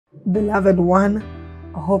Beloved one,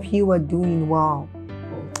 I hope you are doing well.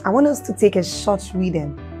 I want us to take a short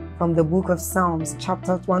reading from the book of Psalms,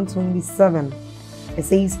 chapter 127. It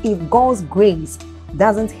says, if God's grace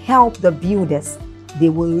doesn't help the builders, they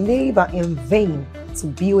will labor in vain to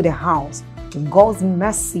build a house. If God's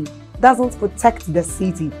mercy doesn't protect the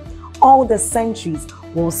city, all the centuries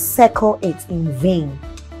will circle it in vain.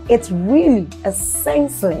 It's really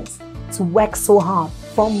senseless to work so hard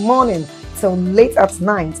from morning till late at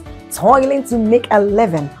night, toiling to make a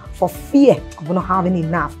living for fear of not having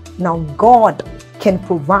enough. Now God can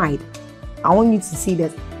provide. I want you to see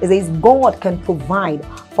this. It says God can provide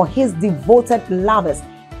for his devoted lovers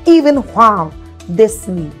even while they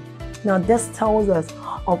sleep. Now this tells us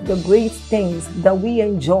of the great things that we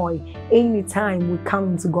enjoy anytime we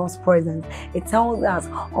come into God's presence. It tells us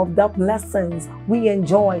of the blessings we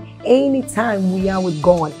enjoy anytime we are with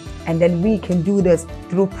God. And then we can do this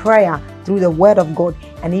through prayer, through the word of God,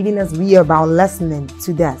 and even as we are about listening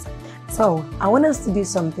to that. So I want us to do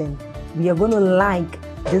something. We are going to like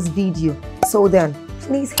this video. So then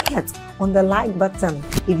please hit on the like button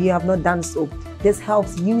if you have not done so. This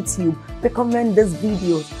helps YouTube recommend these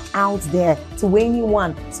videos out there to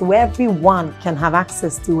anyone, so everyone can have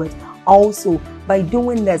access to it. Also, by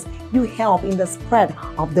doing this, you help in the spread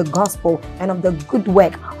of the gospel and of the good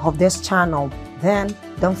work of this channel. Then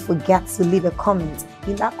don't forget to leave a comment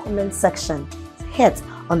in that comment section. Hit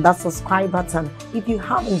on that subscribe button if you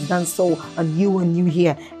haven't done so and you are new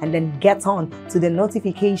here, and then get on to the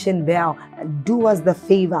notification bell and do us the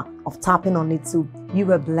favor of tapping on it too.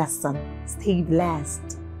 You are blessed. Stay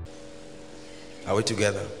blessed. Are we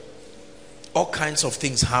together? All kinds of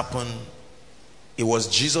things happen. It was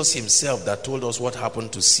Jesus himself that told us what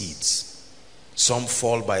happened to seeds. Some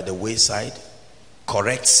fall by the wayside.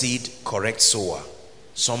 Correct seed, correct sower.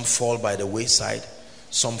 Some fall by the wayside.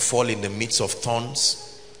 Some fall in the midst of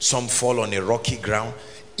thorns. Some fall on a rocky ground.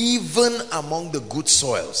 Even among the good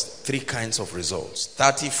soils, three kinds of results: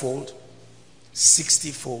 30-fold,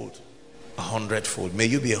 60-fold, 100-fold. May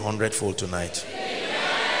you be 100-fold tonight.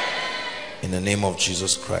 In the name of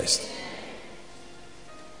Jesus Christ.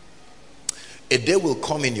 A day will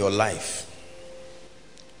come in your life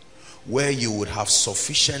where you would have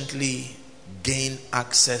sufficiently gained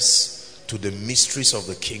access to the mysteries of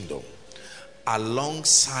the kingdom,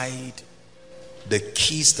 alongside the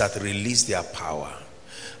keys that release their power.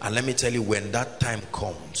 And let me tell you, when that time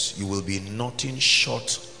comes, you will be nothing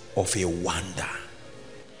short of a wonder.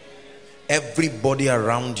 Everybody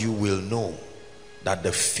around you will know that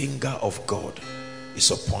the finger of God is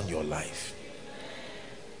upon your life.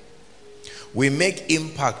 We make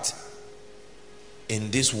impact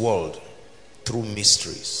in this world through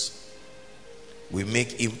mysteries. We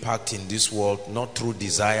make impact in this world not through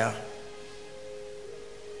desire.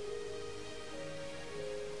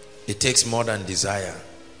 It takes more than desire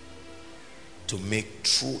to make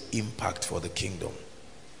true impact for the kingdom.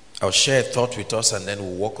 I'll share a thought with us, and then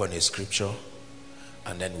we'll walk on a scripture,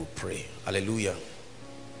 and then we'll pray. Hallelujah.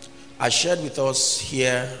 I shared with us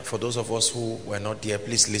here, for those of us who were not there,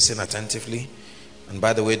 please listen attentively. And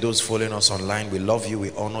by the way, those following us online, we love you,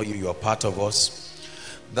 we honor you, you are part of us.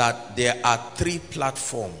 That there are three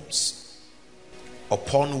platforms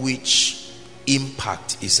upon which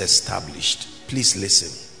impact is established. Please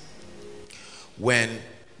listen. When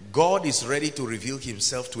God is ready to reveal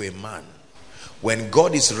himself to a man, when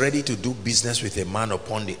God is ready to do business with a man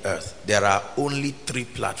upon the earth, there are only three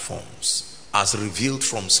platforms as revealed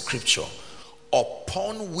from scripture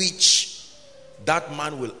upon which that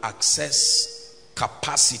man will access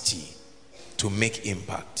capacity to make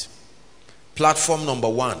impact. Platform number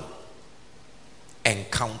one,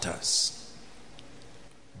 encounters.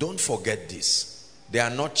 Don't forget this. They are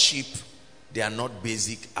not cheap. They are not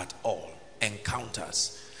basic at all.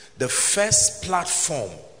 Encounters. The first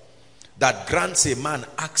platform that grants a man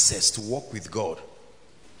access to walk with God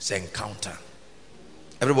is encounter.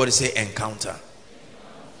 Everybody say encounter.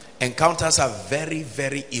 Encounters are very,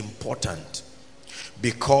 very important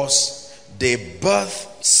because they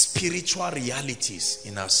birth spiritual realities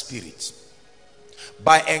in our spirits.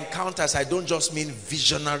 By encounters, I don't just mean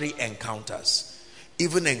visionary encounters,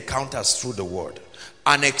 even encounters through the word.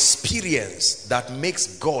 An experience that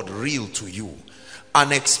makes God real to you.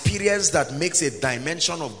 An experience that makes a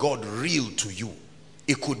dimension of God real to you.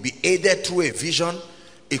 It could be aided through a vision.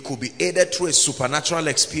 It could be aided through a supernatural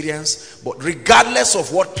experience. But regardless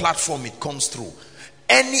of what platform it comes through,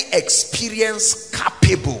 any experience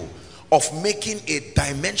capable of making a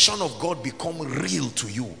dimension of God become real to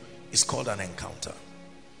you is called an encounter.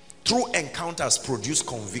 True encounters produce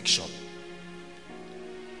conviction.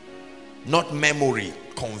 Not memory,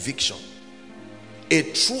 conviction.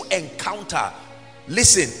 A true encounter,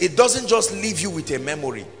 listen, it doesn't just leave you with a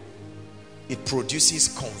memory. It produces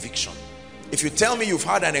conviction. If you tell me you've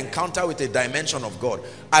had an encounter with a dimension of God,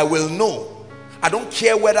 I will know. I don't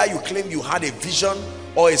care whether you claim you had a vision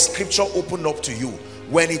or a scripture opened up to you.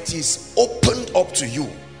 When it is opened up to you,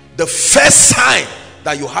 the first sign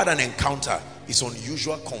that you had an encounter is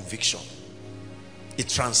unusual conviction. It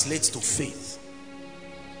translates to faith.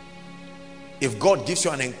 If God gives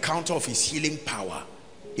you an encounter of his healing power,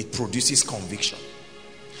 it produces conviction.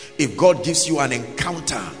 If God gives you an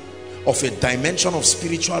encounter of a dimension of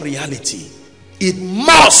spiritual reality, it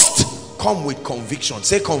must come with conviction.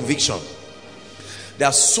 Say conviction. There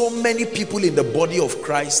are so many people in the body of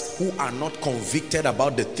Christ who are not convicted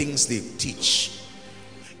about the things they teach.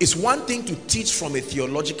 It's one thing to teach from a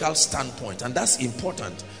theological standpoint, and that's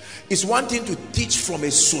important. It's one thing to teach from a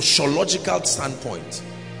sociological standpoint,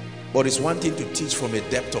 but it's one thing to teach from a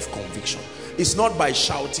depth of conviction. It's not by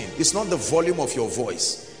shouting. It's not the volume of your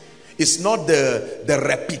voice. It's not the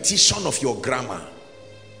repetition of your grammar.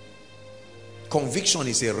 Conviction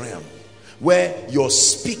is a realm where you're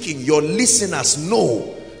speaking, your listeners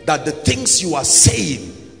know that the things you are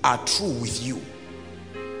saying are true with you.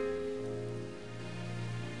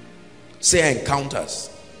 Say encounters.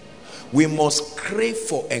 We must crave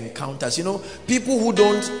for encounters. You know, people who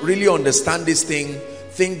don't really understand this thing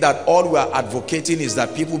think that all we are advocating is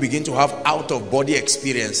that people begin to have out-of-body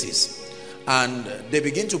experiences, and they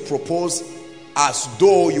begin to propose as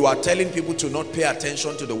though you are telling people to not pay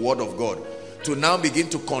attention to the word of God, to now begin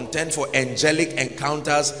to contend for angelic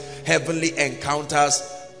encounters, heavenly encounters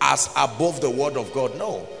as above the word of God.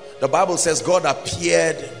 No, the Bible says God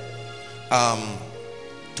appeared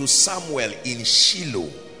to Samuel in Shiloh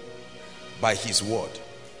by his word.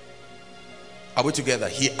 Are we together?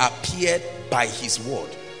 He appeared by his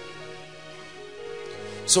word.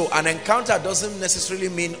 So an encounter doesn't necessarily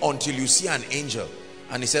mean until you see an angel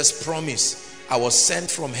and he says, promise, I was sent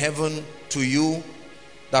from heaven to you,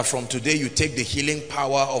 that from today you take the healing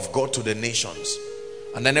power of God to the nations.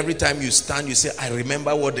 And then every time you stand, you say, I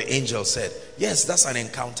remember what the angel said. Yes, that's an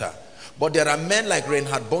encounter. But there are men like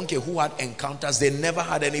Reinhard Bonnke who had encounters. They never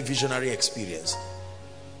had any visionary experience.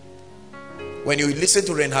 When you listen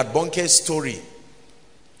to Reinhard Bonnke's story,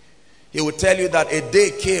 he will tell you that a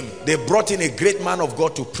day came, they brought in a great man of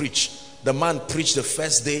God to preach. The man preached the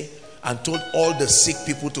first day and told all the sick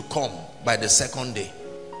people to come by the second day.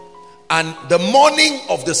 And the morning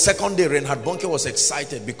of the second day, Reinhard Bonnke was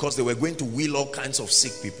excited because they were going to heal all kinds of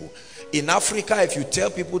sick people. In Africa, if you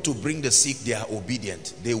tell people to bring the sick, they are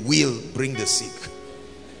obedient. They will bring the sick.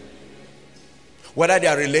 Whether they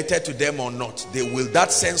are related to them or not, they will.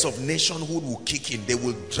 That sense of nationhood will kick in. They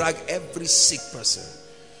will drag every sick person.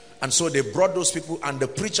 And so they brought those people, and the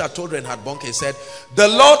preacher told Reinhard Bonnke, he said, the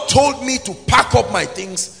Lord told me to pack up my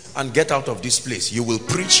things and get out of this place. You will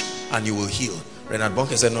preach and you will heal. Reinhard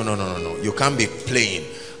Bonnke said, no. You can't be playing.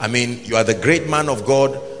 I mean, you are the great man of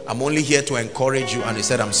God. I'm only here to encourage you. And he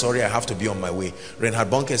said, I'm sorry, I have to be on my way. Reinhard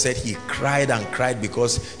Bonnke said he cried and cried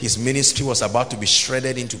because his ministry was about to be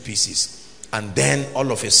shredded into pieces. And then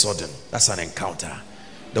all of a sudden, that's an encounter.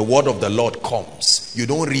 The word of the Lord comes. You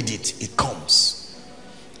don't read it, it comes.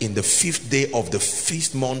 In the 5th day of the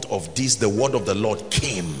 5th month of this, the word of the Lord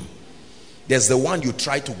came. There's the one you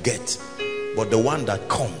try to get, but the one that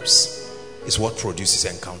comes is what produces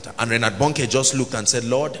encounter. And Reinhard Bonnke just looked and said,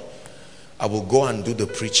 Lord, I will go and do the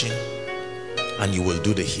preaching and you will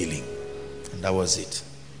do the healing. And that was it.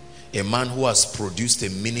 A man who has produced a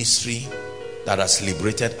ministry that has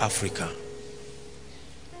liberated Africa.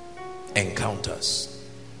 Encounters.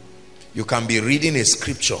 You can be reading a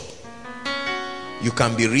scripture. You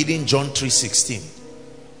can be reading John 3:16,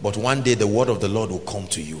 but one day the word of the Lord will come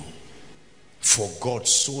to you. For God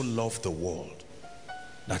so loved the world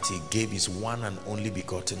that he gave his one and only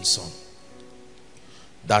begotten son,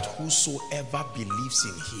 that whosoever believes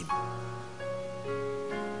in him.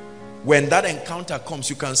 When that encounter comes,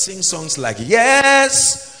 you can sing songs like,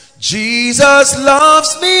 yes, Jesus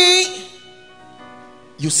loves me.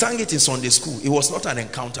 You sang it in Sunday school. It was not an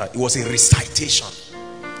encounter, it was a recitation.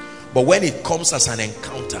 But when it comes as an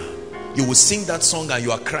encounter, you will sing that song and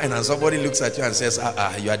you are crying, and somebody looks at you and says,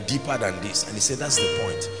 you are deeper than this. And he said, that's the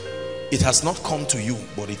point. It has not come to you,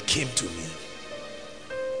 but it came to me.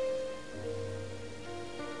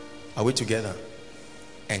 Are we together?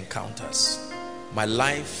 Encounters. My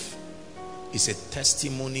life is a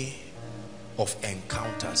testimony of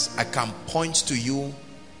encounters. I can point to you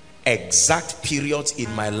exact periods in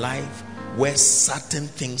my life where certain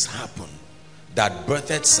things happen that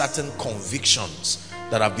birthed certain convictions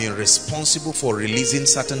that have been responsible for releasing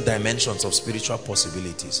certain dimensions of spiritual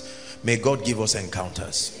possibilities. May God give us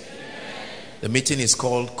encounters. The meeting is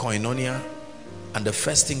called Koinonia, and the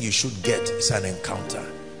first thing you should get is an encounter.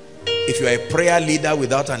 If you are a prayer leader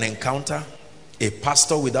without an encounter, a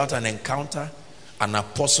pastor without an encounter, an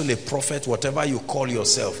apostle, a prophet, whatever you call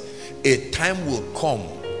yourself, a time will come,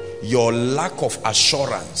 your lack of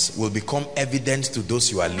assurance will become evident to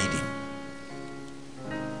those you are leading.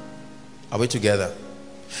 Are we together?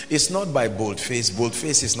 It's not by bold face. Bold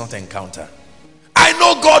face is not encounter. I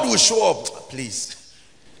know God will show up. Please.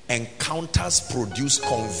 Encounters produce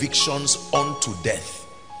convictions unto death.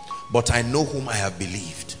 But I know whom I have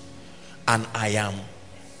believed, and I am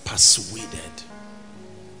persuaded.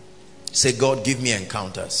 Say, God, give me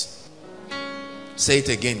encounters. Say it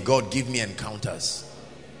again. God, give me encounters.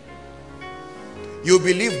 You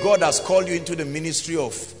believe God has called you into the ministry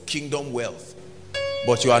of kingdom wealth,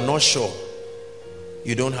 but you are not sure.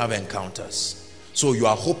 You don't have encounters. So you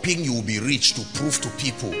are hoping you will be rich to prove to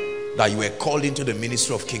people that you were called into the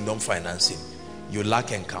ministry of kingdom financing. You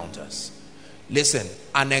lack encounters. Listen,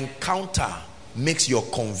 an encounter makes your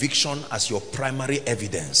conviction as your primary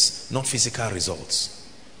evidence, not physical results.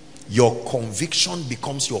 Your conviction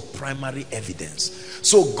becomes your primary evidence.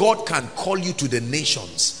 So God can call you to the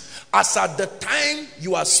nations. As at the time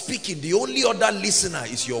you are speaking, the only other listener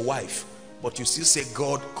is your wife, but you still say,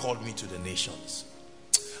 God called me to the nations.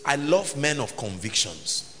 I love men of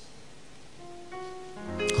convictions.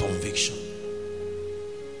 Conviction.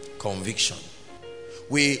 Conviction.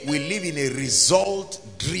 We live in a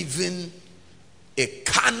result-driven, a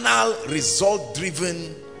carnal,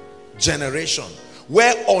 result-driven generation,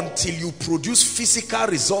 where until you produce physical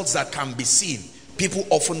results that can be seen, people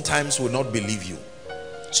oftentimes will not believe you.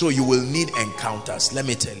 So you will need encounters, let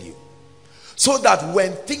me tell you. So that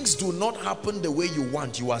when things do not happen the way you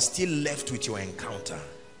want, you are still left with your encounter.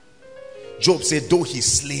 Job said, though he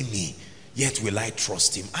slay me, yet will I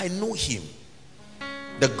trust him. I know him.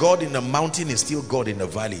 The God in the mountain is still God in the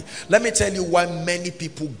valley. Let me tell you why many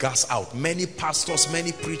people gas out. Many pastors,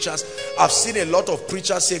 many preachers. I've seen a lot of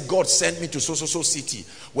preachers say, God sent me to so city.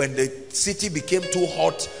 When the city became too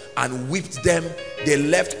hot and whipped them, they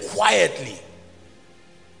left quietly.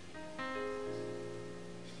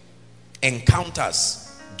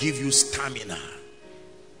 Encounters give you stamina.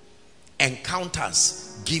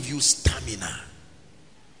 Encounters give you stamina.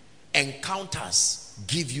 Encounters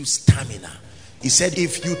give you stamina. He said,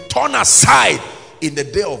 if you turn aside in the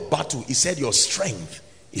day of battle, he said, your strength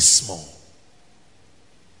is small.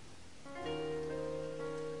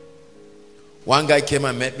 One guy came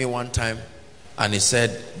and met me one time, and he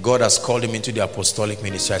said, God has called him into the apostolic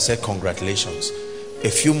ministry. I said, congratulations. A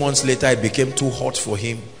few months later, it became too hot for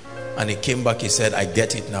him, and he came back. He said, I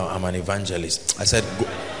get it now. I'm an evangelist. I said, go.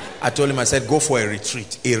 I told him, I said, go for a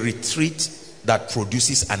retreat that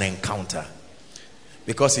produces an encounter.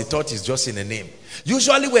 Because he thought it's just in a name.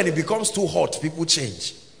 Usually when it becomes too hot, people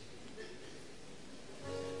change.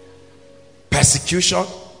 Persecution.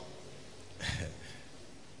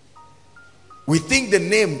 We think the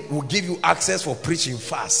name will give you access for preaching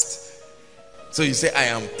fast. So you say, I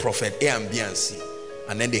am prophet A and B and C.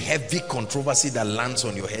 And then the heavy controversy that lands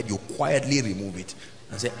on your head, you quietly remove it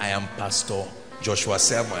and say, I am Pastor Joshua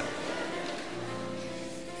Selman.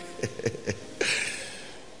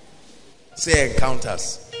 Say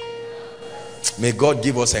encounters. May God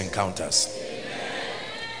give us encounters.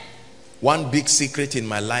 One big secret in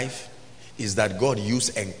my life is that God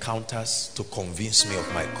used encounters to convince me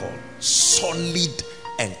of my call. Solid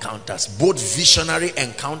encounters. Both visionary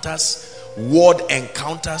encounters, word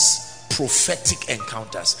encounters, prophetic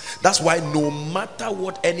encounters. That's why no matter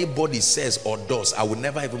what anybody says or does, I will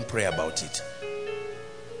never even pray about it.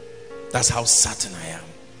 That's how certain I am.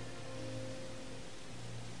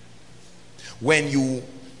 When you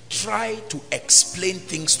try to explain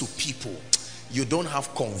things to people, you don't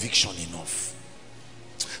have conviction enough.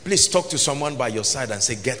 Please talk to someone by your side and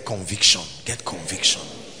say, get conviction. Get conviction.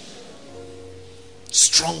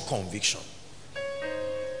 Strong conviction.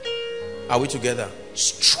 Are we together?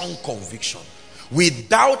 Strong conviction. We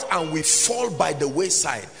doubt and we fall by the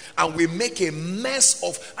wayside and we make a mess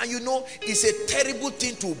of, and you know, it's a terrible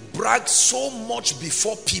thing to brag so much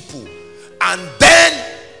before people, and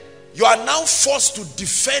then you are now forced to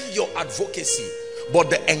defend your advocacy, but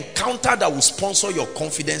the encounter that will sponsor your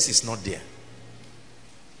confidence is not there.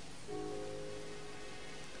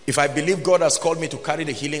 If I believe God has called me to carry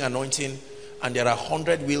the healing anointing, and there are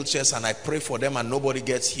 100 wheelchairs and I pray for them and nobody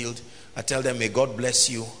gets healed, I tell them, may God bless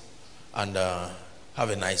you and have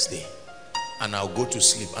a nice day, and I'll go to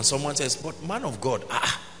sleep. And someone says, but man of God,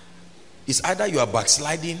 it's either you are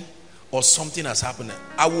backsliding or something has happened,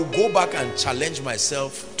 I will go back and challenge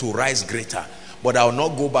myself to rise greater. But I will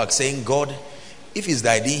not go back saying, God, if it's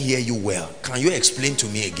that I didn't hear you well, can you explain to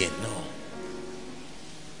me again? No.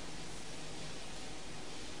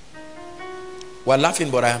 We're laughing,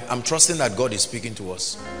 but I'm trusting that God is speaking to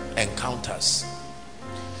us. Encounters.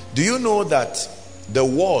 Do you know that the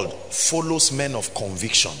world follows men of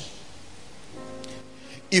conviction?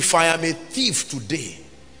 If I am a thief today,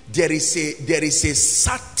 there is a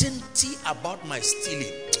certainty about my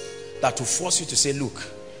stealing that will force you to say, look,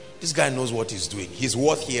 this guy knows what he's doing. He's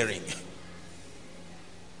worth hearing.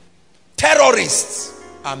 Terrorists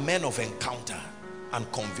are men of encounter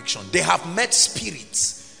and conviction. They have met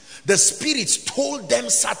spirits. The spirits told them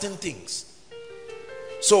certain things.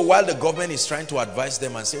 So while the government is trying to advise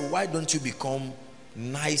them and say, why don't you become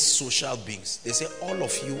nice social beings? They say, all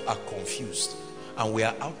of you are confused and we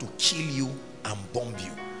are out to kill you and bomb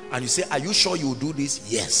you. And you say, are you sure you will do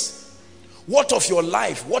this? Yes. What of your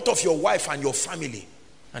life? What of your wife and your family?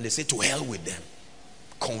 And they say, to hell with them.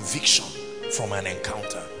 Conviction from an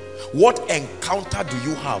encounter. What encounter do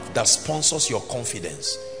you have that sponsors your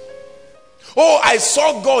confidence? Oh, I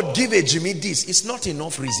saw God give a Jimmy this. It's not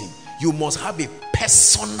enough reason. You must have a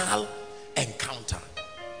personal encounter.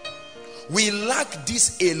 We lack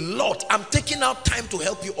this a lot. I'm taking out time to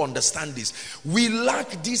help you understand this. We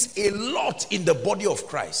lack this a lot in the body of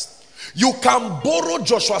Christ. You can borrow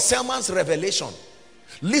Joshua Selman's revelation,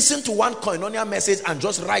 listen to one koinonia message and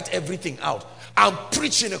just write everything out and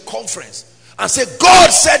preach in a conference and say, God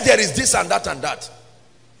said there is this and that and that.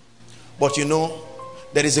 But you know,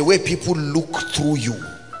 there is a way people look through you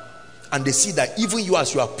and they see that even you,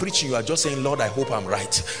 as you are preaching, you are just saying, Lord, I hope I'm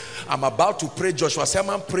right. I'm about to pray. Joshua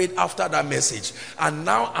Selman prayed after that message, and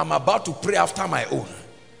now I'm about to pray after my own.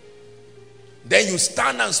 Then you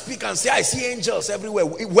stand and speak and say, I see angels everywhere,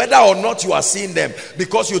 whether or not you are seeing them,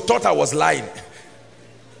 because you thought I was lying.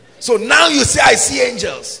 So now you say, I see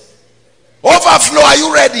angels. Overflow, are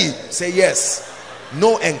you ready? Say yes.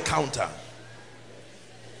 No encounter.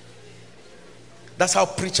 That's how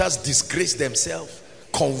preachers disgrace themselves.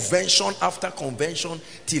 Convention after convention,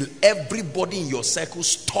 till everybody in your circle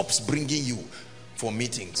stops bringing you for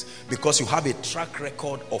meetings, because you have a track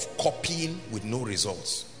record of copying with no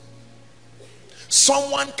results.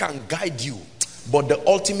 Someone can guide you, but the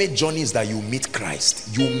ultimate journey is that you meet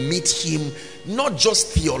Christ. You meet him not just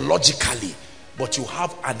theologically, but you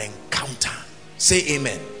have an encounter. Say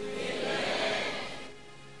amen.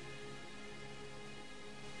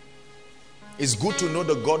 It's good to know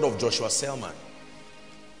the God of Joshua Selman,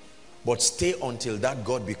 but stay until that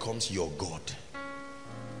God becomes your God.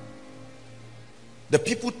 The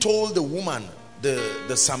people told the woman,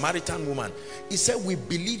 the Samaritan woman, he said, we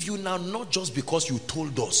believe you now, not just because you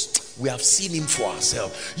told us, we have seen him for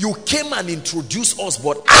ourselves. You came and introduced us,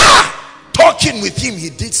 but talking with him, he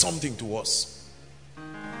did something to us.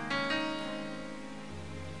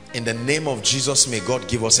 In the name of Jesus, may God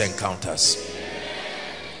give us encounters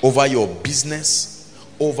over your business,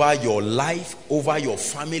 over your life, over your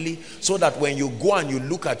family, so that when you go and you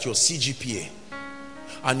look at your CGPA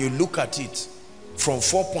and you look at it from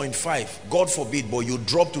 4.5, God forbid, but you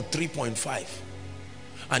drop to 3.5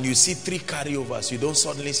 and you see 3 carryovers, you don't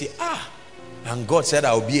suddenly say, and God said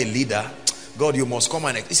I'll be a leader. God, you must come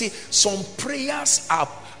and you see, some prayers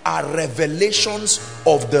are revelations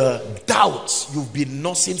of the doubts you've been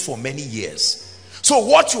nursing for many years. So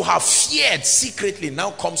what you have feared secretly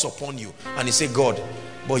now comes upon you, and you say, God,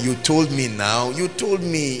 but you told me now, you told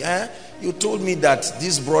me that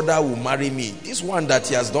this brother will marry me. This one that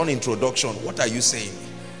he has done introduction, what are you saying?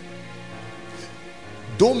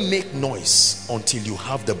 Don't make noise until you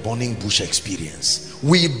have the burning bush experience.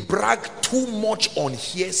 We brag too much on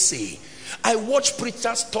hearsay. I watch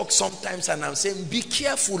preachers talk sometimes and I'm saying, be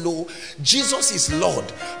careful, oh, Jesus is Lord,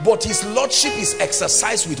 but his lordship is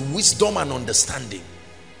exercised with wisdom and understanding.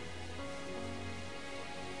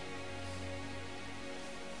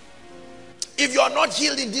 If you are not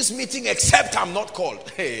healed in this meeting, except I'm not called.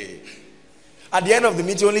 Hey, at the end of the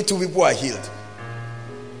meeting, only 2 people are healed.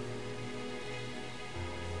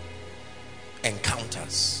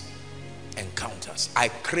 Encounters. Encounters. I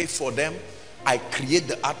crave for them. I create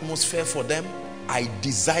the atmosphere for them. I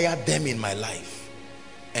desire them in my life.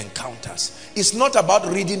 Encounters. It's not about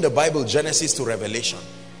reading the Bible, Genesis to Revelation.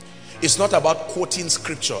 It's not about quoting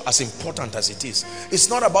scripture, as important as it is. It's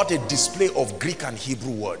not about a display of Greek and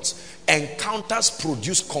Hebrew words. Encounters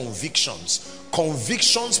produce convictions.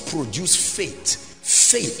 Convictions produce faith.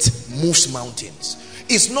 Faith moves mountains.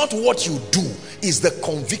 It's not what you do, it's the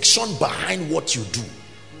conviction behind what you do.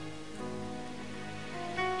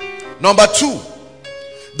 Number 2,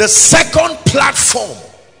 the second platform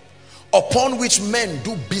upon which men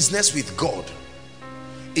do business with God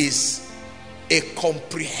is a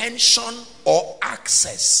comprehension or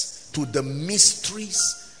access to the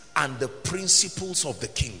mysteries and the principles of the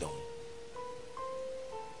kingdom.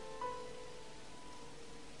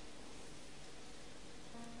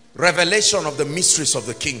 Revelation of the mysteries of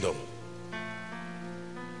the kingdom.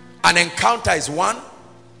 An encounter is one.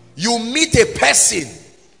 You meet a person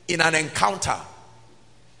in an encounter,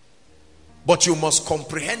 but you must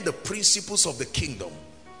comprehend the principles of the kingdom.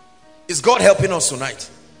 Is God helping us tonight?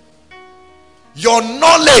 Your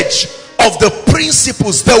knowledge of the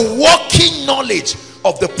principles, the working knowledge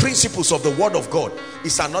of the principles of the word of God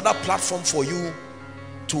is another platform for you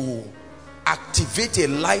to activate a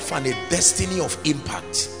life and a destiny of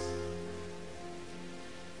impact.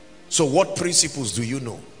 So what principles do you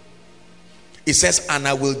know? It says, and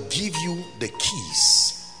I will give you the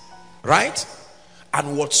keys, right?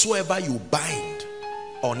 And whatsoever you bind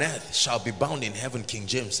on earth shall be bound in heaven, King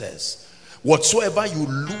James says. Whatsoever you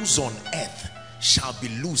loose on earth shall be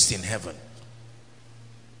loosed in heaven.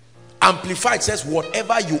 Amplified says,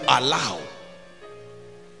 whatever you allow,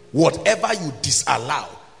 whatever you disallow,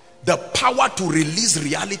 the power to release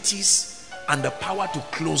realities and the power to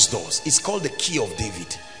close doors is called the key of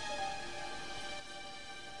David.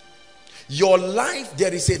 Your life,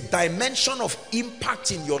 there is a dimension of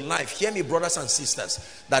impact in your life, hear me brothers and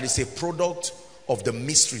sisters, that is a product of the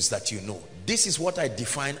mysteries that you know. This is what I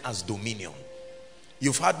define as dominion.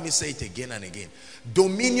 You've heard me say it again and again.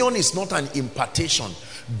 Dominion is not an impartation.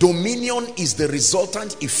 Dominion is the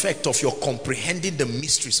resultant effect of your comprehending the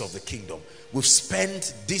mysteries of the kingdom. We've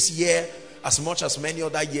spent this year, as much as many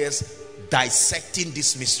other years, dissecting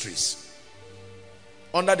these mysteries.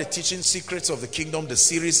 Under the teaching Secrets of the Kingdom, the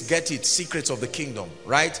series, get it, Secrets of the Kingdom,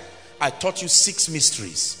 right? I taught you 6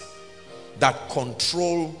 mysteries that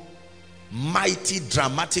control mighty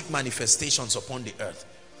dramatic manifestations upon the earth.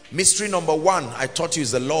 Mystery number 1 I taught you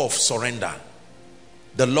is the law of surrender.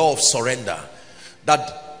 The law of surrender.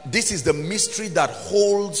 That this is the mystery that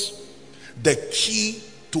holds the key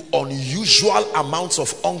to unusual amounts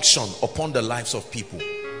of unction upon the lives of people.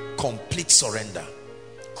 Complete surrender.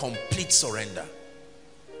 Complete surrender.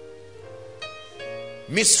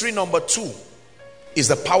 Mystery number 2 is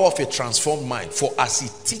the power of a transformed mind. For as he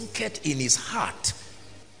thinketh in his heart,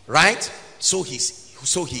 right? So he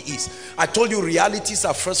is. I told you realities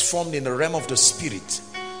are first formed in the realm of the spirit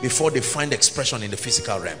before they find expression in the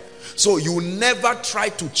physical realm. So you never try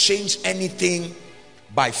to change anything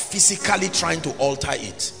by physically trying to alter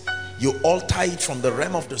it. You alter it from the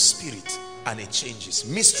realm of the spirit and it changes.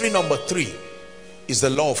 Mystery number 3 is the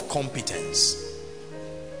law of competence.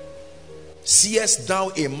 Seest thou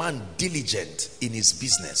a man diligent in his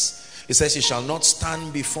business? He says, he shall not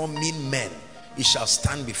stand before mean men, he shall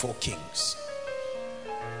stand before kings.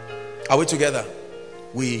 Are we together?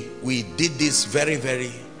 We did this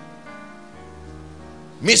very.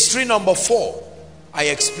 Mystery number 4, I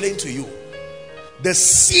explained to you. The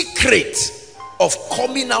secret of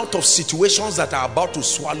coming out of situations that are about to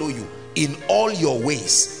swallow you. In all your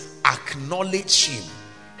ways, acknowledge him,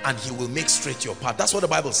 and he will make straight your path. That's what the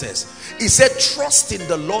Bible says. He said, trust in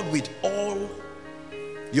the Lord with all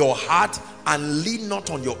your heart and lean not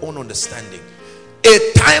on your own understanding.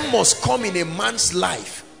 A time must come in a man's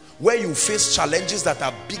life where you face challenges that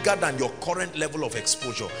are bigger than your current level of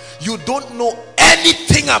exposure. You don't know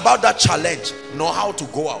anything about that challenge nor how to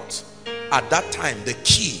go out. At that time, the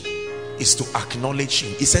key is to acknowledge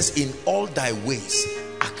him. It says, in all thy ways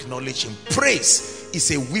acknowledge him. Praise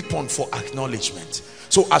is a weapon for acknowledgement.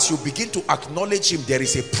 So as you begin to acknowledge him, there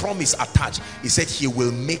is a promise attached. He said he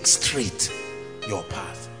will make straight your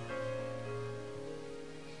path.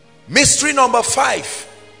 Mystery number 5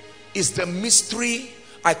 is the mystery,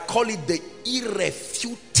 I call it the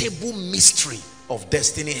irrefutable mystery of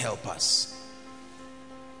destiny helpers.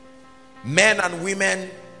 Men and women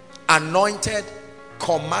anointed,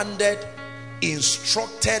 commanded,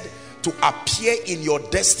 instructed to appear in your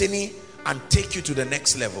destiny and take you to the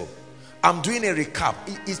next level. I'm doing a recap.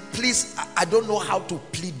 Please, I don't know how to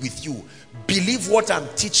plead with you. Believe what I'm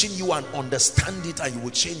teaching you and understand it, and you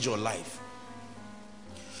will change your life.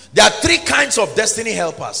 There are 3 kinds of destiny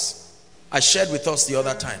helpers I shared with us the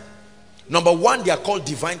other time. Number 1, they are called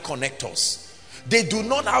divine connectors. They do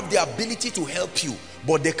not have the ability to help you,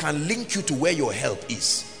 but they can link you to where your help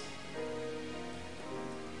is.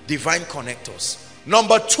 Divine connectors.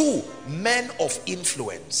 Number 2, men of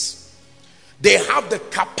influence. They have the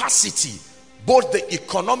capacity, both the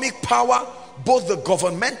economic power, both the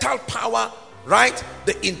governmental power, right?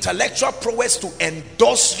 The intellectual prowess to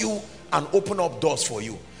endorse you and open up doors for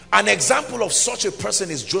you. An example of such a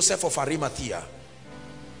person is Joseph of Arimathea.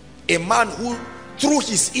 A man who, through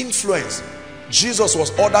his influence, Jesus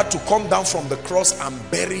was ordered to come down from the cross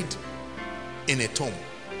and buried in a tomb.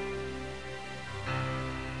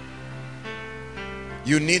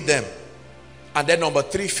 You need them. And then number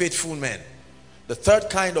 3, faithful men. The third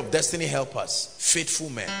kind of destiny helpers, faithful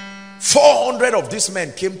men. 400 of these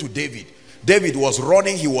men came to David. David was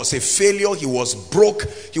running, he was a failure, he was broke,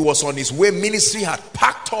 he was on his way, ministry had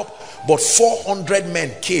packed up, but 400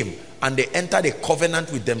 men came and they entered a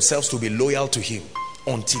covenant with themselves to be loyal to him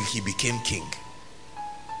until he became king.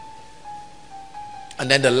 And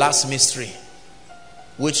then the last mystery,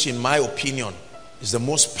 which in my opinion is the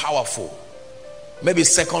most powerful, maybe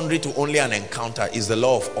secondary to only an encounter, is the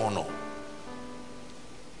law of honor.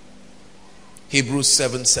 Hebrews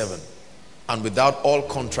 7:7. And without all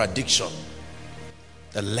contradiction,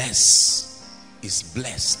 the less is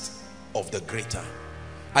blessed of the greater.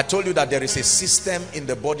 I told you that there is a system in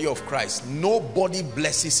the body of Christ. Nobody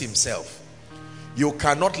blesses himself. You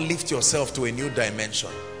cannot lift yourself to a new dimension.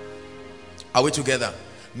 Are we together?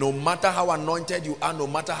 No matter how anointed you are, no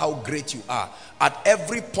matter how great you are, at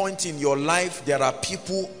every point in your life, there are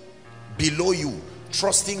people below you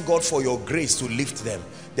trusting God for your grace to lift them.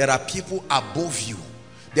 There are people above you.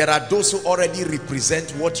 There are those who already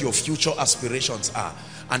represent what your future aspirations are.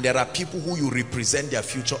 And there are people who you represent their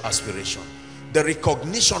future aspiration. The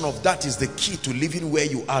recognition of that is the key to living where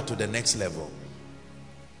you are to the next level.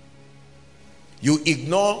 You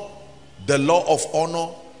ignore the law of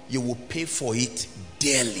honor, you will pay for it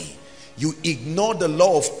dearly. You ignore the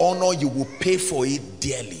law of honor, you will pay for it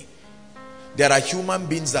dearly. There are human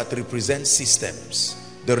beings that represent systems.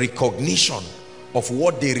 The recognition of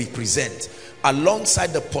what they represent,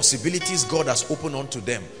 alongside the possibilities God has opened unto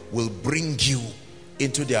them, will bring you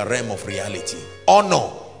into their realm of reality.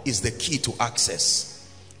 Honor is the key to access.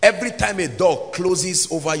 Every time a door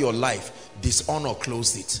closes over your life, dishonor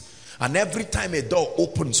closed it. And every time a door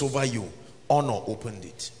opens over you, honor opened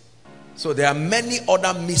it. So there are many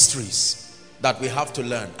other mysteries that we have to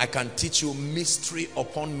learn. I can teach you mystery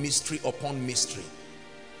upon mystery upon mystery.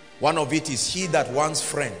 One of it is, he that wants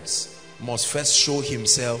friends must first show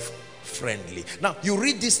himself friendly. Now, you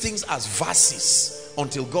read these things as verses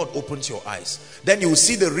until God opens your eyes. Then you will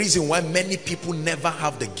see the reason why many people never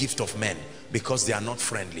have the gift of men, because they are not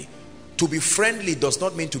friendly. To be friendly does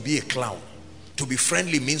not mean to be a clown. To be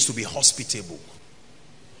friendly means to be hospitable.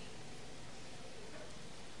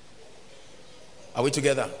 Are we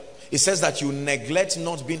together? It says that you neglect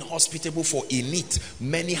not being hospitable, for in it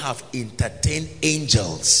many have entertained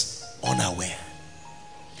angels unaware.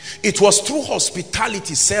 It was through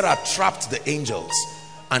hospitality Sarah trapped the angels,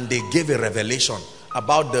 and they gave a revelation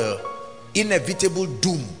about the inevitable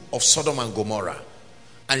doom of Sodom and Gomorrah.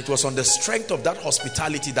 And it was on the strength of that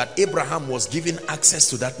hospitality that Abraham was given access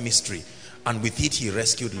to that mystery, and with it he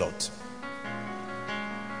rescued Lot.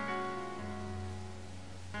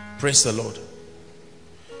 Praise the Lord.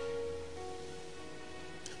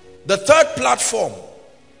 The third platform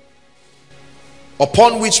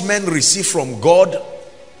upon which men receive from God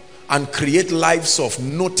and create lives of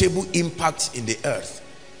notable impact in the earth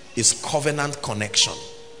is covenant connection.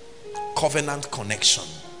 Covenant connection.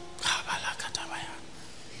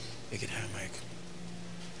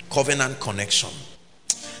 Covenant connection.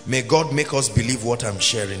 May God make us believe what I'm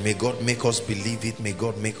sharing. May God make us believe it. May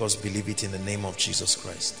God make us believe it in the name of Jesus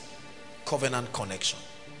Christ. Covenant connection.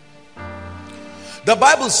 The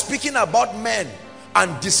Bible, speaking about men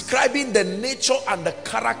and describing the nature and the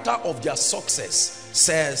character of their success,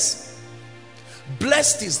 says,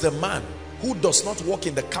 blessed is the man who does not walk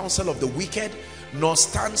in the counsel of the wicked, nor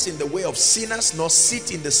stands in the way of sinners, nor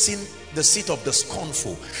sit in the seat of the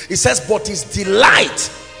scornful. It says, but his delight,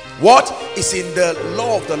 what is in the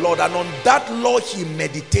law of the Lord, and on that law he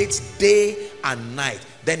meditates day and night.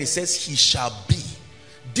 Then it says, he shall be.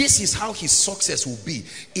 This is how his success will be,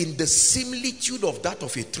 in the similitude of that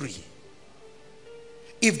of a tree.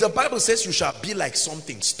 If the Bible says you shall be like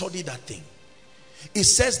something, study that thing. It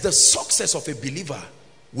says the success of a believer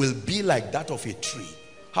will be like that of a tree.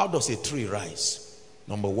 How does a tree rise?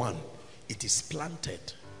 Number one, it is planted.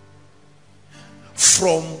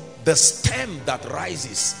 From the stem that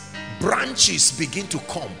rises, branches begin to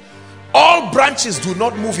come. All branches do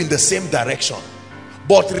not move in the same direction,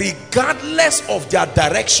 but regardless of their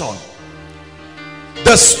direction,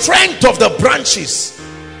 the strength of the branches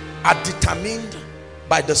are determined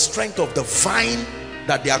by the strength of the vine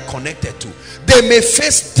that they are connected to. They may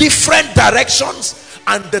face different directions,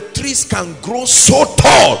 and the trees can grow so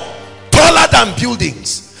tall, taller than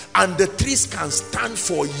buildings, and the trees can stand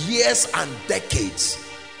for years and decades.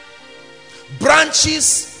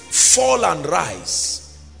 Branches fall and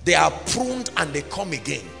rise. They are pruned and they come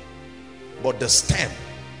again. but the stem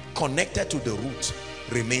connected to the root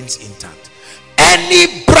remains intact.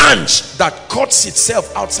 Any branch that cuts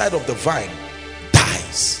itself outside of the vine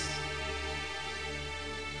dies.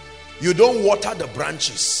 You don't water the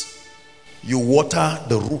branches, you water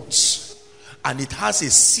the roots, and it has a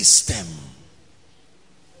system.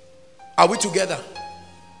 Are we together?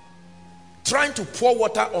 Trying to pour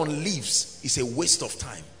water on leaves is a waste of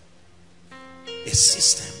time. A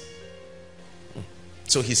system.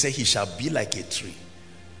 So he said he shall be like a tree.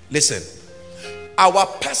 Listen, our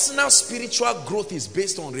personal spiritual growth is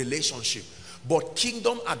based on relationship, but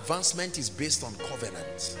kingdom advancement is based on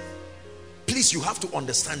covenant. Please, you have to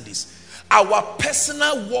understand this. Our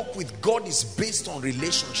personal walk with God is based on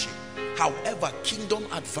relationship. However, kingdom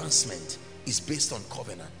advancement is based on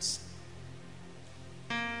covenants.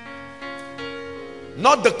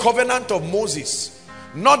 Not the covenant of Moses,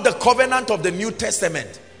 not the covenant of the New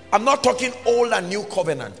Testament. I'm not talking old and new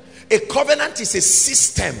covenant. A covenant is a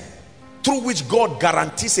system through which God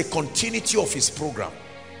guarantees a continuity of his program.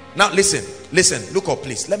 Now listen, look up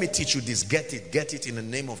please. Let me teach you this. Get it in the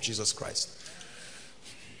name of Jesus Christ.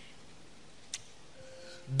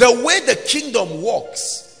 The way the kingdom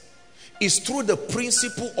works is through the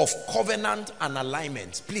principle of covenant and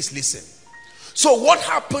alignment. Please listen. So what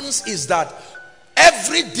happens is that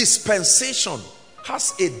every dispensation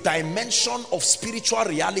has a dimension of spiritual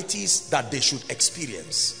realities that they should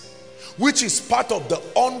experience, which is part of the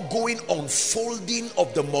ongoing unfolding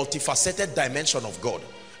of the multifaceted dimension of God.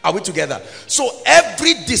 Are we together? So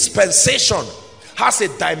every dispensation has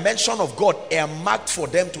a dimension of God earmarked for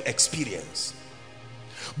them to experience.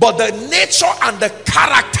 But the nature and the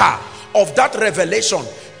character of that revelation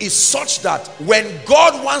is such that when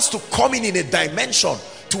God wants to come in a dimension,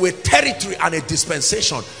 to a territory and a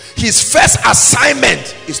dispensation, his first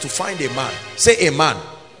assignment is to find a man. Say a man.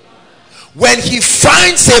 When he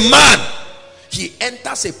finds a man, he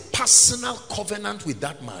enters a personal covenant with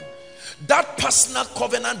that man. That personal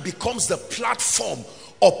covenant becomes the platform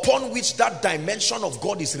upon which that dimension of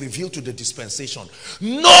God is revealed to the dispensation.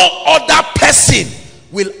 No other person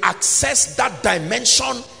will access that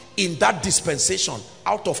dimension in that dispensation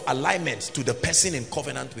out of alignment to the person in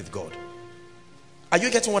covenant with God. Are you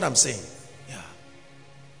getting what I'm saying? Yeah.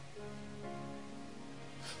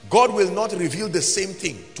 God will not reveal the same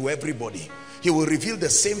thing to everybody. He will reveal the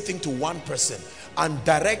same thing to one person and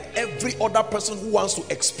direct every other person who wants to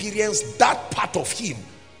experience that part of him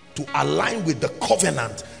to align with the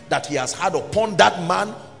covenant that he has had upon that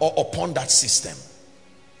man or upon that system.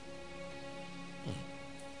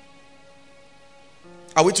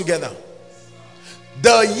 Are we together?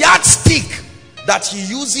 The yardstick that he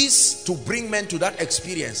uses to bring men to that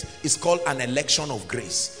experience is called an election of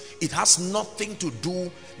grace. It has nothing to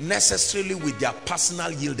do necessarily with their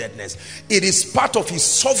personal yieldedness. It is part of his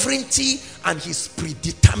sovereignty and his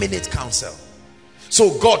predeterminate counsel.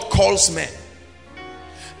 So God calls men.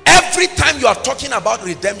 Every time you are talking about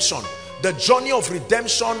redemption, the journey of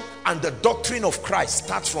redemption and the doctrine of Christ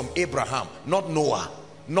starts from Abraham, not Noah,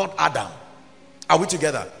 not Adam. Are we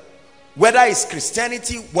together? Whether it's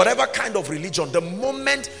Christianity, whatever kind of religion, the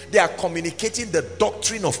moment they are communicating the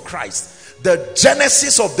doctrine of Christ, the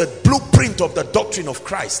genesis of the blueprint of the doctrine of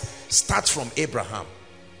Christ starts from Abraham.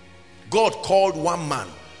 God called one man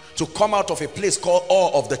to come out of a place called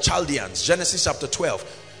Ur of the Chaldeans, Genesis chapter 12,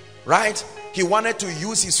 right? He wanted to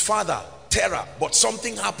use his father, Terah, but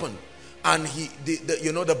something happened and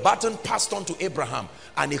the baton passed on to Abraham,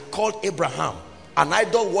 and he called Abraham, an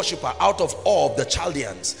idol worshiper, out of Ur of the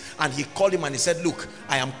Chaldeans, and he called him and he said, look,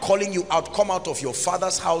 I am calling you out, come out of your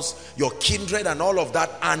father's house, your kindred and all of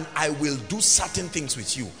that, and I will do certain things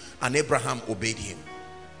with you. And Abraham obeyed him.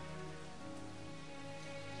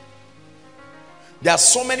 There are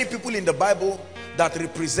so many people in the Bible that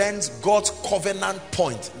represents God's covenant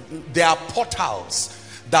point. There are portals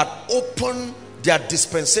that open their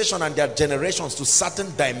dispensation and their generations to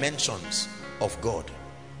certain dimensions of God.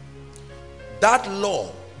 That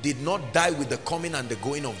law did not die with the coming and the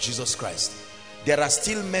going of Jesus Christ. There are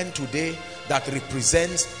still men today that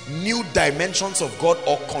represent new dimensions of God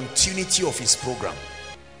or continuity of his program.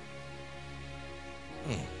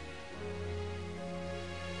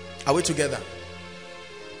 Are we together?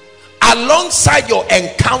 Alongside your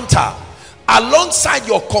encounter, alongside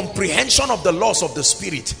your comprehension of the laws of the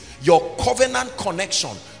Spirit, your covenant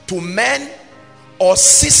connection to men or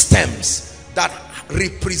systems that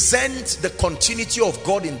represent the continuity of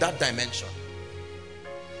God in that dimension.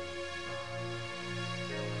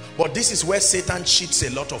 But this is where Satan cheats a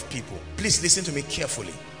lot of people. Please listen to me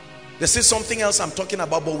carefully. This is something else I'm talking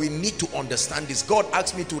about, but we need to understand this. God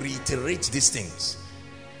asked me to reiterate these things.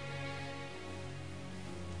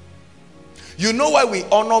 You know why we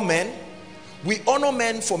honor men? We honor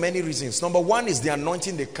men for many reasons. Number one is the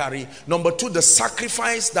anointing they carry. Number two, the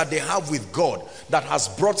sacrifice that they have with God that has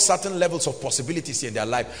brought certain levels of possibilities in their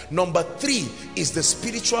life. Number three is the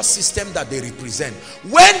spiritual system that they represent.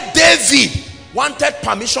 When David wanted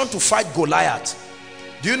permission to fight Goliath,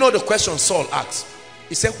 do you know the question Saul asked?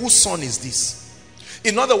 He said, whose son is this?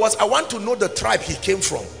 In other words, I want to know the tribe he came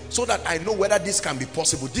from so that I know whether this can be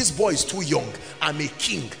possible. This boy is too young. I'm a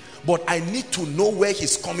king. But I need to know where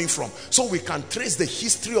he's coming from so we can trace the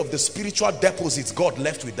history of the spiritual deposits God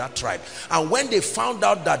left with that tribe. And when they found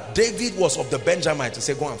out that David was of the Benjamites, they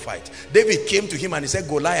said, go and fight. David came to him and he said,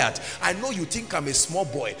 Goliath, I know you think I'm a small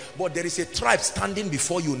boy, but there is a tribe standing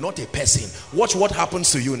before you, not a person. Watch what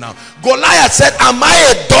happens to you now. Goliath said, am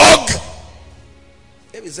I a dog?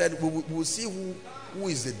 David said, we'll see who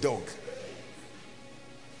is the dog.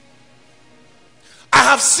 I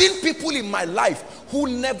have seen people in my life who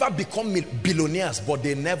never become billionaires, but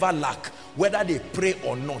they never lack, whether they pray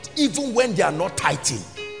or not, even when they are not tithing.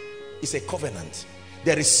 It's a covenant.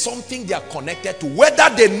 There is something they are connected to, whether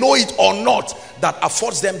they know it or not, that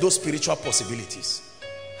affords them those spiritual possibilities.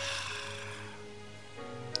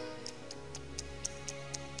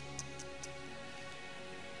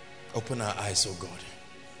 Open our eyes, oh God,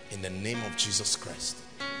 in the name of Jesus Christ.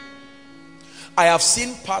 I have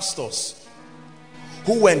seen pastors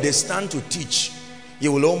who, when they stand to teach,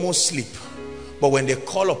 you will almost sleep, but when they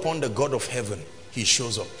call upon the God of heaven, he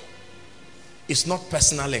shows up. It's not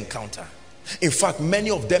personal encounter. In fact, many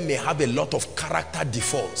of them may have a lot of character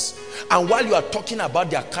defaults, and while you are talking about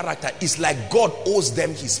their character, it's like God owes them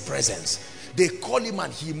his presence. They call him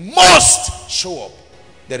and he must show up.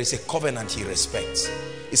 There is a covenant he respects.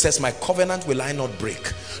 He says, my covenant will I not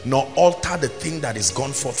break, nor alter the thing that is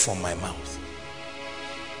gone forth from my mouth.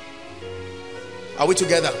 Are we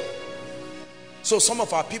together? So some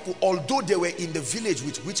of our people, although they were in the village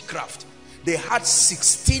with witchcraft, they had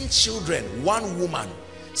 16 children, one woman,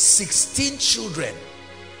 16 children.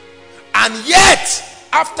 And yet,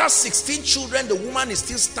 after 16 children, the woman is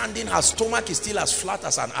still standing, her stomach is still as flat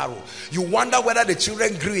as an arrow. You wonder whether the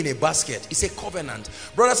children grew in a basket. It's a covenant.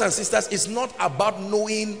 Brothers and sisters, it's not about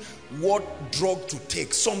knowing what drug to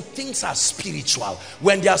take. Some things are spiritual.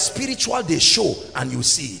 When they are spiritual, they show and you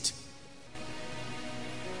see it.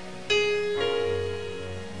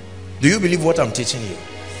 Do you believe what I'm teaching you?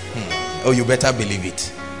 Oh, you better believe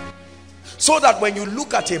it. So that when you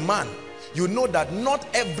look at a man, you know that not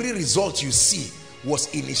every result you see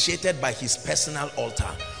was initiated by his personal altar.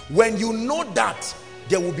 When you know that,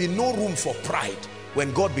 there will be no room for pride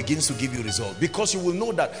when God begins to give you result, because you will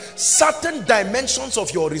know that certain dimensions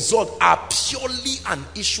of your result are purely an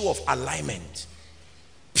issue of alignment.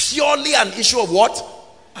 Purely an issue of what?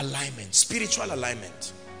 Alignment, spiritual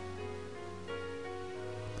alignment.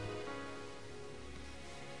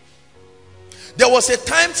 There was a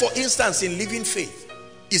time, for instance, in Living Faith,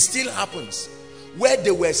 it still happens, where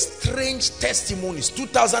there were strange testimonies.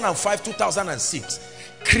 2005, 2006,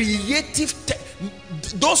 creative,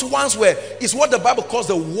 those ones were, is what the Bible calls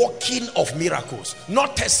the working of miracles,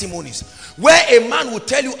 not testimonies, where a man would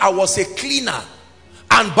tell you, I was a cleaner,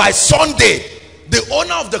 and by Sunday, the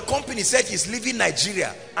owner of the company said he's leaving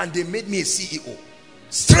Nigeria, and they made me a CEO.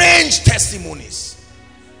 Strange testimonies.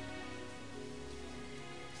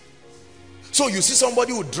 So you see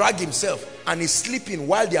somebody who drag himself and is sleeping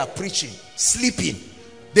while they are preaching. Sleeping.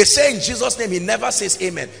 They say in Jesus' name, he never says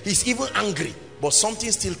amen. He's even angry, but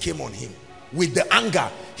something still came on him. With the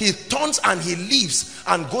anger, he turns and he leaves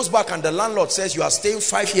and goes back, and the landlord says, you are staying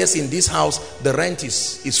 5 years in this house, the rent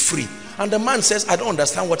is free. And the man says, I don't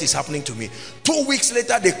understand what is happening to me. 2 weeks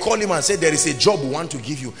later, they call him and say, there is a job we want to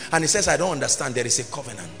give you. And he says, I don't understand. There is a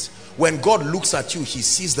covenant. When God looks at you, he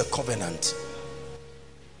sees the covenant.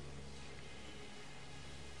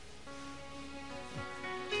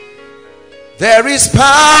 There is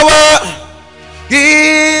power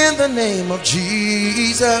in the name of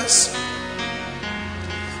Jesus.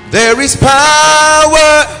 There is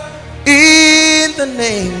power in the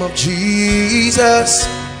name of Jesus.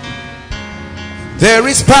 There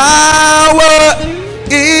is power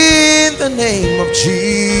in the name of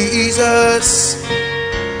Jesus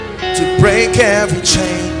to break every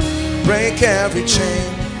chain, break every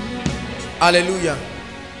chain. Hallelujah.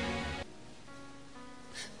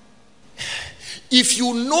 If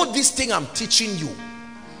you know this thing I'm teaching you,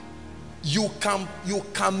 you can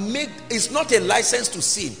make, it's not a license to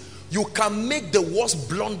sin. You can make the worst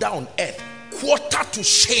blunder on earth quarter to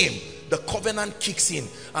shame. The covenant kicks in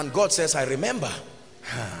and God says, I remember.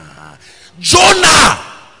 Jonah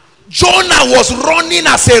was running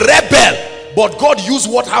as a rebel, but God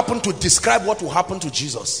used what happened to describe what will happen to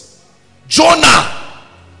Jesus. Jonah,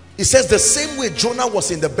 it says the same way Jonah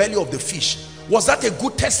was in the belly of the fish. Was that a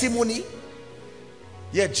good testimony?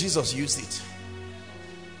 Yeah, Jesus used it.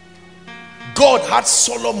 God had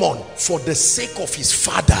Solomon for the sake of his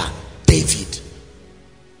father David.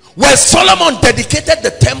 When Solomon dedicated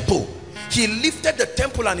the temple, he lifted the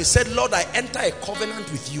temple and he said, Lord, I enter a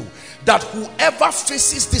covenant with you that whoever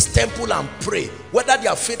faces this temple and pray, whether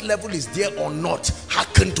their faith level is there or not,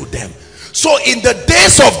 hearken to them. So in the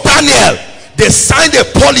days of Daniel, they signed a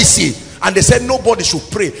policy and they said nobody should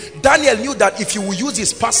pray. Daniel knew that if he will use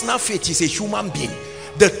his personal faith, he's a human being.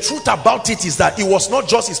 The truth about it is that it was not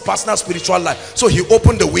just his personal spiritual life. So he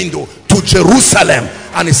opened the window to Jerusalem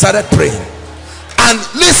and he started praying. And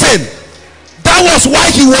listen, that was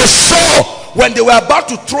why he was sure when they were about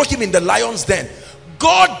to throw him in the lion's den.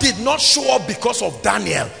 God did not show up because of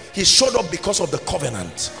Daniel. He showed up because of the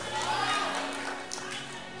covenant.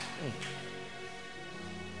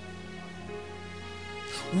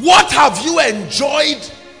 What have you enjoyed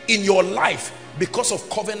in your life because of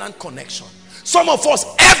covenant connection? Some of us,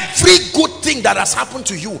 every good thing that has happened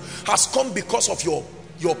to you has come because of your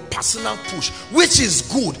personal push, which is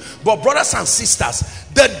good. But brothers and sisters,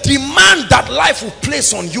 the demand that life will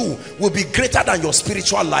place on you will be greater than your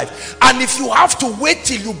spiritual life. And if you have to wait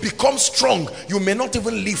till you become strong, you may not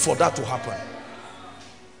even live for that to happen.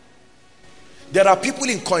 There are people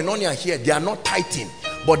in Koinonia here, they are not tithing,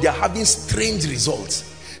 but they are having strange results.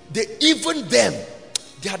 Even them,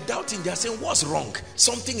 they are doubting. They are saying, what's wrong?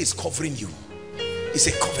 Something is covering you. It's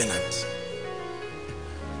a covenant.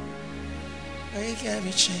 Break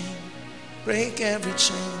every chain. Break every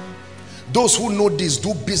chain. Those who know this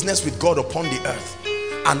do business with God upon the earth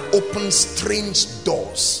and open strange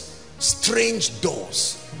doors. Strange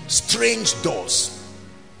doors. Strange doors.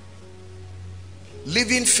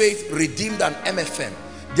 Living Faith, Redeemed, and MFM.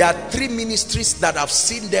 There are three ministries that have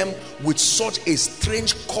seen them with such a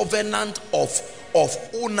strange covenant of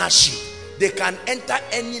ownership. They can enter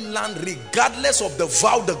any land regardless of the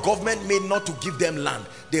vow the government made not to give them land.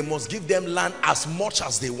 They must give them land as much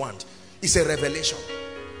as they want. It's a revelation.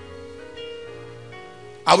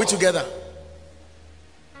 Are we together?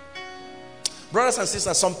 Brothers and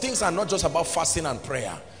sisters, some things are not just about fasting and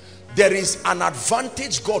prayer. There is an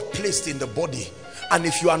advantage God placed in the body. And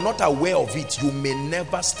if you are not aware of it, you may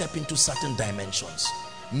never step into certain dimensions.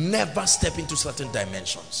 Never step into certain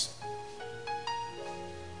dimensions.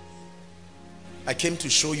 I came to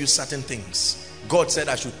show you certain things. God said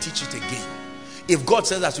I should teach it again. If God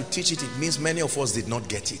says I should teach it, it means many of us did not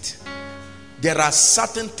get it. There are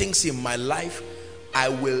certain things in my life I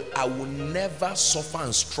will never suffer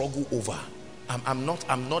and struggle over. I'm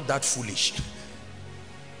not that foolish.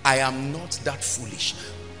 I am not that foolish.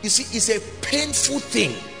 You see, it's a painful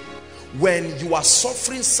thing when you are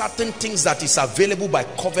suffering certain things that is available by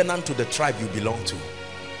covenant to the tribe you belong to.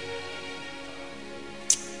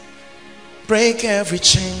 Break every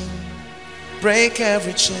chain. Break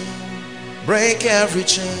every chain. Break every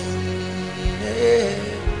chain. Yeah.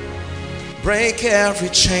 Break every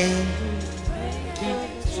chain.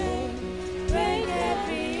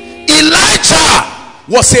 Elijah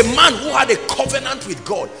was a man who had a covenant with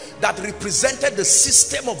God that represented the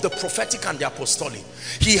system of the prophetic and the apostolic.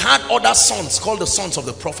 He had other sons called the sons of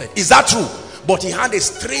the prophet. Is that true? But he had a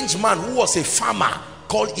strange man who was a farmer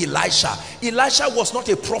called Elisha. Elisha was not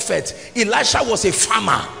a prophet. Elisha was a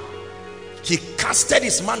farmer. He casted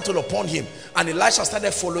his mantle upon him and Elisha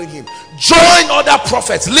started following him. Join other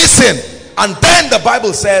prophets. Listen. And then the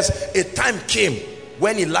Bible says a time came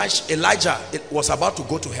when Elijah was about to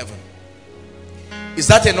go to heaven. Is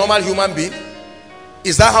that a normal human being?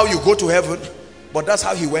 Is that how you go to heaven? But that's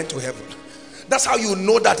how he went to heaven. That's how you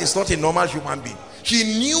know that it's not a normal human being. He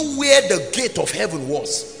knew where the gate of heaven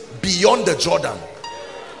was, beyond the Jordan.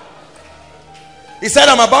 He said,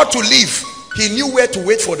 I'm about to leave. He knew where to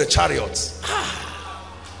wait for the chariots.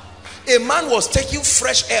 A man was taking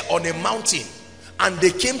fresh air on a mountain and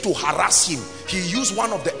they came to harass him. He used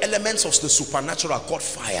one of the elements of the supernatural called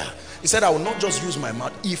fire. He said, I will not just use my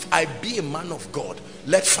mouth. If I be a man of God,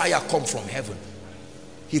 let fire come from heaven.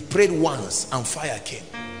 He prayed once and fire came.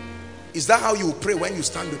 Is that how you pray when you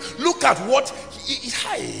stand? Look at what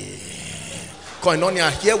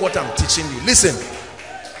Koinonia, hear what I'm teaching you. Listen.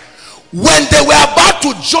 When they were about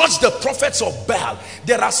to judge the prophets of Baal,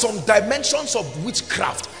 there are some dimensions of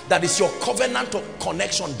witchcraft that is your covenant of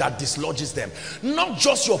connection that dislodges them. Not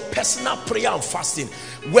just your personal prayer and fasting.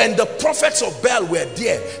 When the prophets of Baal were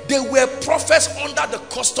there, they were prophets under the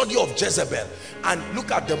custody of Jezebel. And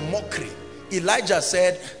look at the mockery. Elijah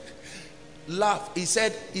said, laugh. He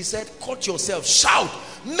said, cut yourself, shout.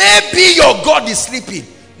 Maybe your God is sleeping.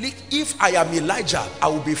 If I am Elijah, I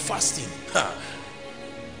will be fasting.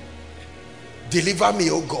 Deliver me,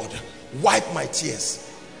 oh God. Wipe my tears.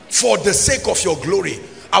 For the sake of your glory,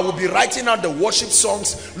 I will be writing out the worship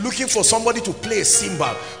songs, looking for somebody to play a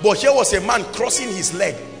cymbal. But here was a man crossing his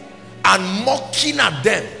leg and mocking at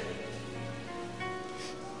them.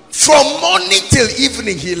 From morning till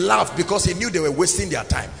evening, he laughed because he knew they were wasting their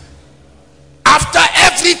time. After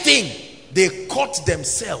everything, they cut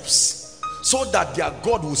themselves so that their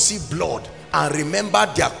God will see blood and remember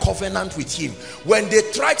their covenant with him. When they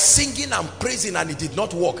tried singing and praising and it did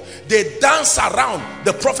not work, they danced around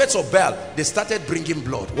the prophets of Baal. They started bringing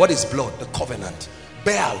blood. What is blood? The covenant.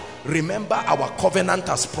 Baal, remember our covenant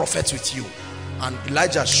as prophets with you. And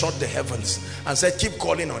Elijah shut the heavens and said, keep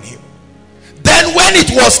calling on him. Then when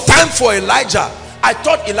it was time for Elijah, I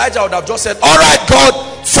thought Elijah would have just said, all right,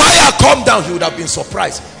 God, fire come down. He would have been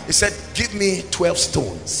surprised. He said, give me 12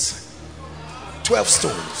 stones. 12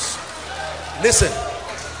 stones. Listen,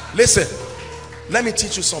 let me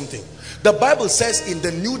teach you something. The Bible says in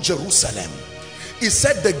the New Jerusalem, it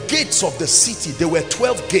said the gates of the city, there were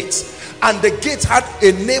 12 gates, and the gates had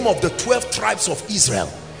a name of the 12 tribes of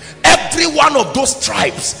Israel. Every one of those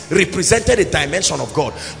tribes represented a dimension of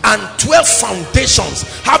God, and 12 foundations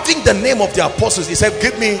having the name of the apostles. He said,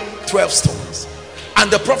 give me 12 stones.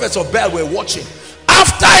 And the prophets of Baal were watching.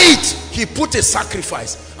 After it, he put a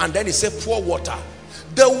sacrifice, and then he said, pour water.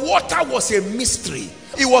 The water was a mystery.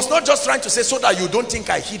 He was not just trying to say so that you don't think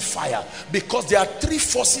I hid fire, because there are three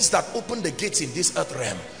forces that open the gates in this earth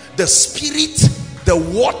realm: the spirit, the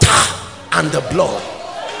water, and the blood.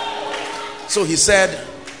 So he said,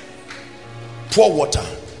 pour water.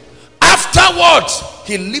 Afterwards,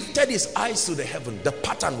 he lifted his eyes to the heaven. The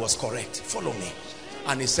pattern was correct. Follow me.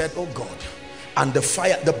 And he said, oh God. And the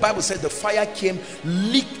fire, the Bible said the fire came,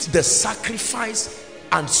 licked the sacrifice,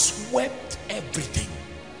 and swept everything.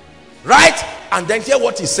 Right? And then hear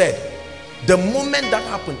what he said. The moment that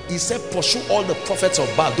happened, he said, pursue all the prophets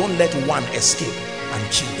of Baal. Don't let one escape,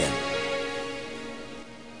 and kill them.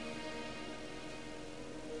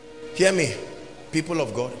 Hear me, people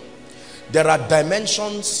of God. There are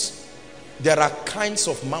dimensions, there are kinds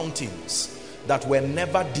of mountains that were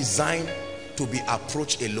never designed to be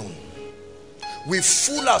approached alone. We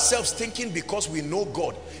fool ourselves thinking because we know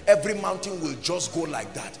God, every mountain will just go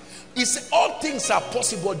like that. It's, all things are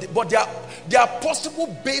possible, but they are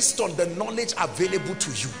possible based on the knowledge available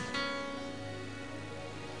to you.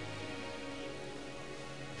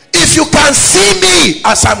 If you can see me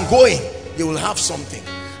as I'm going, you will have something.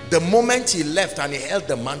 The moment he left and he held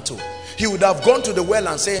the mantle, he would have gone to the well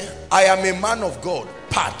and say, I am a man of God.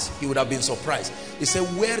 Pat, he would have been surprised. He said,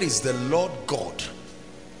 where is the Lord God?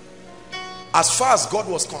 As far as God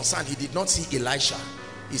was concerned, he did not see Elisha.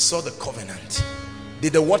 He saw the covenant.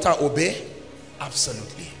 Did the water obey?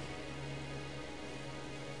 Absolutely.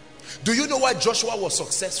 Do you know why Joshua was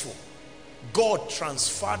successful? God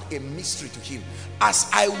transferred a mystery to him. As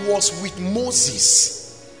I was with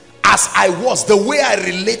Moses, as I was, the way I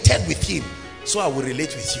related with him, so I will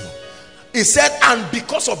relate with you. He said, and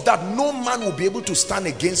because of that, no man will be able to stand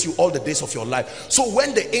against you all the days of your life. So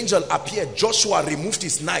when the angel appeared, Joshua removed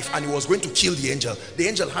his knife and he was going to kill the angel. The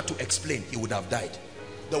angel had to explain. He would have died.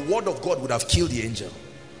 The word of God would have killed the angel,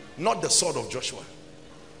 not the sword of Joshua.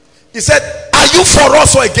 He said, are you for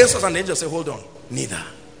us or against us? And the angel said, hold on, neither.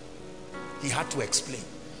 He had to explain,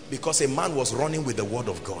 because a man was running with the word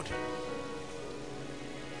of God.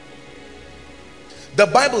 The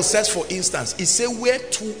Bible says, for instance, it says, where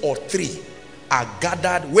 2 or 3 are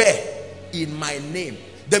gathered, where? In my name.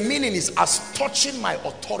 The meaning is, as touching my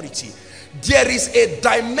authority. There is a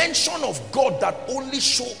dimension of God that only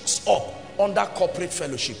shows up under corporate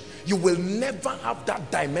fellowship. You will never have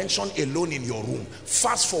that dimension alone in your room.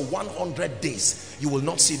 Fast for 100 days, you will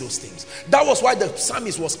not see those things. That was why the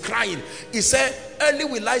psalmist was crying. He said, early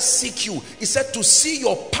will I seek you. He said, to see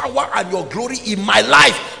your power and your glory in my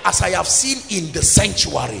life, as I have seen in the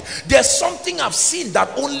sanctuary. There's something I've seen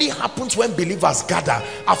that only happens when believers gather.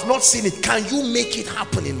 I've not seen it. Can you make it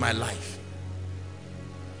happen in my life?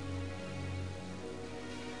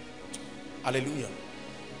 Hallelujah.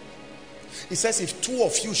 He says, if 2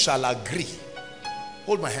 of you shall agree,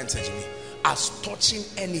 hold my hand, Jimmy, as touching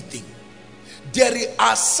anything. There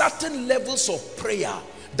are certain levels of prayer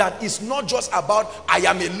that is not just about, I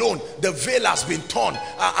am alone, the veil has been torn,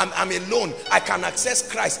 I'm alone, I can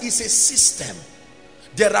access Christ. It's a system.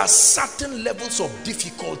 There are certain levels of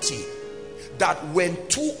difficulty that when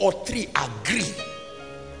 2 or 3 agree,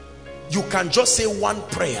 you can just say one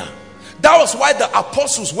prayer. That was why the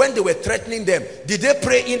apostles, when they were threatening them, did they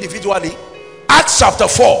pray individually? Acts chapter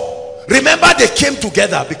 4. Remember, they came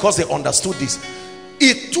together because they understood this.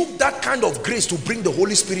 It took that kind of grace to bring the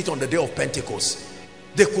Holy Spirit on the day of Pentecost.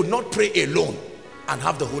 They could not pray alone and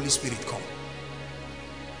have the Holy Spirit come.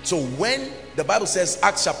 So when the Bible says,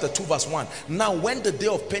 Acts chapter 2 verse 1, now when the day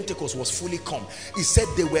of Pentecost was fully come, it said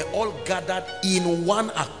they were all gathered in one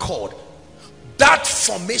accord. That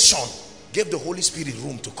formation gave the Holy Spirit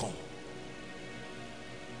room to come.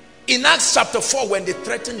 In Acts chapter 4, when they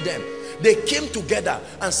threatened them, they came together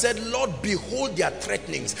and said, Lord, behold their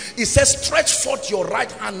threatenings. It says, stretch forth your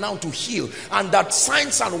right hand now to heal, and that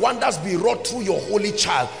signs and wonders be wrought through your holy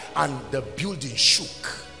child. And the building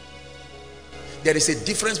shook. There is a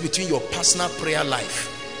difference between your personal prayer life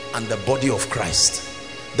and the body of Christ.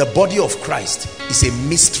 The body of Christ is a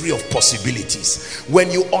mystery of possibilities.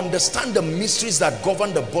 When you understand the mysteries that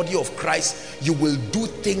govern the body of Christ, you will do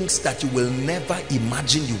things that you will never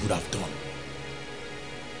imagine you would have done.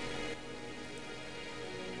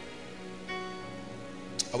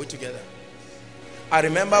 Are we together? I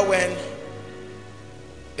remember when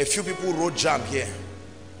a few people wrote jam here.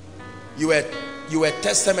 You were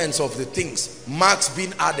testaments of the things, marks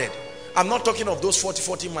being added. I'm not talking of those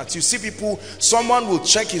 40 marks. You see people, someone will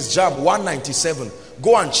check his jam 197,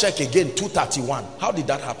 go and check again 231. How did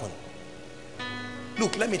that happen?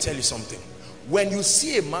 Look, let me tell you something. When you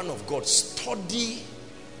see a man of God, study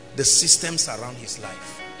the systems around his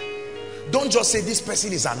life. Don't just say this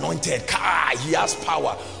person is anointed, he has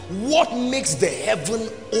power. What makes the heaven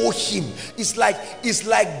owe him? It's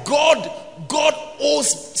like God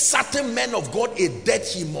owes certain men of God a debt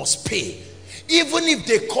he must pay. Even if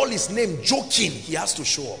they call his name joking, he has to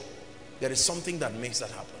show up. There is something that makes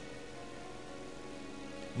that happen.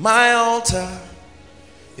 My altar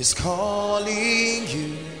is calling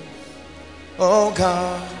you, oh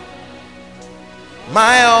God.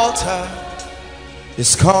 My altar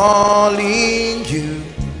is calling you,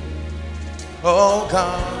 oh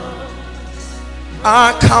God.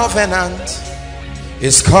 Our covenant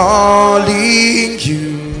is calling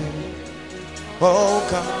you, oh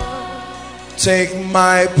God. Take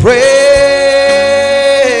my praise,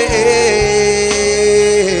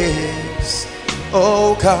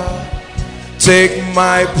 oh God. Take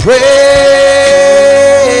my praise,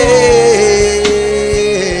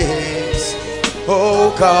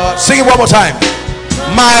 oh God. Sing it one more time.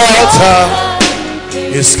 My altar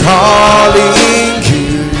is calling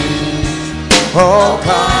you, oh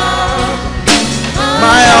God.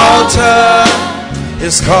 My altar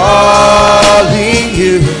is calling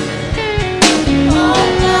you, oh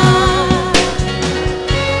God.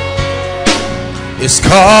 Is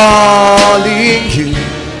calling you,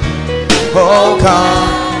 oh God.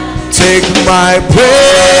 Take my praise,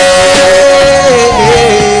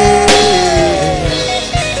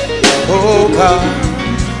 oh God.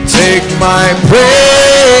 Take my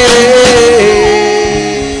praise.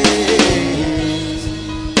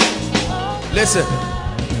 Listen,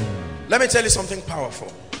 let me tell you something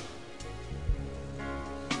powerful.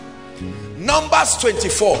 Numbers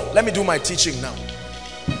 24. Let me do my teaching now,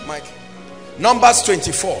 Mike. Numbers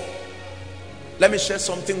 24. Let me share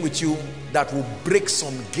something with you that will break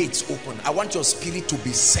some gates open. I want your spirit to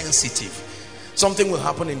be sensitive. Something will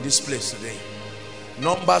happen in this place today.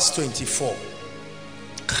 Numbers 24.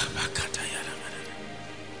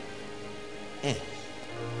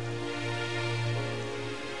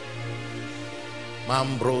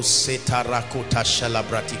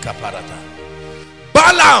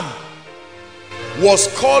 Balaam was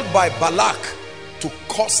called by Balak to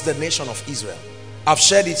curse the nation of Israel. I've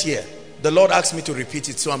shared it here. The Lord asked me to repeat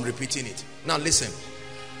it, so I'm repeating it. Now listen.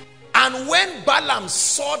 And when Balaam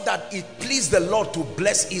saw that it pleased the Lord to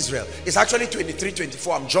bless Israel, it's actually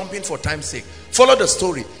 23-24. I'm jumping for time's sake. Follow the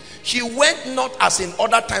story. He went not as in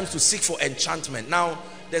other times to seek for enchantment. Now,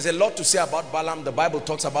 there's a lot to say about Balaam. The Bible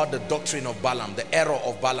talks about the doctrine of Balaam, the error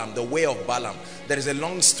of Balaam, the way of Balaam. There is a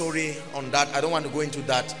long story on that. I don't want to go into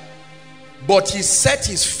that. But he set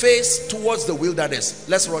his face towards the wilderness.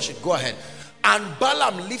 Let's rush it. Go ahead. And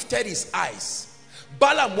Balaam lifted his eyes.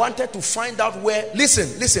 Balaam wanted to find out where. Listen.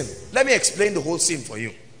 Let me explain the whole scene for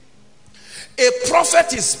you. A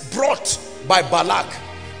prophet is brought by Balak,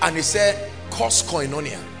 and he said, cause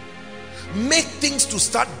koinonia. Make things to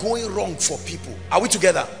start going wrong for people. Are we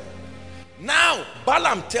together? Now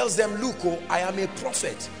Balaam tells them, look, I am a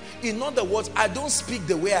prophet. In other words, I don't speak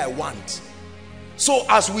the way I want. So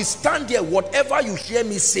as we stand here, whatever you hear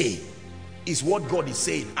me say is what God is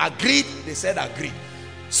saying. Agreed? They said agreed.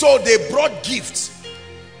 So they brought gifts.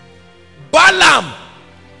 Balaam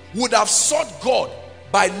would have sought God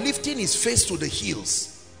by lifting his face to the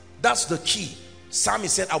hills. That's the key.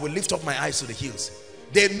 Psalmist said, I will lift up my eyes to the hills.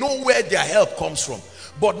 They know where their help comes from.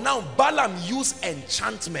 But now Balaam used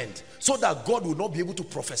enchantment so that God will not be able to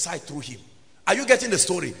prophesy through him. Are you getting the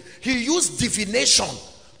story? He used divination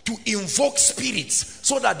to invoke spirits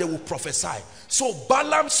so that they will prophesy. So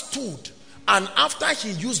Balaam stood, and after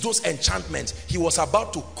he used those enchantments, he was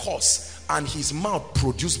about to curse, and his mouth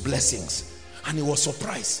produced blessings. And he was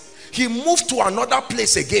surprised. He moved to another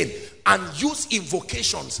place again and used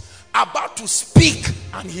invocations, about to speak,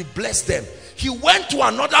 and he blessed them. He went to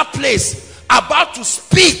another place, about to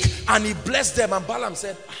speak, and he blessed them. And Balaam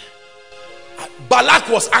said, Balak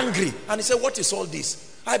was angry, and he said, what is all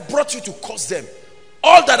this? I brought you to curse them.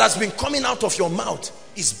 All that has been coming out of your mouth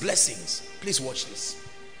is blessings. Please watch this.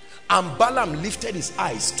 And Balaam lifted his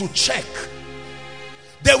eyes to check.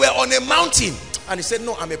 They were on a mountain, and he said,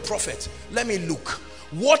 no, I'm a prophet. Let me look.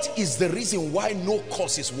 What is the reason why no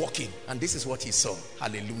curse is working? And this is what he saw.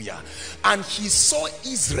 Hallelujah. And he saw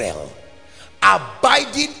Israel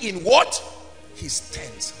abiding in what? His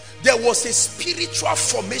tents. There was a spiritual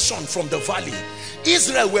formation from the valley.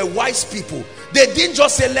 Israel were wise people. They didn't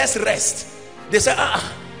just say, let's rest. They said,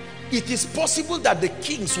 it is possible that the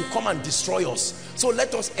kings will come and destroy us. So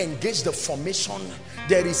let us engage the formation.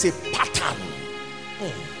 There is a pattern.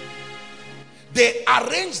 They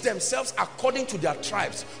arranged themselves according to their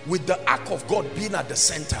tribes, with the ark of God being at the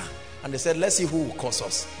center. And they said, let's see who will curse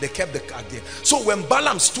us. They kept the ark there. So when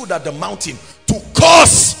Balaam stood at the mountain to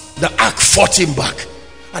curse, the ark fought him back.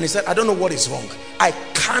 And he said, I don't know what is wrong. I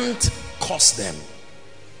can't curse them.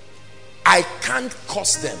 I can't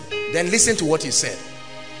curse them. Then listen to what he said.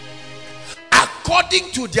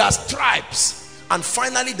 According to their tribes. And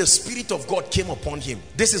finally the Spirit of God came upon him.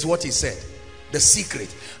 This is what he said. The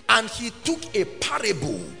secret. And he took a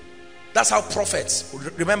parable. That's how prophets.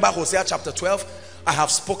 Remember Hosea chapter 12. I have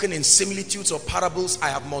spoken in similitudes or parables. I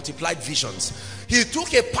have multiplied visions. He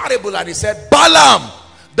took a parable and he said, Balaam,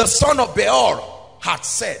 the son of Beor, had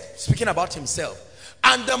said, speaking about himself,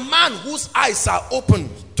 and the man whose eyes are open,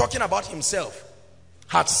 talking about himself,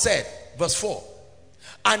 had said, verse 4,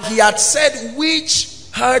 and he had said, which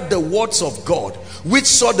heard the words of God, which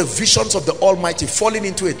saw the visions of the Almighty, falling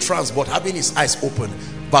into a trance but having his eyes open.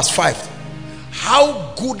 Verse 5,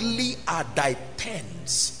 how goodly are thy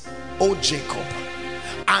tents, O Jacob,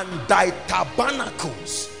 and thy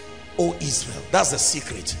tabernacles, O Israel. That's the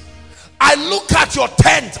secret. I look at your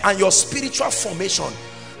tent and your spiritual formation,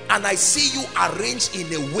 and I see you arranged in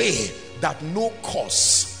a way that no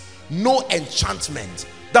curse, no enchantment.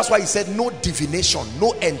 That's why he said no divination,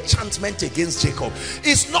 no enchantment against Jacob.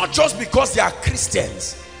 It's not just because they are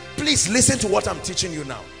Christians. Please listen to what I'm teaching you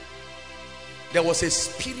now. There was a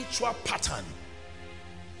spiritual pattern,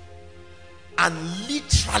 and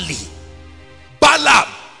literally Balaam,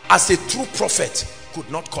 as a true prophet, could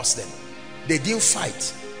not curse them. They didn't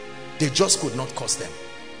fight. They just could not curse them.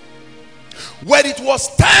 When it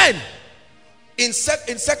was time in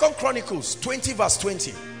 2 Chronicles 20 verse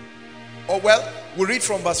 20, or well, we read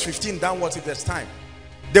from verse 15 downwards if there's time.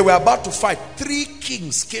 They were about to fight. 3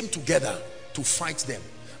 kings came together to fight them,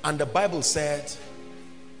 and the Bible said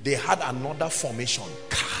they had another formation.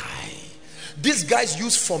 Kai. These guys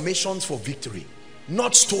use formations for victory,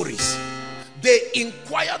 not stories. They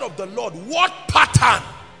inquired of the Lord, what pattern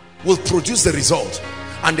will produce the result?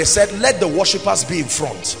 And they said, let the worshippers be in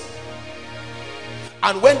front.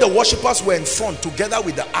 And when the worshippers were in front together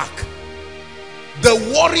with the ark,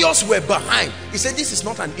 the warriors were behind. He said, this is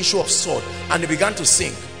not an issue of sword. And they began to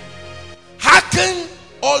sing, hearken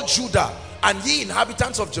all Judah, and ye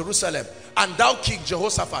inhabitants of Jerusalem, and thou King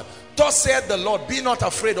Jehoshaphat, thus saith the Lord, be not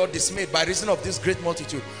afraid or dismayed by reason of this great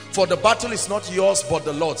multitude, for the battle is not yours but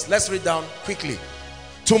the Lord's. Let's read down quickly.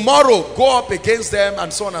 Tomorrow go up against them,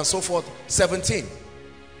 and so on and so forth. 17.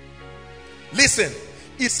 Listen,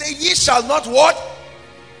 he said, ye shall not what?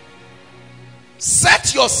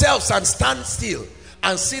 Set yourselves and stand still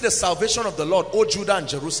and see the salvation of the Lord, O Judah and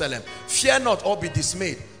Jerusalem. Fear not or be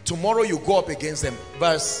dismayed. Tomorrow you go up against them.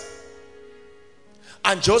 Verse,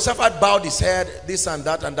 and Jehoshaphat bowed his head, this and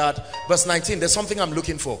that and that. Verse 19, there's something I'm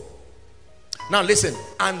looking for. Now listen,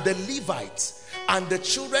 and the Levites and the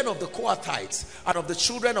children of the Kohathites and of the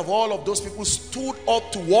children of all of those people stood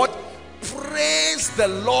up to what? Praise the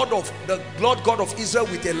Lord God of Israel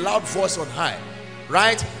with a loud voice on high.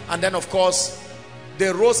 Right? And then of course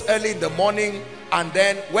they rose early in the morning, and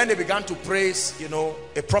then when they began to praise, you know,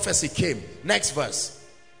 a prophecy came. Next verse.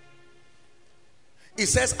 It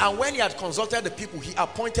says, and when he had consulted the people, he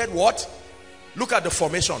appointed what? Look at the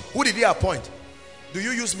formation. Who did he appoint? Do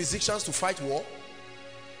you use musicians to fight war?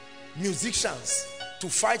 Musicians to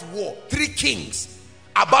fight war. 3 kings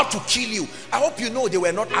about to kill you. I hope you know they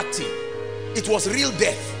were not acting. It was real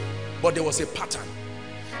death, but there was a pattern.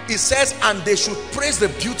 It says, and they should praise the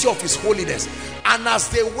beauty of his holiness. And as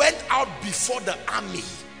they went out before the army,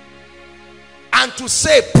 and to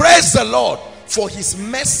say, praise the Lord, for his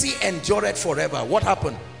mercy endureth forever. What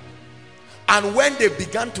happened? And when they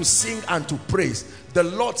began to sing and to praise, the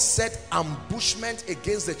Lord set ambushment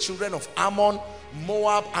against the children of Ammon,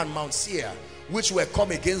 Moab, and Mount Seir, which were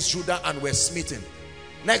come against Judah and were smitten.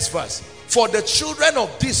 Next verse. For the children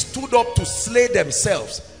of these stood up to slay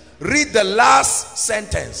themselves. Read the last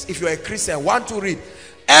sentence. If you're a Christian, want to read.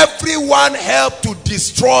 Everyone helped to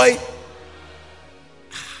destroy.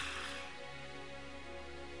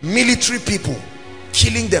 Military people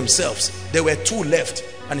killing themselves. There were two left.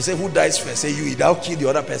 And he said, who dies first? Say, you either kill the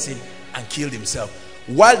other person and killed himself.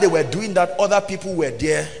 While they were doing that, other people were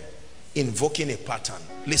there invoking a pattern.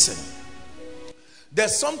 Listen.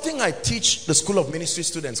 There's something I teach the School of Ministry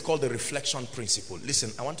students called the reflection principle.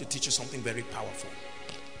 Listen, I want to teach you something very powerful.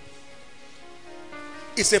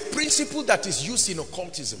 It's a principle that is used in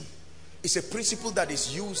occultism. It's a principle that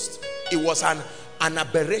is used. It was an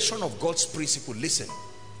aberration of God's principle. Listen.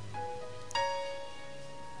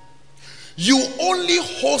 You only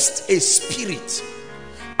host a spirit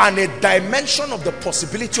and a dimension of the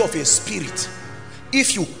possibility of a spirit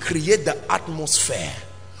if you create the atmosphere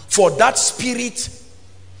for that spirit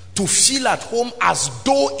to feel at home as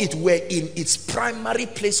though it were in its primary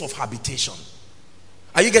place of habitation.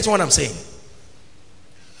 Are you getting what I'm saying?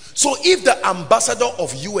 So if the ambassador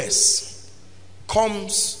of US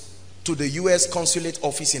comes to the US consulate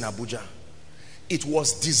office in Abuja, it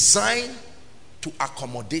was designed to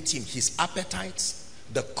accommodate him, his appetites,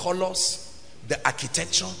 the colors, the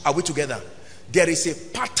architecture. Are we together? There is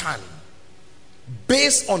a pattern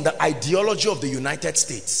based on the ideology of the United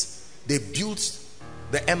States. They built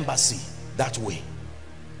the embassy that way.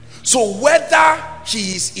 So whether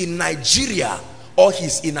he is in Nigeria or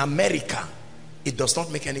he's in America, it does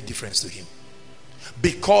not make any difference to him,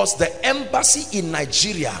 because the embassy in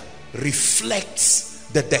Nigeria reflects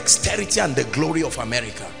the dexterity and the glory of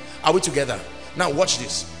America. Are we together? Now watch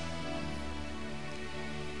this.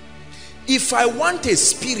 If I want a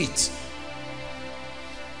spirit,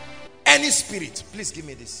 any spirit, please give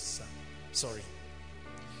me this, sir. Sorry.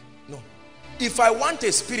 No. If I want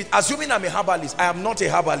a spirit, assuming I'm a herbalist, I am not a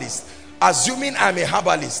herbalist. Assuming I'm a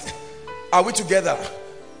herbalist, are we together?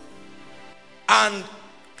 And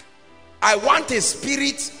I want a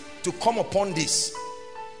spirit to come upon this.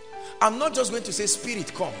 I'm not just going to say,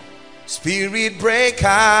 spirit come. Spirit break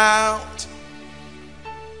out.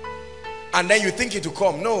 And then you think it will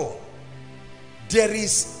come. No.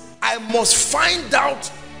 I must find out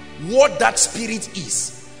what that spirit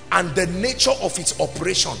is and the nature of its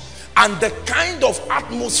operation and the kind of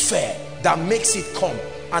atmosphere that makes it come.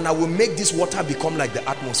 And I will make this water become like the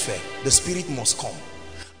atmosphere. The spirit must come.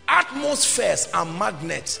 Atmospheres are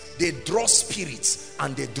magnets. They draw spirits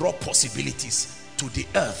and they draw possibilities to the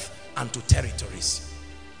earth and to territories.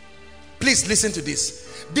 Please listen to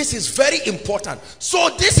this. This is very important. So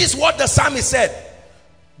this is what the psalmist said.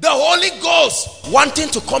 The Holy Ghost wanting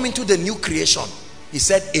to come into the new creation. He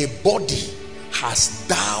said, a body hast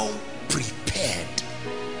thou prepared.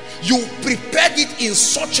 You prepared it in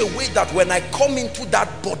such a way that when I come into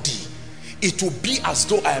that body, it will be as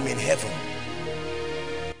though I am in heaven.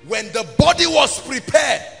 When the body was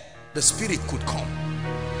prepared, the spirit could come.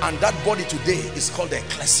 And that body today is called the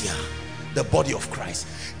ecclesia, the body of Christ.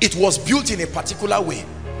 It was built in a particular way.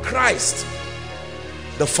 Christ,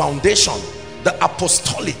 the foundation, the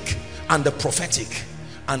apostolic and the prophetic,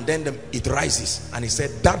 and then it rises, and he said,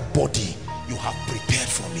 that body you have prepared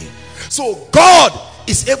for me. So God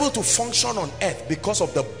is able to function on earth because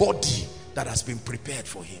of the body that has been prepared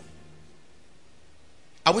for him.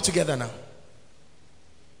 Are we together now?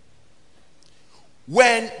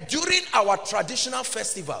 When during our traditional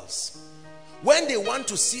festivals, when they want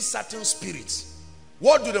to see certain spirits,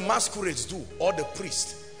 what do the masquerades do, or the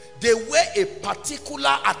priest? They wear a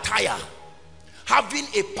particular attire, having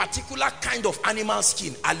a particular kind of animal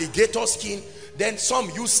skin, alligator skin. Then some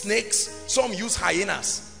use snakes, some use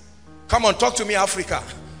hyenas. Come on, talk to me, Africa.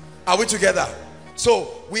 Are we together?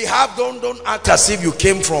 So we have, don't act as if you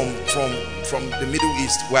came from the Middle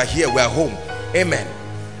East. We're here, we're home. Amen.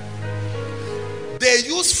 They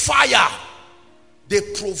use fire. They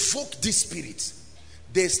provoke these spirits.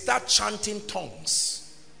 They start chanting tongues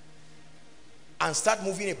and start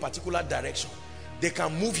moving in a particular direction. They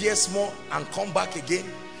can move here small and come back again.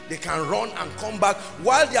 They can run and come back.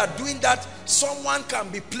 While they are doing that, someone can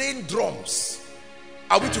be playing drums.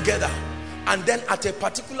 Are we together? And then at a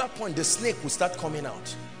particular point, the snake will start coming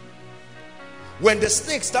out. When the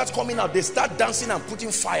snake starts coming out, they start dancing and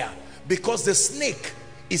putting fire, because the snake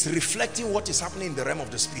is reflecting what is happening in the realm of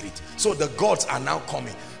the spirit. So the gods are now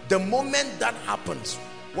coming. The moment that happens,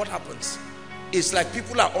 what happens? It's like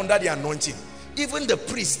people are under the anointing. Even the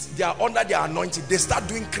priests, they are under their anointing. They start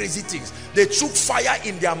doing crazy things. They took fire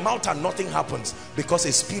in their mouth and nothing happens because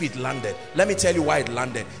a spirit landed. Let me tell you why it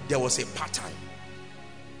landed. There was a pattern.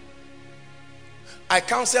 I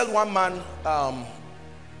counseled one man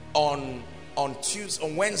on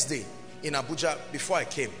Wednesday in Abuja before I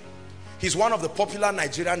came. He's one of the popular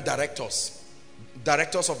Nigerian directors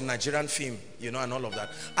of Nigerian film, you know, and all of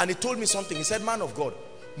that. And he told me something. He said, man of God,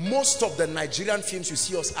 most of the Nigerian films you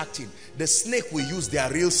see us acting, the snake we use, they are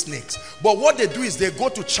real snakes. But what they do is they go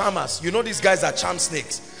to charmers. You know, these guys are charm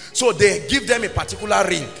snakes. So they give them a particular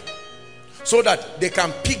ring so that they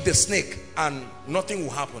can pick the snake and nothing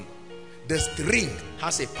will happen. The ring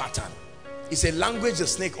has a pattern. It's a language the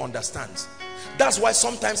snake understands. That's why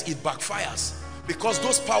sometimes it backfires, because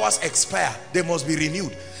those powers expire. They must be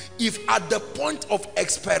renewed. If at the point of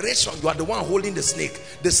expiration you are the one holding the snake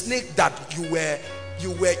that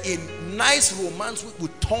you were in nice romance with,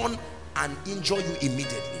 would turn and injure you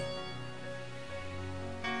immediately.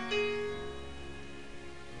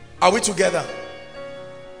 Are we together?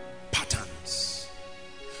 Patterns.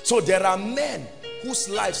 So there are men whose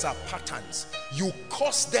lives are patterns. You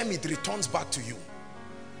curse them, it returns back to you.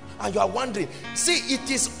 And you are wondering, see,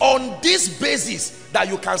 it is on this basis that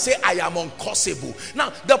you can say, I am uncurseable.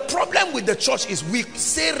 Now, the problem with the church is we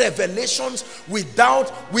say revelations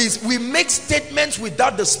without, we make statements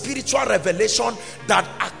without the spiritual revelation that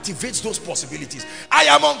activates those possibilities. I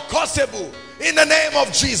am uncurseable in the name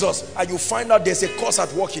of Jesus. And you find out there's a curse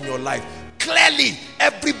at work in your life. Clearly,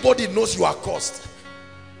 everybody knows you are cursed.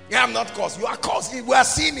 Yeah, I'm not cursed. You are cursed. We are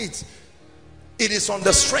seeing it. It is on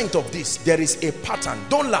the strength of this. There is a pattern.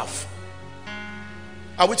 Don't laugh.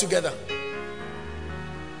 Are we together?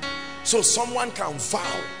 So someone can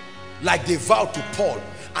vow like they vowed to Paul,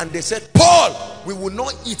 and they said, Paul, we will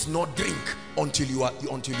not eat nor drink until you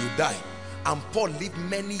die. And Paul lived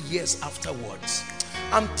many years afterwards.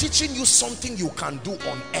 I'm teaching you something you can do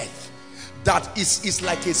on earth that is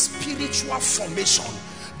like a spiritual formation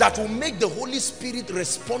that will make the Holy Spirit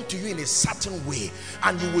respond to you in a certain way,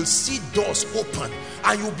 and you will see doors open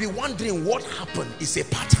and you'll be wondering what happened. It's a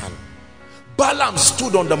pattern. Balaam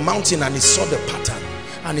stood on the mountain and he saw the pattern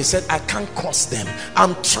and he said, I can't curse them.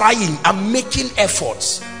 I'm trying, I'm making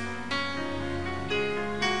efforts.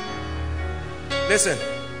 Listen,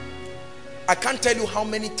 I can't tell you how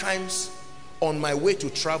many times on my way to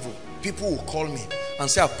travel people will call me and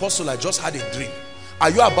say, Apostle, I just had a dream. Are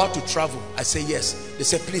you about to travel? I say yes. They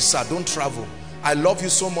say, please sir, don't travel. I love you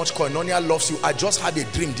so much. Koinonia loves you. I just had a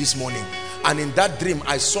dream this morning, and in that dream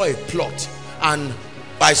I saw a plot, and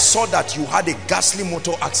I saw that you had a ghastly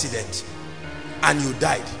motor accident and you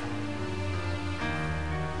died.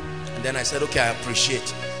 And then I said, okay, I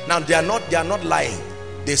appreciate. Now they are not lying.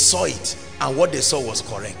 They saw it, and what they saw was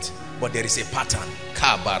correct, but there is a pattern.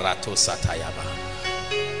 Kabarato satayaba.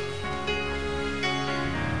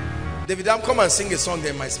 David, come and sing a song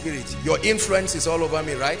there in my spirit. Your influence is all over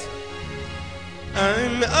me, right?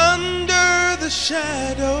 I'm under the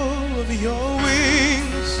shadow of your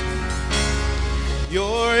wings.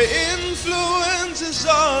 Your influence is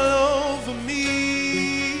all over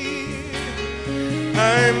me.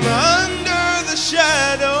 I'm under the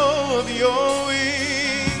shadow of your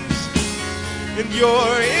wings, and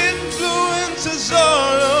your influence is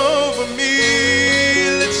all over me.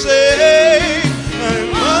 Let's say,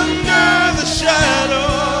 I'm under the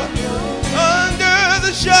shadow, under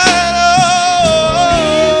the shadow.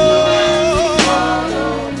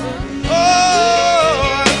 Oh,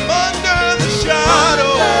 I'm under the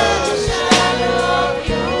shadow.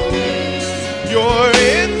 Your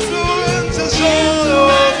influence is all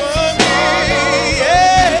over me.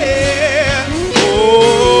 Yeah. Oh,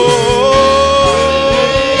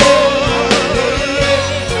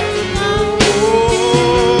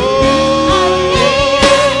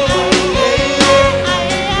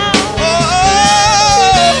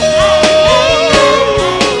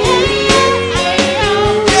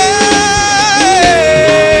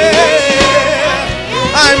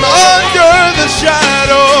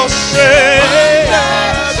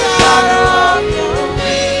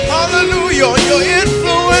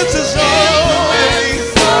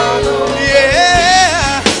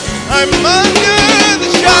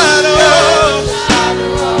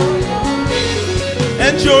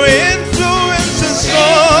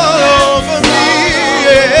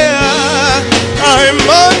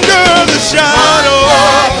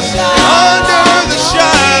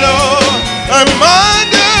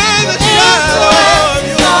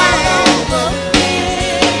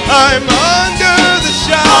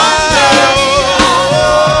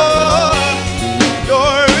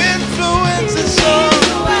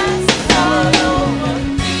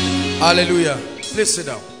 Hallelujah. Please sit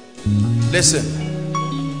down. Listen,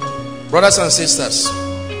 brothers and sisters,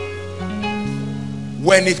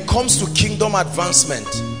 when it comes to kingdom advancement,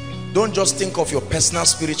 don't just think of your personal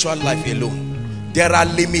spiritual life alone. There are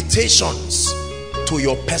limitations to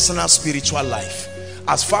your personal spiritual life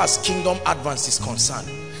as far as kingdom advance is concerned.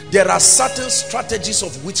 There are certain strategies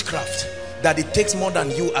of witchcraft that it takes more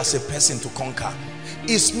than you as a person to conquer.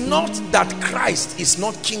 It's not that Christ is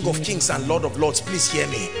not King of Kings and Lord of Lords. Please hear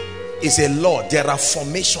me. Is a Lord. There are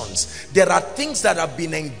formations. There are things that have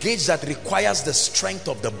been engaged that requires the strength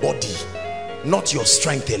of the body, not your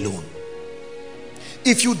strength alone.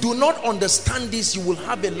 If you do not understand this, you will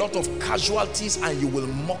have a lot of casualties and you will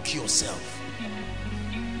mock yourself.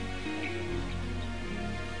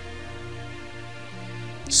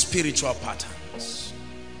 Spiritual patterns,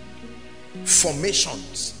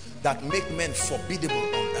 formations that make men formidable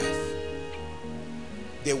on earth.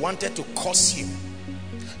 They wanted to curse you.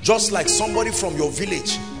 Just like somebody from your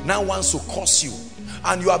village now wants to curse you,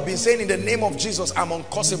 and you have been saying in the name of Jesus, I'm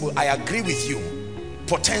uncursable. I agree with you,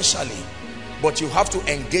 potentially, but you have to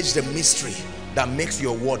engage the mystery that makes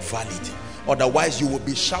your word valid. Otherwise you will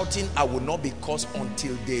be shouting, I will not be cursed,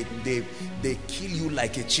 until they kill you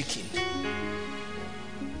like a chicken.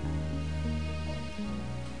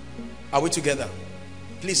 Are we together?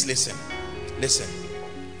 Please listen. Listen.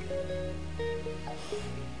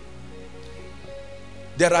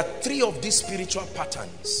 There are 3 of these spiritual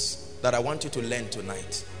patterns that I want you to learn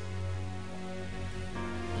tonight.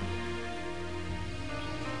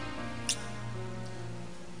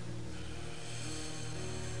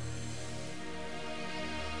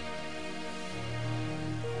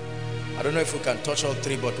 I don't know if we can touch all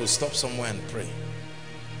 3, but we'll stop somewhere and pray.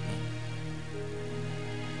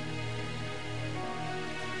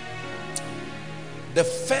 The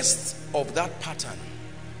first of that pattern,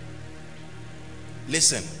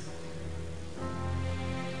 listen,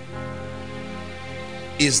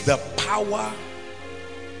 is the power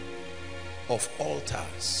of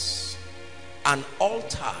altars. An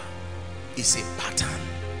altar is a pattern.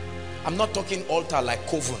 I'm not talking altar like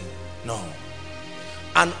coven, no.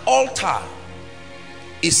 An altar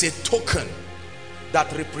is a token that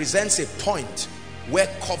represents a point where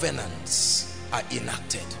covenants are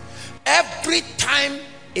enacted. Every time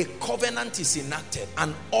a covenant is enacted,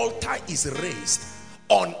 an altar is raised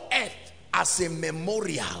on earth as a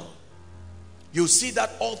memorial. You see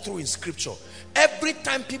that all through in scripture. Every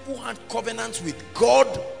time people had covenants with God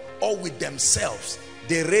or with themselves,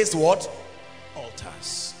 they raised what?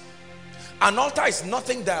 Altars. An altar is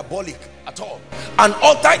nothing diabolic at all. An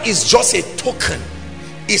altar is just a token.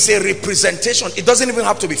 It's a representation. It doesn't even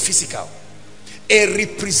have to be physical. A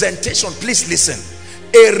representation. Please listen.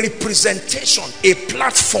 A representation, a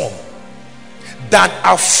platform that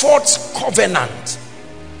affords covenant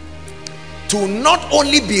to not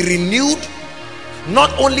only be renewed,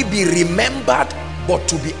 not only be remembered, but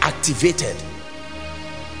to be activated.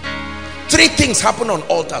 3 things happen on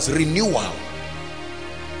altars: renewal,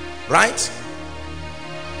 right?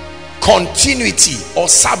 Continuity or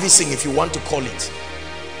servicing, if you want to call it.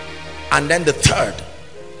 And then the third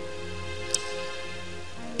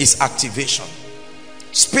is activation.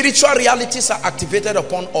 Spiritual realities are activated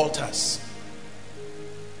upon altars.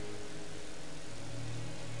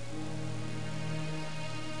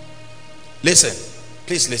 Listen,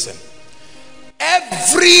 please listen.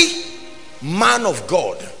 Every man of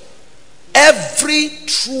God, every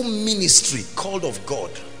true ministry called of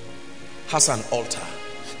God has an altar.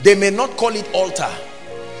 They may not call it altar.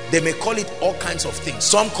 They may call it all kinds of things.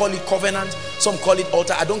 Some call it covenant, some call it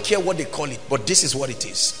altar. I don't care what they call it, but this is what it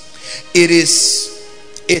is. It is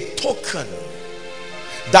a token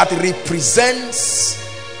that represents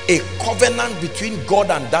a covenant between God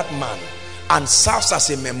and that man and serves as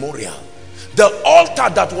a memorial. The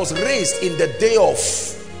altar that was raised in the day of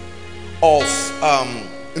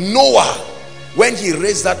Noah, when he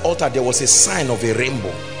raised that altar, there was a sign of a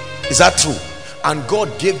rainbow. Is that true? And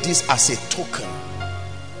God gave this as a token.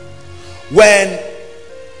 When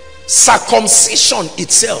circumcision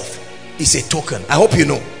itself is a token, I hope you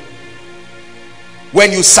know.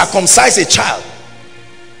 When you circumcise a child,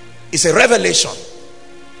 it's a revelation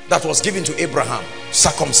that was given to Abraham.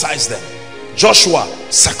 Circumcise them. Joshua,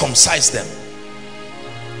 circumcise them.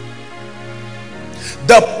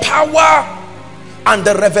 The power and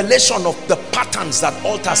the revelation of the patterns that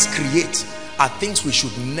altars create are things we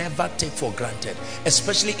should never take for granted,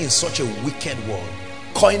 especially in such a wicked world.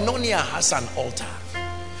 Koinonia has an altar.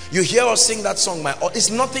 You hear us sing that song, my altar. It's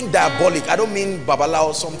nothing diabolic. I don't mean Babala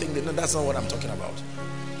or something. No, that's not what I'm talking about.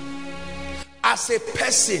 As a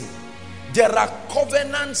person, There are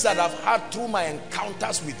covenants that I've had through my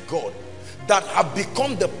encounters with God that have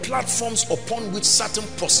become the platforms upon which certain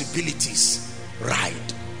possibilities ride.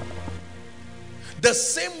 The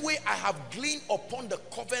same way I have gleaned upon the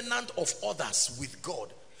covenant of others with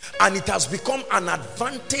God, and it has become an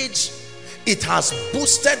advantage. It has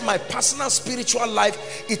boosted my personal spiritual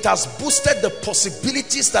life. It has boosted the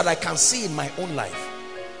possibilities that I can see in my own life.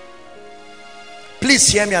 Please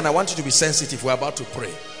hear me, and I want you to be sensitive. We're about to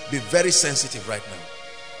pray. Be very sensitive right now.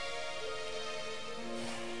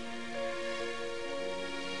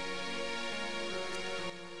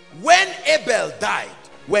 When Abel died,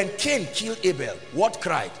 when Cain killed Abel, what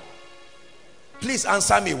cried? Please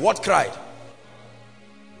answer me. What cried?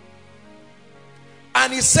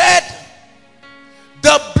 And he said,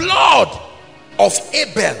 the blood of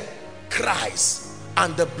Abel cries,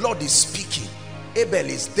 and the blood is speaking. Abel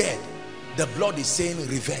is dead. The blood is saying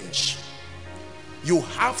revenge. You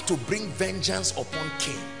have to bring vengeance upon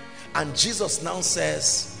Cain. And Jesus now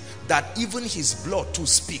says that even his blood too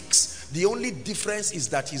speaks. The only difference is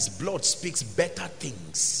that his blood speaks better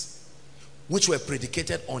things, which were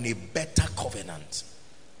predicated on a better covenant.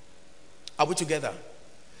 Are we together?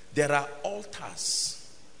 There are altars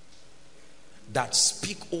that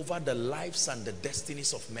speak over the lives and the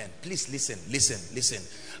destinies of men. Please listen, listen, listen.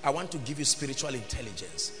 I want to give you spiritual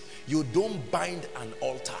intelligence. You don't bind an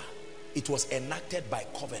altar. It was enacted by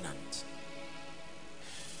covenant.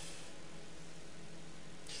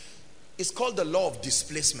 It's called the law of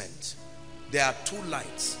displacement. There are two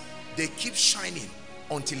lights. They keep shining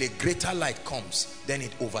until a greater light comes. Then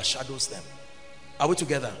it overshadows them. Are we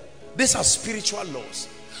together? These are spiritual laws.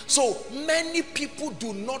 So many people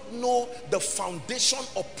do not know the foundation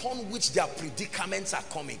upon which their predicaments are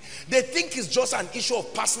coming. They think it's just an issue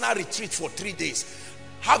of personal retreat for 3 days.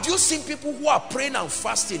 Have you seen people who are praying and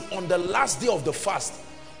fasting on the last day of the fast?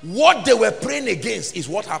 What they were praying against is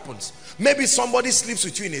what happens. Maybe somebody sleeps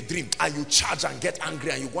with you in a dream and you charge and get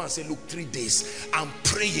angry and you go and say, look, 3 days I'm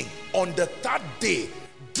praying. On the third day,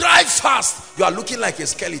 drive fast. You are looking like a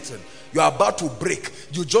skeleton. You are about to break.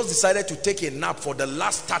 You just decided to take a nap for the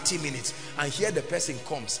last 30 minutes, and here the person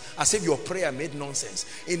comes as if your prayer made nonsense.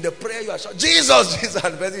 In the prayer you are shouting, Jesus, Jesus,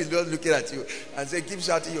 and the person is just looking at you and say, keep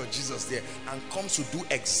shouting your Jesus there, and comes to do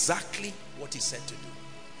exactly what he said to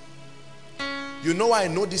do. You know why I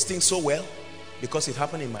know this thing so well? Because it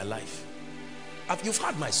happened in my life. You've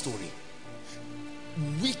heard my story.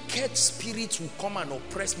 Wicked spirits will come and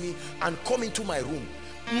oppress me and come into my room.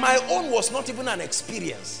 My own was not even an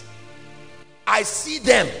experience. I see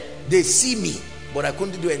them, they see me, but I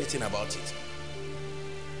couldn't do anything about it.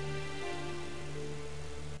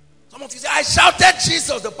 Some of you say, I shouted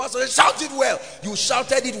Jesus. The pastor said, shout it well. You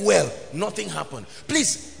shouted it well. Nothing happened.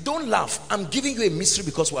 Please, don't laugh. I'm giving you a mystery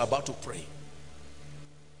because we're about to pray.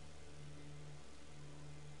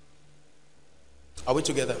 Are we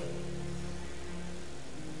together?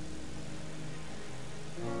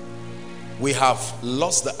 We have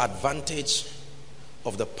lost the advantage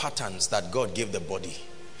of the patterns that God gave the body.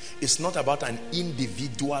 It's not about an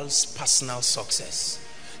individual's personal success.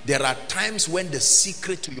 There are times when the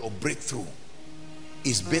secret to your breakthrough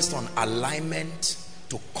is based on alignment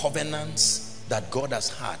to covenants that God has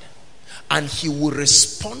had, and he will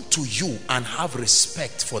respond to you and have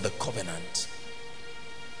respect for the covenant.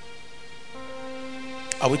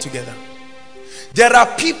 Are we together? There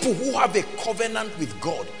are people who have a covenant with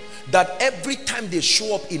God that every time they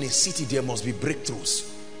show up in a city, there must be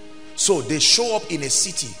breakthroughs. So they show up in a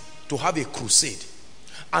city to have a crusade.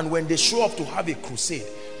 And when they show up to have a crusade,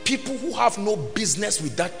 people who have no business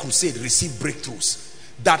with that crusade receive breakthroughs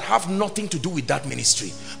that have nothing to do with that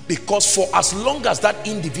ministry. Because for as long as that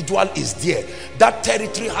individual is there, that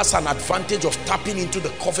territory has an advantage of tapping into the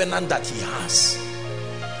covenant that he has.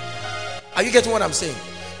 Are you getting what I'm saying?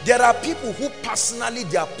 There are people who personally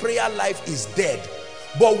their prayer life is dead.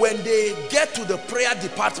 But when they get to the prayer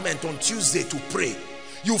department on Tuesday to pray,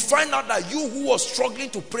 you find out that you who was struggling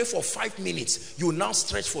to pray for 5 minutes, you now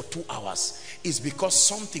stretch for 2 hours. It's because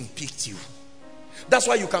something piqued you. That's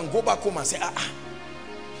why you can go back home and say,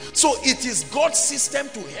 So it is God's system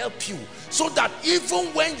to help you, so that even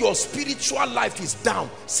when your spiritual life is down,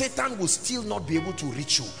 Satan will still not be able to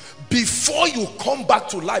reach you. Before you come back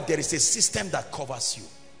to life, there is a system that covers you.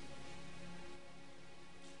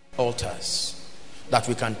 Altars that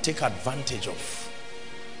we can take advantage of.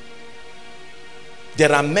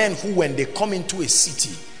 There are men who, when they come into a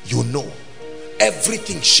city, you know,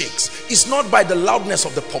 everything shakes. It's not by the loudness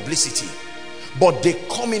of the publicity, but they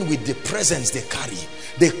come in with the presence they carry.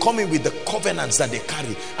 They come in with the covenants that they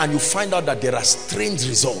carry, and you find out that there are strange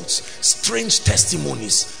results, strange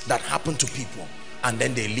testimonies that happen to people, and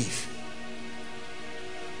then they leave.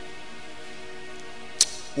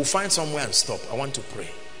 We'll find somewhere and stop. I want to pray.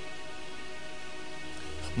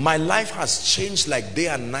 My life has changed like day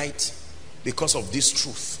and night because of this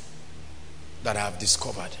truth that I have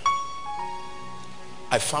discovered.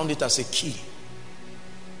 I found it as a key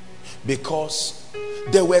because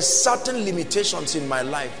there were certain limitations in my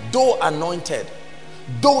life. Though anointed,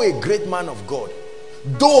 though a great man of God,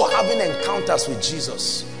 though having encounters with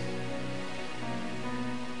Jesus,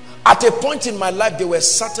 at a point in my life there were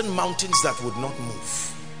certain mountains that would not move.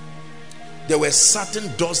 There were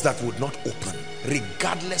certain doors that would not open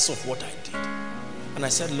regardless of what I did. And I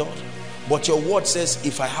said, Lord, but your word says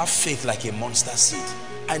if I have faith like a monster seed,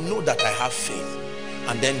 I know that I have faith.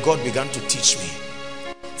 And then God began to teach me,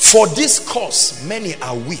 for this cause many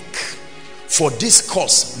are weak, for this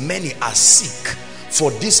cause many are sick, for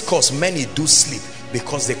this cause many do sleep,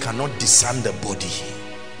 because they cannot discern the body.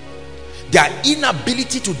 Their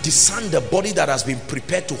inability to discern the body that has been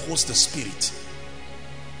prepared to host the spirit.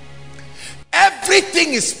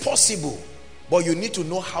 Everything is possible, but you need to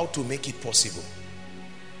know how to make it possible.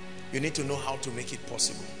 You need to know how to make it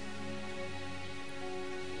possible.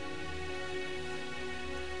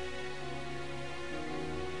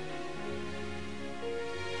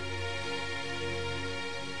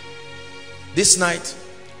 This night,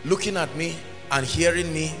 looking at me and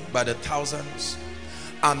hearing me by the thousands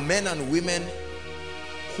are men and women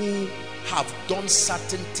who have done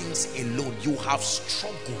certain things alone. You have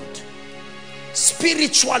struggled.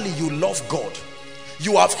 Spiritually, you love God.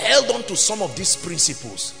 You have held on to some of these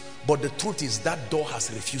principles, but the truth is that door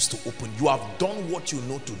has refused to open. You have done what you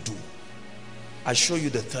know to do. I show you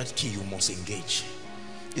the third key you must engage.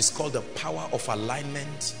 It's called the power of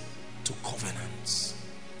alignment to covenants.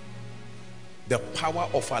 The power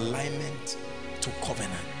of alignment to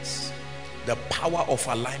covenants. The power of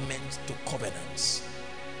alignment to covenants.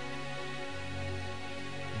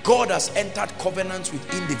 God has entered covenants with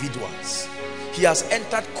individuals. He has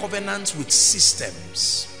entered covenants with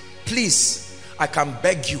systems. Please, I can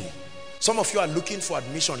beg you. Some of you are looking for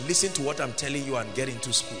admission. Listen to what I'm telling you and get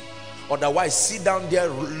into school. Otherwise, sit down there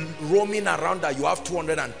roaming around that you have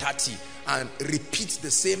 230 and repeat the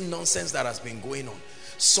same nonsense that has been going on.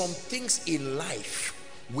 Some things in life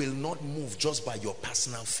will not move just by your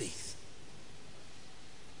personal faith.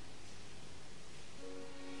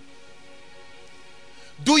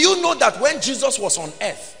 Do you know that when Jesus was on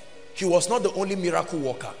earth, he was not the only miracle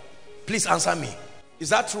worker? Please answer me. Is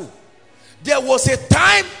that true? There was a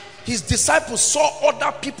time his disciples saw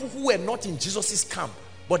other people who were not in Jesus's camp,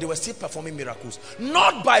 but they were still performing miracles.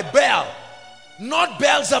 Not by Baal, not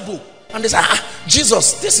Beelzebub. And they said,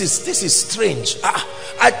 Jesus, this is strange.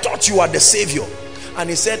 I thought you were the savior. And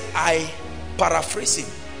he said, paraphrasing,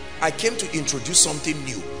 I came to introduce something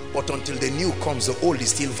new, but until the new comes, the old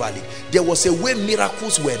is still valid. There was a way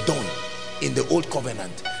miracles were done in the old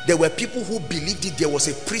covenant. There were people who believed it. There was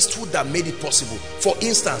a priesthood that made it possible. For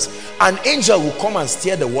instance, an angel will come and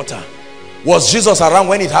stir the water. Was Jesus around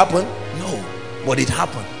when it happened? No, but it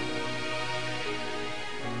happened.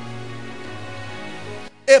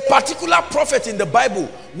 A particular prophet in the Bible,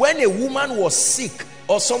 when a woman was sick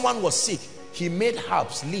or someone was sick, he made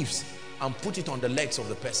herbs, leaves, and put it on the legs of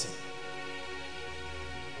the person.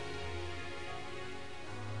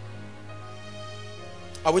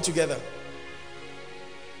 Are we together?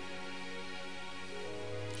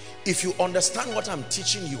 If you understand what I'm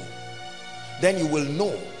teaching you, then you will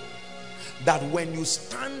know that when you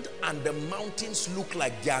stand and the mountains look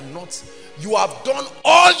like they are not, you have done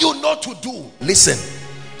all you know to do. Listen,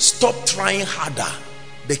 stop trying harder.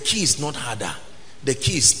 The key is not harder. The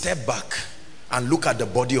key is step back and look at the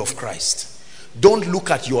body of Christ. Don't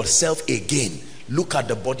look at yourself again. Look at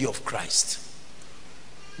the body of Christ.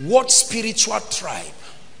 What spiritual tribe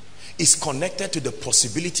is connected to the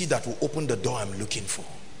possibility that will open the door I'm looking for?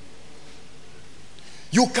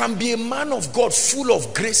 You can be a man of God full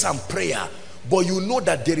of grace and prayer, but you know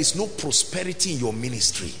that there is no prosperity in your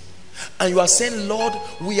ministry. And you are saying, Lord,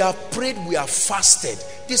 we have prayed, we have fasted.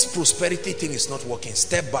 This prosperity thing is not working.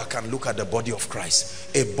 Step back and look at the body of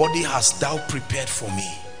Christ. A body hast thou prepared for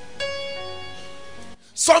me.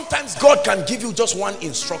 Sometimes God can give you just one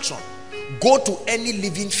instruction. Go to any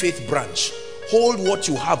living faith branch. Hold what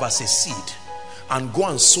you have as a seed and go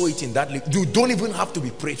and sow it in that. You don't even have to be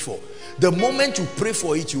prayed for. The moment you pray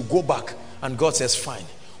for it, you go back and God says, fine.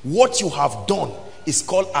 What you have done is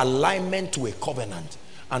called alignment to a covenant.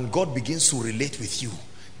 And God begins to relate with you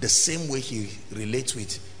the same way he relates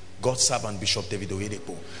with God's servant Bishop David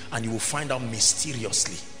Oyedepo. And you will find out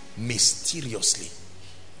mysteriously.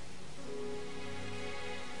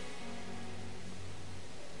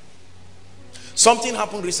 Something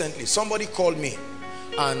happened recently. Somebody called me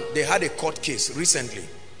and they had a court case recently.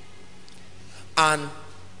 And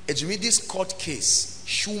Ejimidi's court case,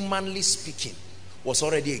 humanly speaking, was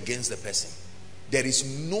already against the person. There is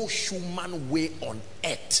no human way on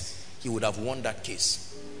earth he would have won that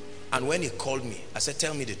case. And when he called me, I said,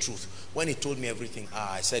 tell me the truth. When he told me everything,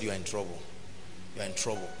 I said, you're in trouble. You're in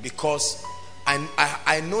trouble. Because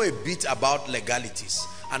I know a bit about legalities.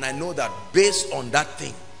 And I know that based on that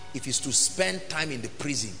thing, if he's to spend time in the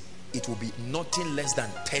prison, it will be nothing less than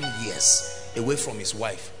 10 years away from his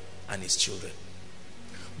wife and his children.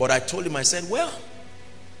 But I told him, I said, well,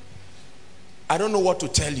 I don't know what to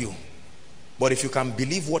tell you, but if you can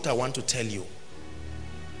believe what I want to tell you,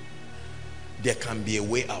 there can be a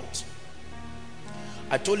way out.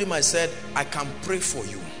 I told him, I said, I can pray for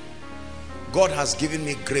you. God has given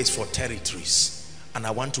me grace for territories, and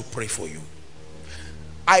I want to pray for you.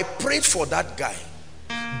 I prayed for that guy.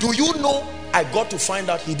 Do you know, I got to find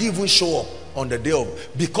out he didn't even show up on the day of,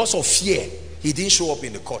 because of fear, he didn't show up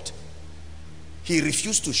in the court. He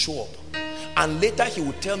refused to show up. And later he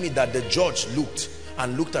would tell me that the judge looked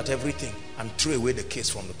at everything and threw away the case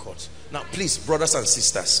from the court. Now please, brothers and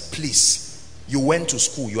sisters, please, you went to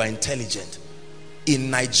school, you are intelligent. In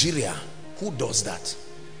Nigeria, who does that?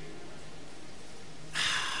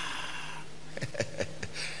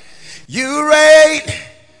 You reign,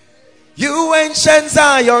 you ancient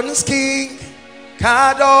Zion's king.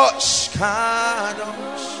 Kadosh,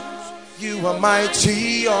 Kadosh, you are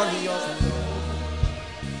mighty on your throne.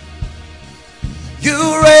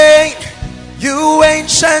 You reign, you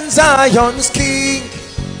ancient Zion's king.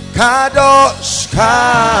 Kadosh,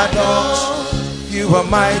 Kadosh, you are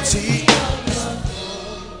mighty.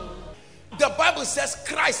 The Bible says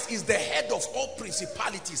Christ is the head of all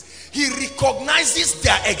principalities. He recognizes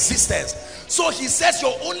their existence. So he says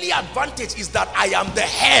your only advantage is that I am the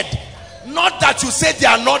head. Not that you say they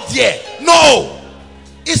are not there. No.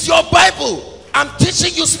 It's your Bible. I'm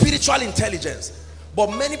teaching you spiritual intelligence. But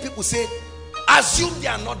many people say, assume they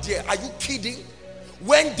are not there. Are you kidding?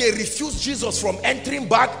 When they refused Jesus from entering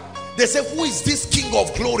back, they say, who is this King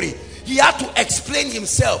of glory? He had to explain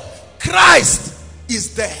himself. Christ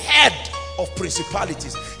is the head of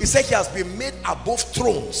principalities. He said he has been made above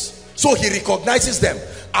thrones, so he recognizes them,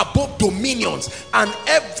 above dominions, and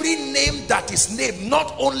every name that is named,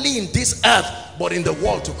 not only in this earth but in the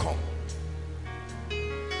world to come.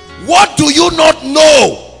 What do you not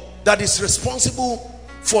know that is responsible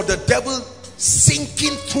for the devil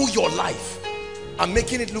sinking through your life and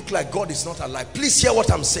making it look like God is not alive? Please hear what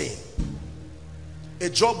I'm saying. A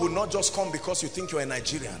job will not just come because you think you're a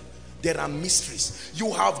Nigerian. There are mysteries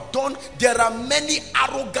you have done. There are many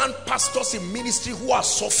arrogant pastors in ministry who are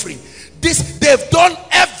suffering. They've done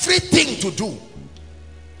everything to do,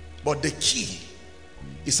 but the key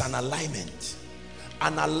is an alignment.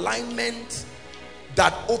 An alignment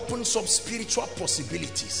that opens up spiritual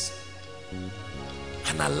possibilities.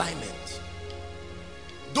 An alignment.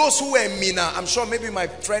 Those who were in Mina, I'm sure maybe my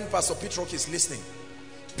friend Pastor Pitrock is listening.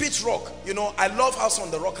 Pitrock, you know, I love House on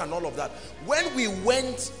the Rock and all of that. When we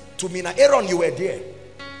went to Mina, Aaron, you were there.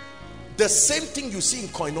 The same thing you see in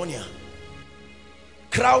Koinonia.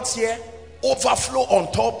 Crowds here, overflow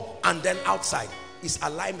on top, and then outside is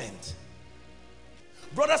alignment.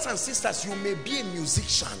 Brothers and sisters, you may be a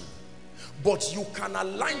musician, but you can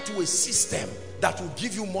align to a system that will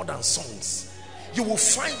give you more than songs. You will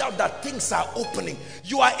find out that things are opening.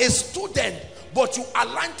 You are a student, but you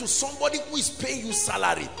align to somebody who is paying you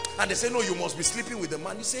salary, and they say, no, you must be sleeping with the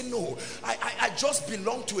man. You say, no, I just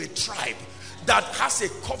belong to a tribe that has a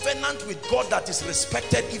covenant with God that is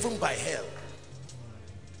respected even by hell.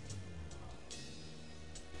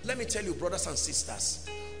 Let me tell you, brothers and sisters,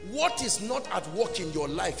 what is not at work in your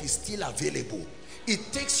life is still available. It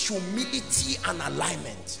takes humility and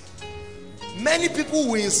alignment. Many people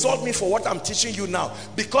will insult me for what I'm teaching you now,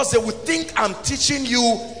 because they would think I'm teaching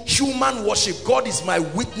you human worship. God is my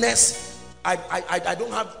witness. I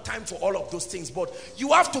don't have time for all of those things, but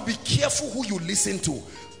you have to be careful who you listen to.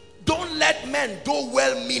 Don't let men, though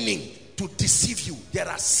well-meaning, to deceive you. There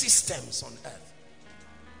are systems on earth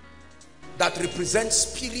that represent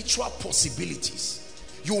spiritual possibilities.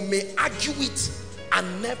 You may argue it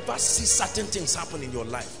and never see certain things happen in your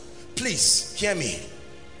life. Please hear me.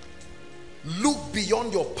 Look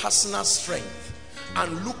beyond your personal strength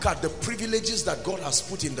and look at the privileges that God has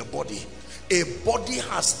put in the body. A body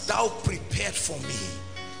hast thou prepared for me.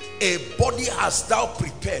 A body hast thou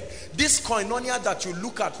prepared. This koinonia that you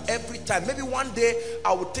look at every time, maybe one day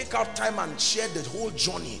I will take out time and share the whole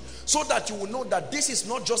journey, so that you will know that this is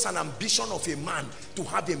not just an ambition of a man to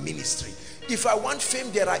have a ministry. If I want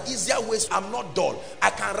fame, there are easier ways. I'm not dull. I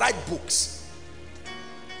can write books.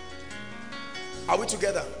 Are we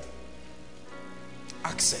together?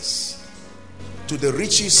 Access. to the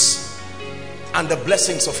riches and the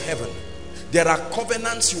blessings of heaven. There are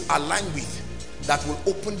covenants you align with that will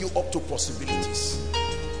open you up to possibilities.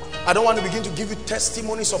 I don't want to begin to give you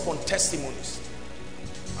testimonies upon testimonies.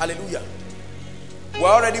 Hallelujah. We're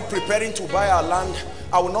already preparing to buy our land.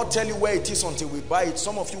 I will not tell you where it is until we buy it.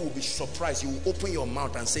 Some of you will be surprised. You will open your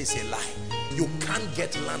mouth and say it's a lie. You can't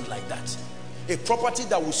get land like that. A property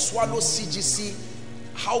that will swallow CGC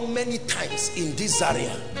how many times in this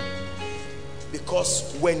area?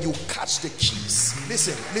 Because when you catch the keys,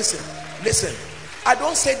 listen. I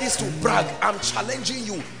don't say this to brag. I'm challenging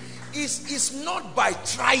you. It's not by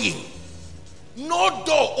trying. No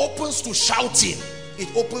door opens to shouting.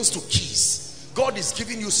 It opens to keys. God is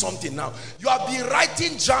giving you something now. You have been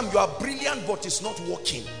writing jam. You are brilliant, but it's not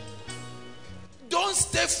working. Don't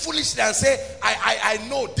stay foolish and say, I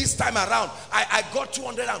know this time around, I got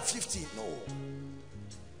 250. No.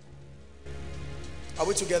 Are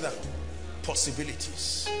we together?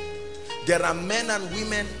 Possibilities. There are men and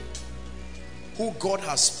women who God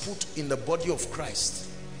has put in the body of Christ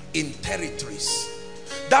in territories.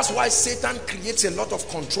 That's why Satan creates a lot of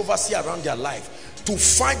controversy around their life, to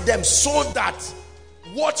fight them so that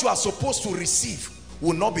what you are supposed to receive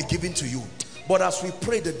will not be given to you. But as we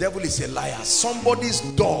pray, the devil is a liar. Somebody's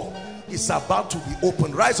door is about to be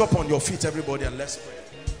opened. Rise up on your feet, everybody, and let's pray.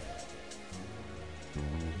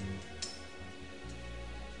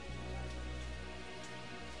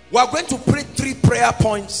 We are going to pray 3 prayer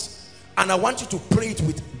points, and I want you to pray it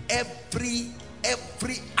with every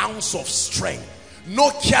ounce of strength.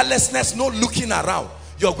 No carelessness, no looking around.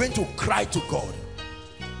 You're going to cry to God.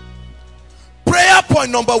 Prayer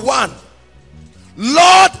point number 1.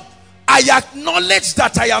 Lord, I acknowledge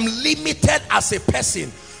that I am limited as a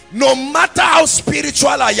person. No matter how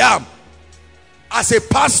spiritual I am, as a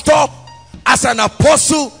pastor, as an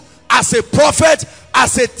apostle, as a prophet,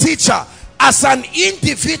 as a teacher, as an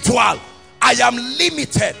individual, I am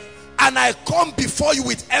limited. And I come before you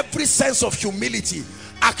with every sense of humility,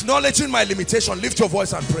 acknowledging my limitation. Lift your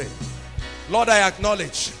voice and pray. Lord, I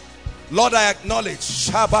acknowledge. Lord, I acknowledge.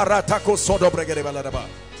 I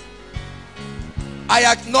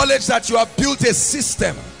acknowledge that you have built a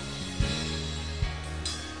system.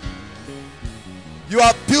 You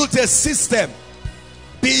have built a system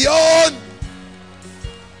beyond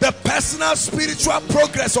the personal spiritual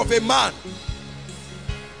progress of a man.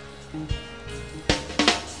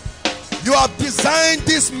 You have designed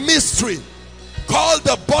this mystery called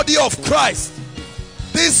the body of Christ.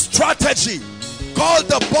 This strategy called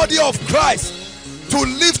the body of Christ to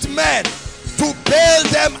lift men, to bail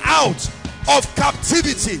them out of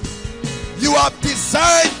captivity. You have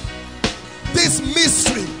designed this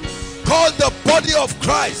mystery called the body of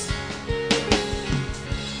Christ.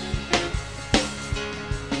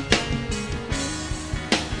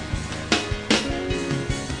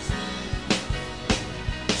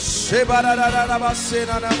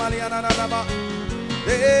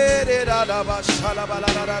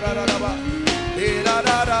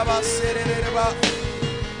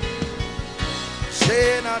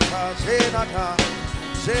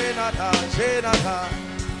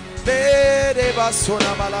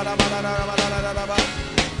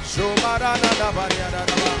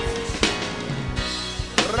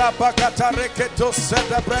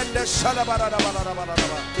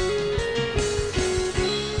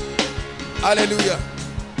 Hallelujah.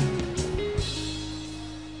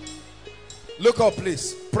 Look up,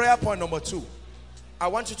 please. Prayer point number 2. I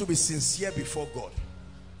want you to be sincere before God.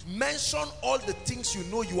 Mention all the things you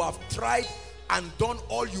know you have tried and done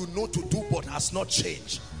all you know to do but has not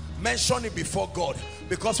changed. Mention it before God,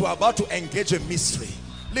 because we're about to engage a mystery.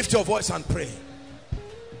 Lift your voice and pray.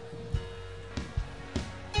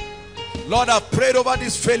 Lord, I've prayed over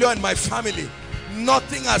this failure in my family.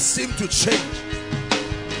 Nothing has seemed to change.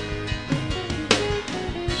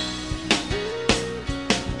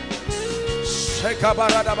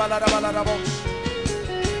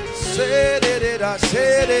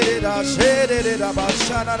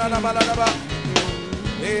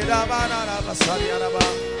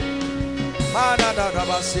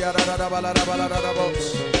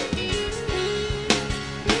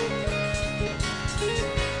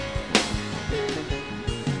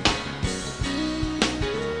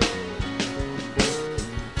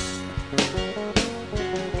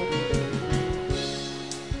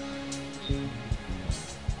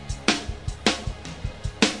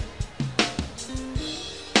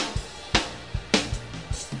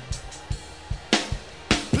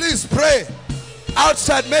 Please pray.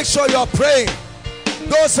 Outside, make sure you're praying.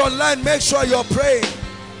 Those online, make sure you're praying.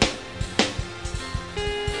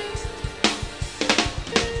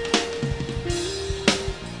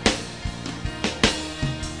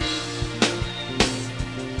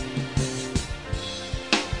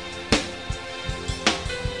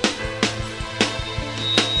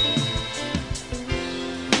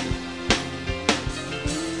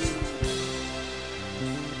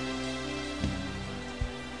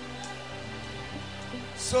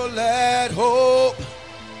 So let hope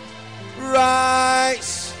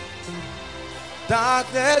rise.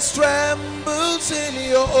 Darkness trembles in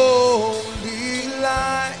your only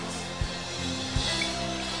light.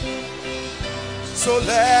 So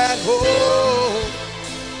let hope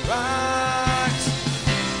rise.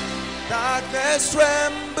 Darkness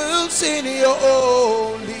trembles in your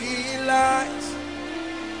only light.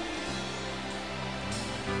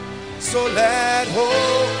 So let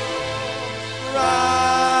hope rise.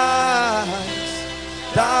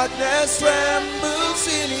 Darkness trembles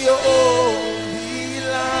in your only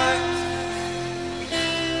light.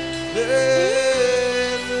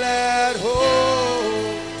 Let hope,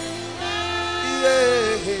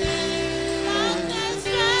 yeah. Darkness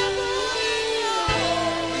trembles in your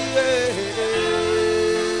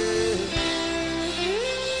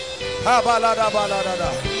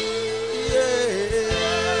Habaladabala.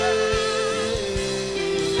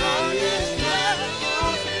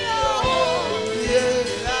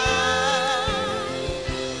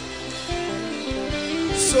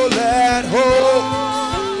 So let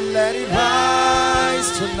hope, let it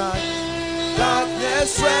rise tonight.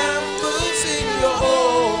 Darkness trembles in your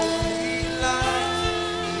holy light.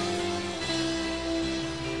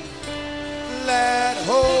 Let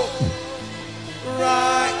hope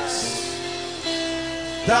rise.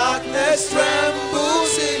 Darkness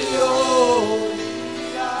trembles in your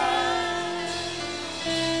holy light.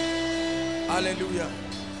 Hallelujah.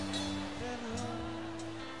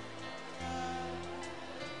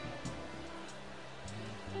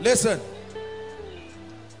 Listen.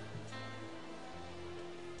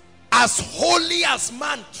 As holy as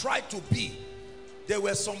man tried to be, there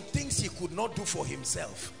were some things he could not do for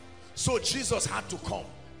himself. So Jesus had to come.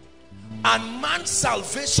 And man's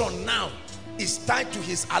salvation now is tied to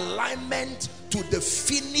his alignment to the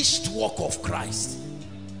finished work of Christ.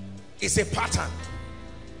 It's a pattern.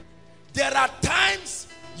 There are times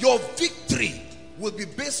your victory will be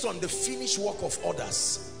based on the finished work of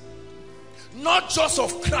others. Not just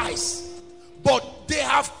of Christ, but they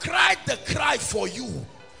have cried the cry for you,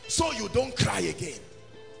 so you don't cry again.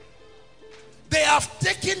 They have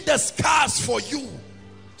taken the scars for you,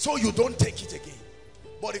 so you don't take it again.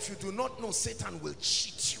 But if you do not know, Satan will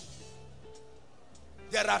cheat you.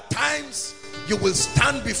 There are times you will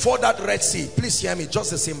stand before that Red Sea. Please hear me,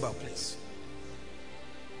 just a symbol, please.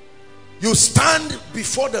 You stand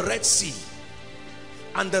before the Red Sea,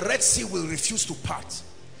 and the Red Sea will refuse to part.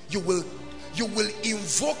 You will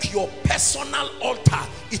invoke your personal altar,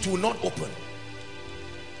 it will not open.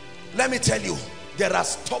 Let me tell you, there are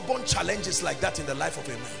stubborn challenges like that in the life of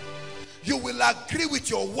a man. You will agree with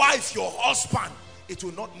your wife, your husband, it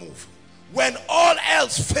will not move. When all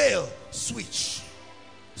else fail, switch.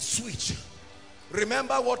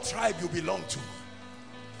 Remember what tribe you belong to.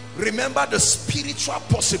 Remember the spiritual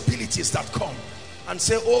possibilities that come, and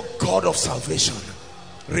say, oh God of salvation,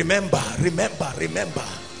 remember.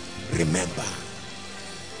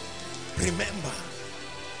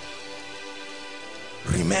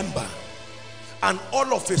 And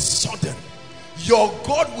all of a sudden your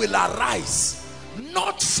God will arise,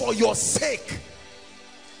 not for your sake.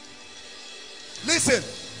 Listen,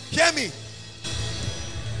 hear me.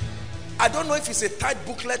 I don't know if it's a tight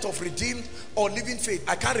booklet of Redeemed or Living Faith.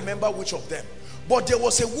 I can't remember which of them. But there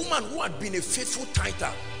was a woman who had been a faithful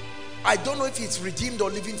tither. I don't know if it's Redeemed or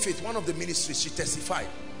Living Faith, one of the ministries. She testified.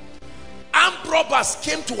 Armed robbers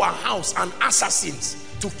came to her house, and assassins,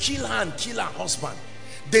 to kill her and kill her husband.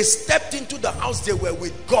 They stepped into the house. They were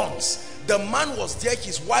with guns. The man was there,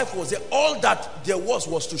 his wife was there. All that there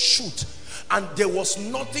was to shoot, and there was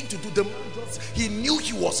nothing to do. The man just, he knew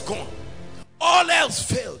he was gone. All else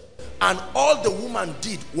failed, and all the woman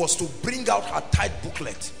did was to bring out her tithe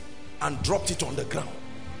booklet and dropped it on the ground.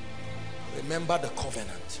 Remember the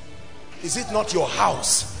covenant. Is it not your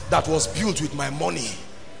house that was built with my money?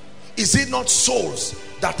 Is it not souls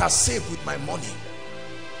that are saved with my money?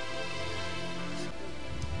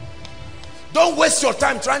 Don't waste your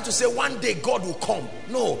time trying to say one day God will come.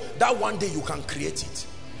 No, that one day you can create it.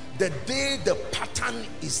 The day the pattern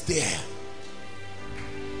is there.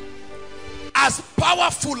 As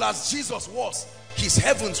powerful as Jesus was, his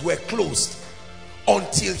heavens were closed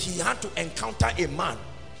until he had to encounter a man.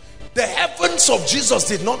 The heavens of Jesus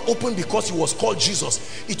did not open because he was called Jesus.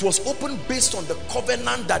 It was opened based on the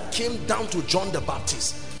covenant that came down to John the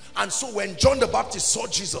Baptist. And so when John the Baptist saw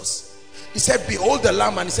Jesus, he said, behold the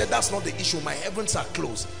Lamb. And he said, that's not the issue, my heavens are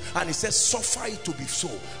closed. And he said, suffer it to be so.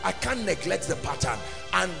 I can't neglect the pattern.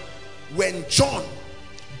 And when John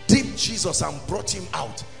dipped Jesus and brought him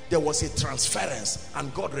out, there was a transference,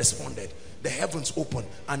 and God responded. the heavens opened,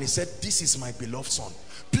 and he said, this is my beloved son.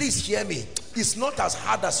 Please hear me. It's not as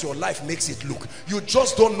hard as your life makes it look. You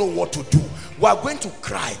just don't know what to do. We are going to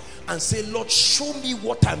cry and say, Lord, show me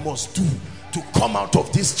what I must do to come out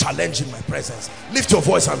of this challenge in my presence. Lift your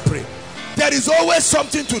voice and pray. There is always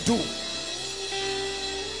something to do.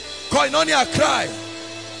 Koinonia, cry.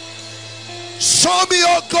 Show me,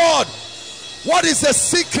 oh God, what is the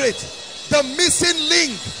secret, the missing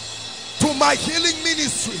link to my healing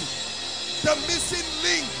ministry, the missing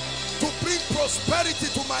link to bring prosperity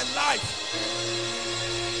to my life.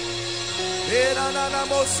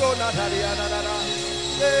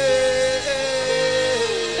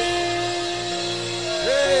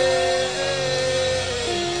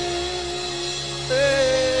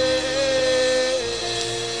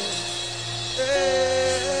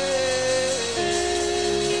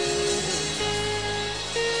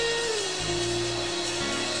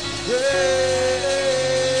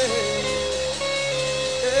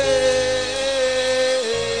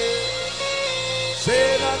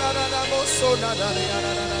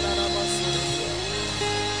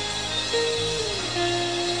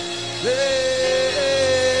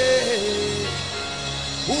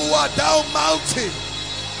 Who are thou mountain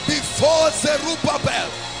before Zerubbabel?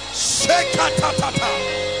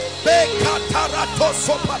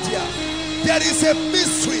 There is a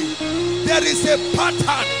mystery, there is a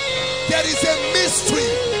pattern, there is a mystery,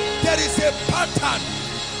 there is a pattern.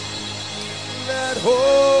 Let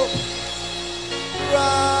hope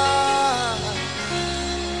rise.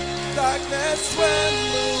 Darkness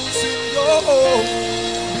trembles in your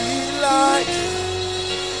holy light.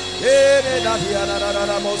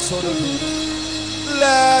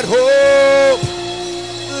 Let hope,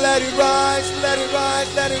 let it rise, let it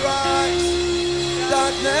rise, let it rise.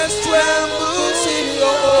 Darkness trembles in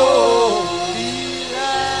your holy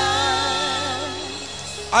light.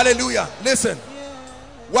 Hallelujah. Listen,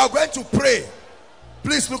 we are going to pray.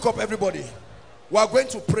 Please look up, everybody. We are going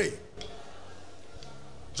to pray.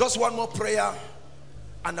 Just one more prayer,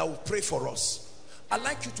 and I will pray for us. I'd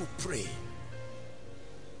like you to pray.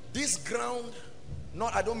 This ground,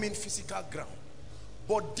 not, I don't mean physical ground,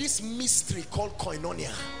 but this mystery called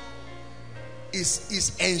koinonia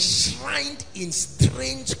is enshrined in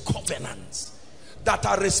strange covenants that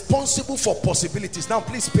are responsible for possibilities. Now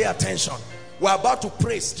please pay attention. We're about to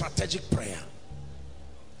pray strategic prayer.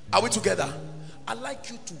 Are we together? I'd like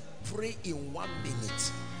you to pray in 1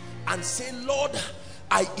 minute and say, Lord,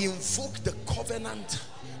 I invoke the covenant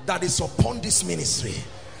that is upon this ministry,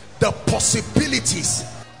 the possibilities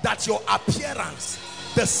that your appearance,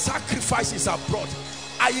 the sacrifices are brought.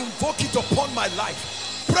 I invoke it upon my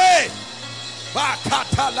life. Pray.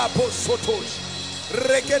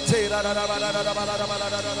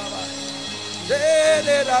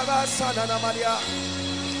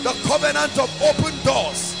 The covenant of open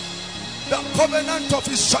doors, the covenant of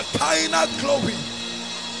his Shekinah glory,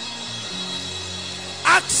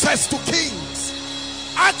 access to kings,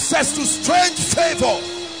 access to strange favor.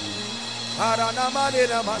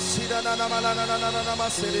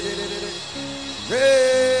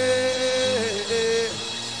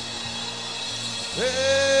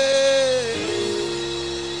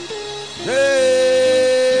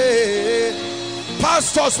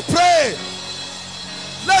 Pastors, pray.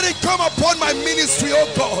 Let it come upon my ministry, oh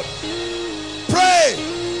God. Pray.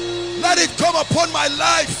 Let it come upon my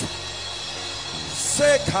life.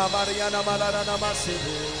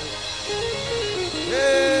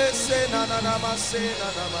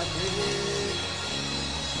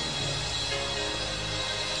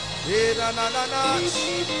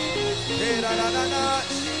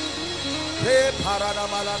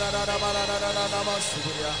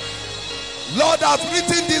 Lord, I've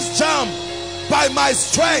written this jam by my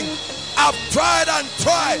strength. I've tried and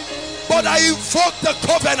tried, but I invoke the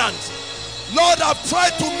covenant. Lord, I've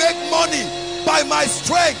tried to make money by my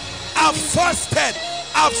strength. I've fasted,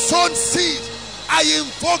 I've sown seed. I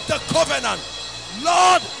invoke the covenant.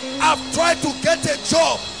 Lord, I've tried to get a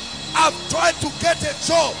job. I've tried to get a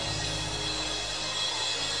job.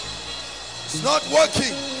 It's not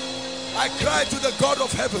working. I cry to the God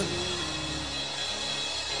of heaven.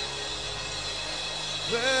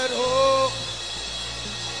 Let hope,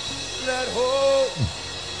 let hope,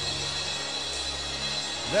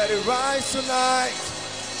 let it rise tonight.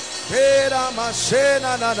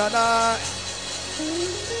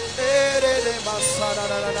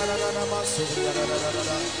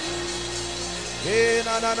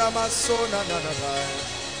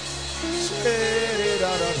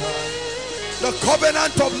 The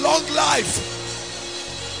covenant of long life.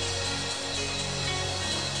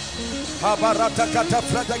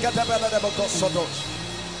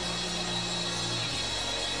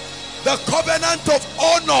 The covenant of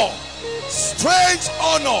honor, strange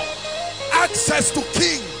honor, access to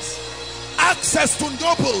kings, access to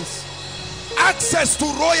nobles, access to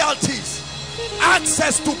royalties,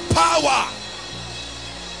 access to power.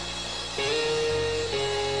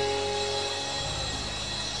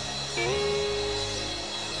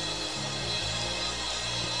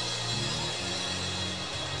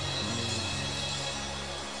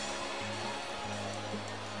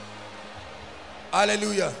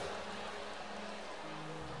 Hallelujah.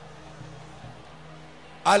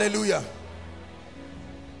 Hallelujah.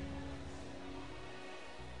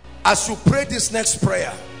 As you pray this next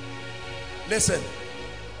prayer, listen,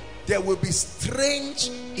 there will be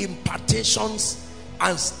strange impartations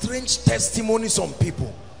and strange testimonies on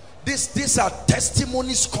people. These are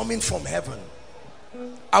testimonies coming from heaven.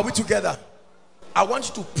 Are we together? I want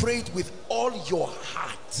you to pray it with all your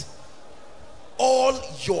heart. All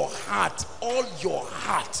your heart. All your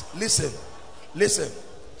heart. Listen. Listen.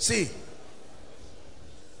 See,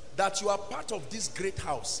 that you are part of this great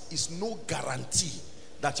house is no guarantee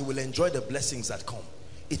that you will enjoy the blessings that come.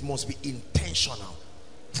 It must be intentional.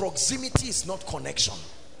 Proximity is not connection.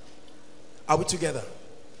 Are we together?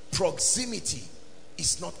 Proximity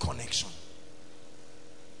is not connection.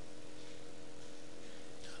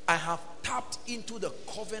 I have tapped into the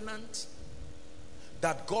covenant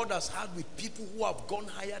that God has had with people who have gone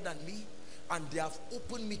higher than me, and they have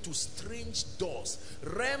opened me to strange doors,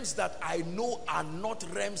 realms that I know are not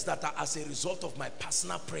realms that are as a result of my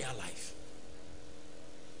personal prayer life.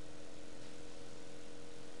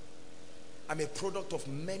 I'm a product of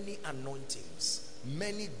many anointings,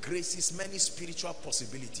 many graces, many spiritual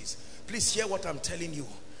possibilities. Please hear what I'm telling you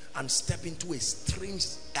and step into a strange,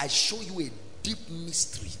 I show you a deep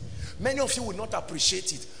mystery. Many of you will not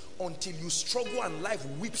appreciate it until you struggle and life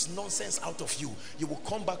whips nonsense out of you. You will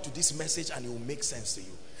come back to this message and it will make sense to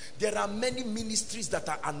you. There are many ministries that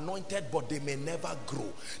are anointed, but they may never grow.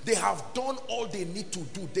 They have done all they need to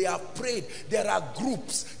do. They have prayed. There are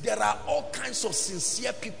groups. There are all kinds of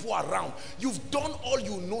sincere people around. You've done all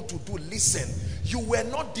you know to do. Listen, you were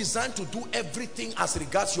not designed to do everything as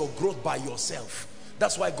regards your growth by yourself.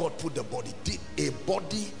 That's why God put the body. A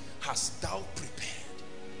body hast thou prepared.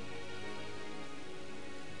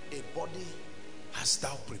 A body hast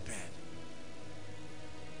thou prepared.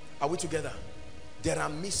 Are we together? There are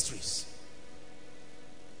mysteries.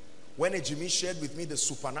 When Ejimi shared with me the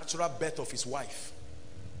supernatural birth of his wife,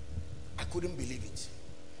 I couldn't believe it.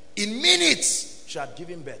 In minutes, she had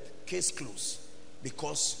given birth. Case closed.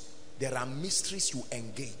 Because there are mysteries you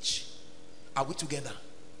engage. Are we together?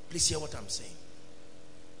 Please hear what I'm saying.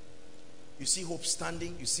 You see Hope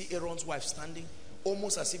standing. You see Aaron's wife standing.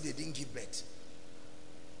 Almost as if they didn't give birth.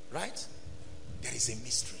 Right? There is a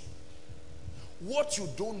mystery. What you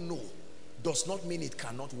don't know does not mean it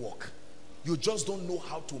cannot work. You just don't know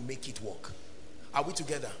how to make it work. Are we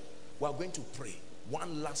together? We are going to pray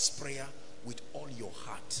one last prayer with all your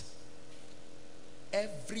heart.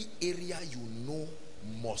 Every area you know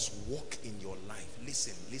must work in your life.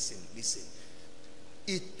 Listen, listen, listen.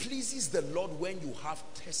 It pleases the Lord when you have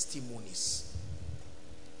testimonies.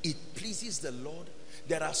 It pleases the Lord.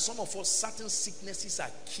 There are some of us, certain sicknesses are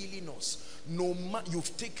killing us. No matter,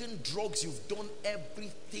 you've taken drugs, you've done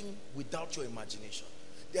everything without your imagination.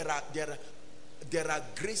 There are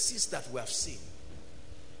graces that we have seen.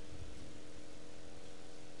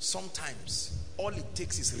 Sometimes all it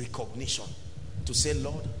takes is recognition to say,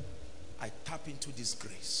 Lord, I tap into this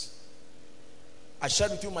grace. I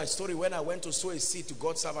shared with you my story when I went to sow a seed to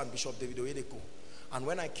God's servant Bishop David Oyedepo, and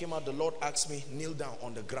when I came out, the Lord asked me, kneel down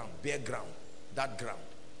on the ground, bare ground. That ground.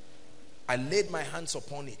 I laid my hands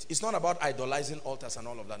upon it. It's not about idolizing altars and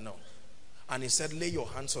all of that, no. And he said, lay your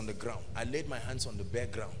hands on the ground. I laid my hands on the bare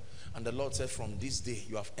ground. And the Lord said, from this day,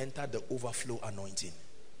 you have entered the overflow anointing.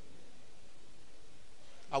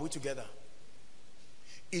 Are we together?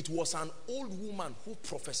 It was an old woman who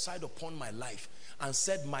prophesied upon my life and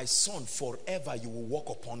said, my son, forever you will walk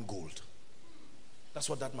upon gold. That's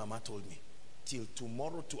what that mama told me. Till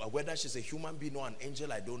tomorrow, whether she's a human being or an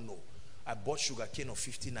angel, I don't know. I bought sugar cane of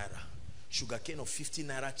 50 naira. Sugar cane of 50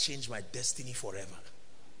 naira changed my destiny forever.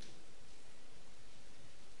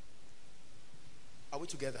 Are we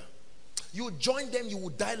together? You join them, you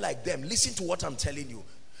will die like them. Listen to what I'm telling you.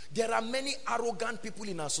 There are many arrogant people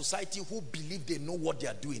in our society who believe they know what they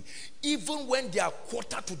are doing. Even when they are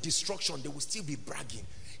quarter to destruction, they will still be bragging.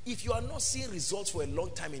 If you are not seeing results for a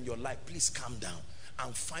long time in your life, please calm down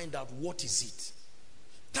and find out what is it.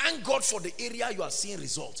 Thank God for the area you are seeing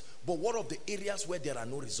results. But what of the areas where there are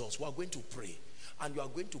no results? We are going to pray. And you are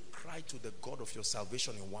going to cry to the God of your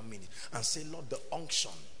salvation in 1 minute. And say, Lord, the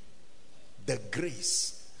unction, the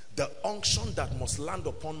grace, the unction that must land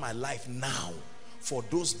upon my life now for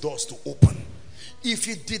those doors to open. If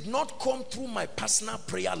it did not come through my personal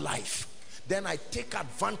prayer life, then I take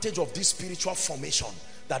advantage of this spiritual formation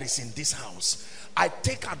that is in this house. I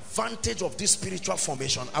take advantage of this spiritual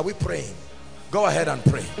formation. Are we praying? Go ahead and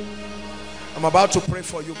pray. I'm about to pray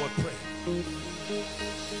for you, but pray.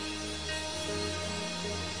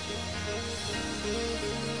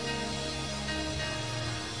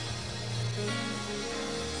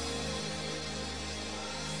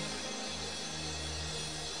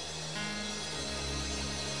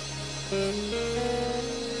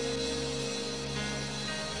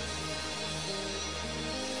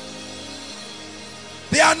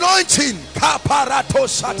 The anointing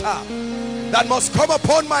that must come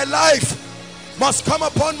upon my life, must come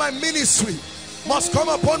upon my ministry, must come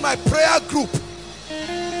upon my prayer group.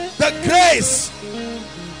 The grace,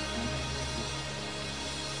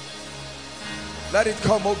 let it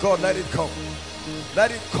come, oh God, let it come.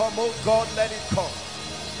 Let it come, oh God, let it come.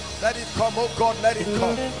 Let it come, oh God, let it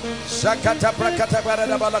come. Shakata brakata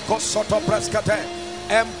baradabala kosoto praskate.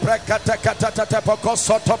 Emprekata katata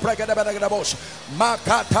pokosoto pregada badagadabosh.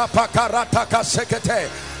 Makata pakarata kasekete.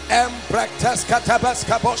 Emprektas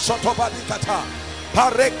katabaska bosoto badikata.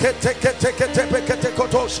 Parekete kete kete pekete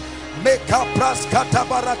kotosh. Meka praskata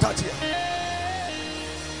baratatia.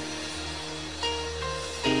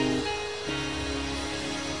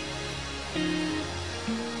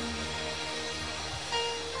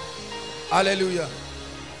 Hallelujah.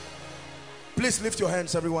 Please lift your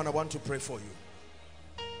hands, everyone. I want to pray for you.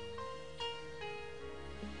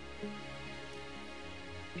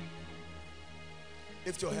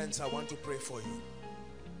 Lift your hands. I want to pray for you.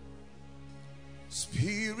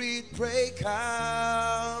 Spirit, break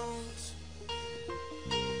out.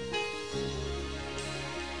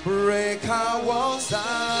 Break our walls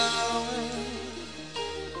down.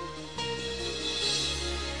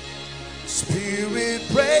 Spirit,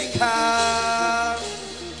 break out.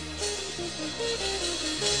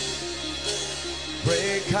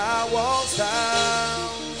 Break our walls down.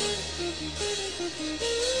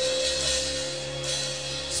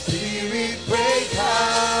 Spirit, break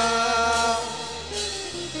out.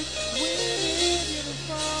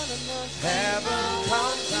 Heaven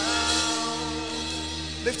come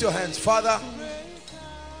down. Lift your hands. Father,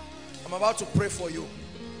 I'm about to pray for you.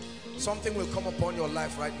 Something will come upon your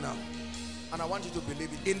life right now, and I want you to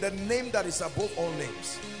believe it. In the name that is above all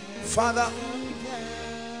names. Father,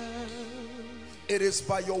 it is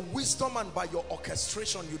by your wisdom and by your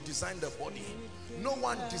orchestration you designed the body. No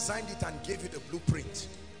one designed it and gave you the blueprint.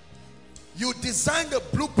 You designed the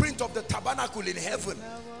blueprint of the tabernacle in heaven,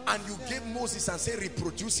 and you gave Moses and said,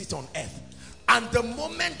 reproduce it on earth. And the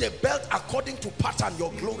moment they built according to pattern,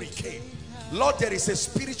 your glory came. Lord, there is a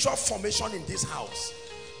spiritual formation in this house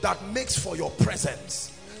that makes for your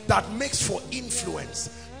presence, that makes for influence,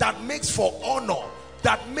 that makes for honor,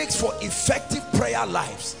 that makes for effective prayer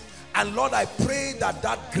lives. And Lord, I pray that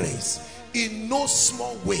that grace, in no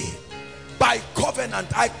small way, by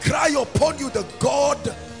covenant, I cry upon you, the God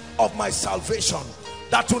of my salvation,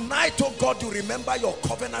 that tonight, oh God, you remember your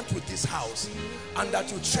covenant with this house, and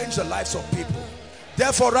that you change the lives of people.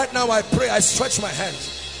 Therefore, right now I pray, I stretch my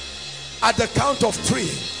hands. At the count of 3,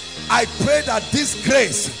 I pray that this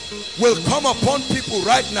grace will come upon people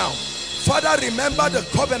right now. Father, remember the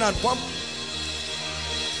covenant.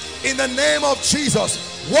 In the name of Jesus.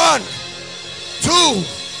 1, 2,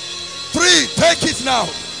 3. Take it now.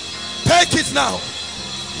 Take it now.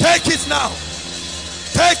 Take it now.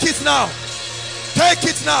 Take it now. Take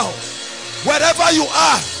it now. Wherever you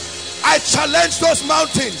are, I challenge those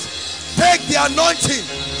mountains. Take the anointing.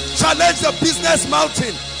 Challenge the business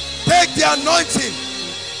mountain. Take the anointing.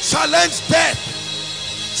 Challenge death.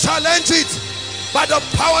 Challenge it by the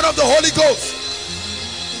power of the Holy Ghost.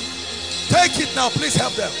 Take it now. Please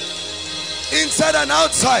help them. Inside and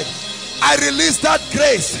outside, I release that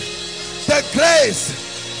grace. The grace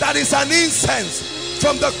that is an incense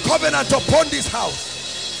from the covenant upon this house.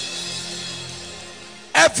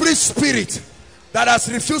 Every spirit that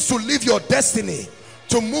has refused to live your destiny,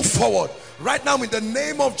 to move forward, right now in the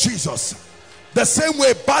name of Jesus, the same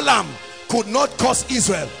way Balaam could not curse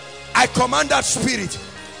Israel, I command that spirit,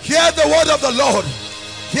 hear the word of the Lord,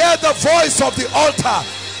 hear the voice of the altar.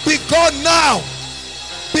 Be gone now.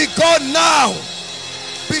 Be gone now.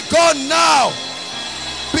 Be gone now.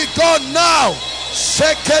 Be gone now.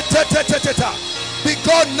 Be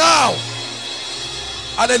gone now.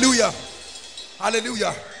 Hallelujah.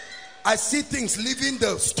 Hallelujah. I see things leaving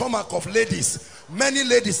the stomach of ladies. Many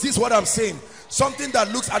ladies, this is what I'm saying. Something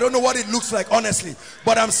that looks, I don't know what it looks like honestly,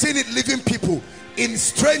 but I'm seeing it leaving people in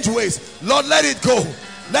strange ways. Lord, let it go.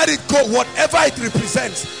 Let it go, whatever it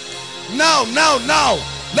represents. Now,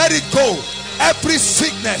 let it go. Every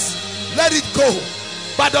sickness, let it go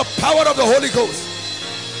by the power of the Holy Ghost.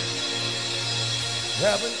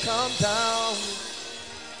 Heaven come down.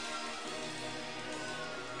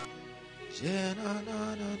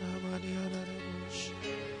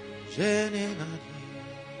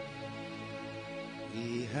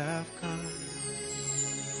 We have come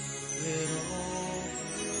with all.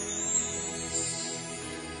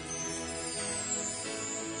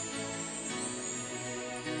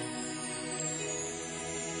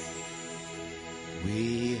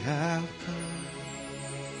 We have come.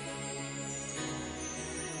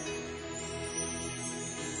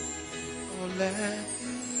 Oh, let the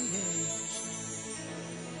angels.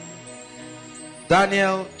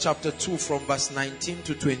 Daniel chapter 2 from verse 19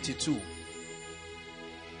 to 22.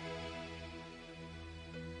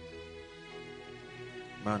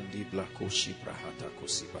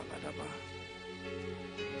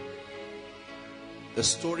 The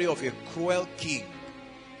story of a cruel king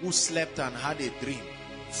who slept and had a dream,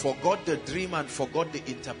 forgot the dream and forgot the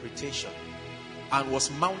interpretation, and was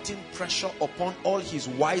mounting pressure upon all his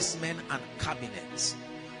wise men and cabinets.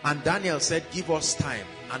 And Daniel said, give us time.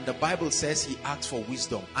 And the Bible says he asked for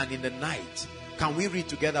wisdom. And in the night, can we read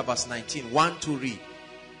together verse 19? 1 to read.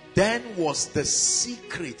 Then was the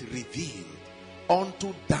secret revealed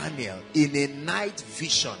unto Daniel in a night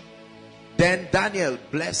vision. Then Daniel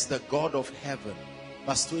blessed the God of heaven.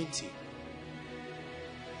 Verse 20.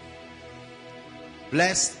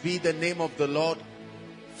 Blessed be the name of the Lord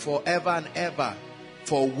forever and ever,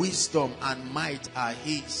 for wisdom and might are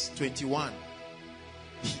his. 21.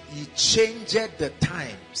 He changed the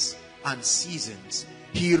times and seasons.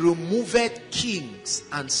 He removed kings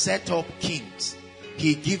and set up kings.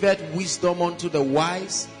 He giveth wisdom unto the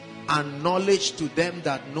wise and knowledge to them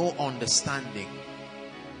that know understanding.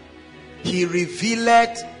 He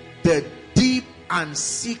revealed the deep and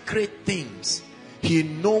secret things. He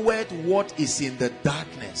knoweth what is in the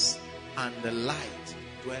darkness, and the light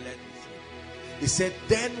dwelleth with him. He said,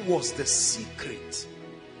 then was the secret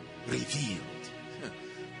revealed.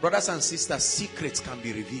 Brothers and sisters, secrets can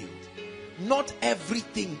be revealed. Not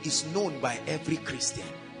everything is known by every Christian.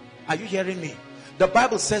 Are you hearing me? The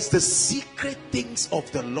Bible says the secret things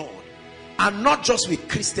of the Lord are not just with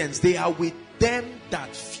Christians, they are with them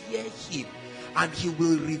that fear him. And he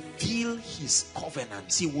will reveal his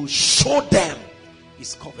covenants. He will show them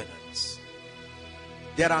his covenants.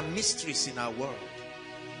 There are mysteries in our world.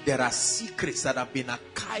 There are secrets that have been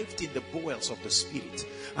archived in the bowels of the Spirit.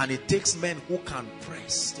 And it takes men who can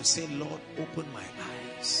press to say, Lord, open my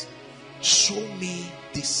eyes. Show me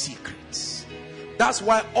these secrets. That's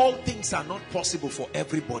why all things are not possible for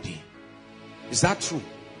everybody. Is that true?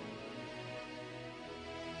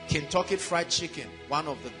 Kentucky Fried Chicken, one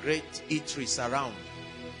of the great eateries around,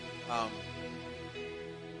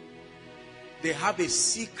 they have a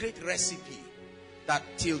secret recipe that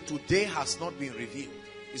till today has not been revealed.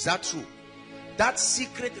 Is that true? That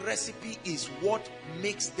secret recipe is what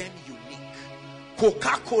makes them unique.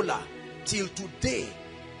 Coca-Cola, till today,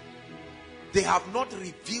 they have not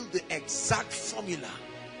revealed the exact formula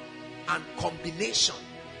and combination.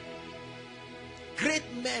 Great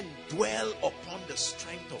men dwell upon the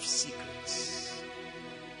strength of secrets.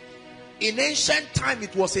 In ancient time,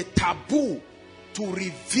 it was a taboo to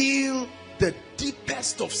reveal the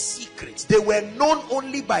deepest of secrets. They were known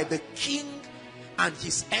only by the king and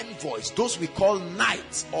his envoys, those we call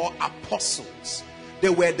knights or apostles. They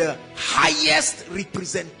were the highest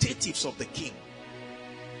representatives of the king.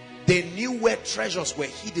 They knew where treasures were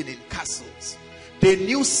hidden in castles. They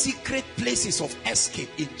knew secret places of escape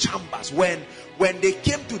in chambers. When they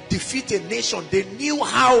came to defeat a nation, they knew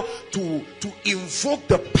how to invoke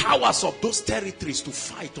the powers of those territories to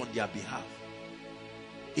fight on their behalf.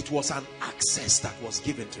 It was an access that was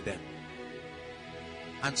given to them.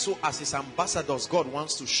 And so as his ambassadors, God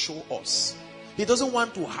wants to show us. He doesn't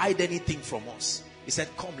want to hide anything from us. He said,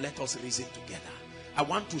 come, let us reason together. I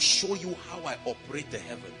want to show you how I operate the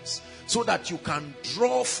heavens, so that you can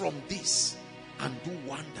draw from this and do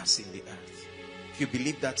wonders in the earth. If you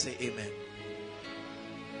believe that, say amen.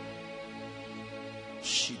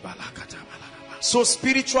 So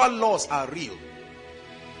spiritual laws are real.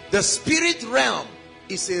 The spirit realm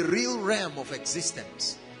is a real realm of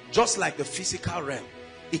existence, just like the physical realm.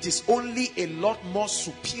 It is only a lot more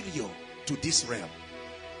superior to this realm.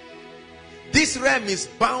 This realm is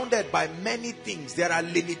bounded by many things. There are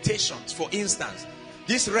limitations. For instance,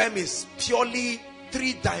 this realm is purely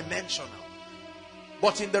three-dimensional.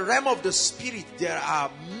 But in the realm of the spirit, there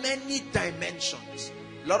are many dimensions.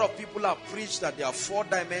 A lot of people have preached that there are 4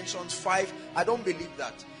 dimensions, 5. I don't believe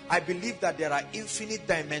that. I believe that there are infinite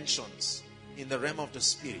dimensions in the realm of the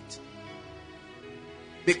spirit.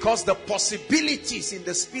 Because the possibilities in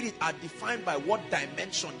the spirit are defined by what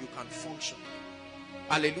dimension you can function.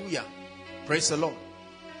 Hallelujah. Praise the Lord.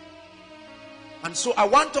 And so I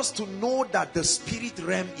want us to know that the spirit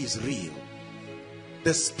realm is real.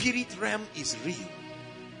 The spirit realm is real.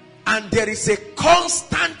 And there is a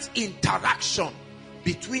constant interaction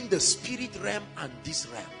between the spirit realm and this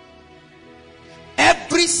realm.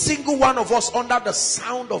 Every single one of us under the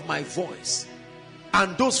sound of my voice,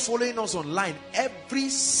 and those following us online, every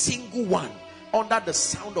single one under the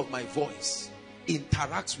sound of my voice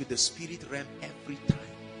interacts with the spirit realm every time.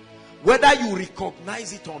 Whether you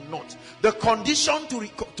recognize it or not, the condition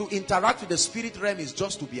to interact with the spirit realm is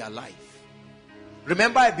just to be alive.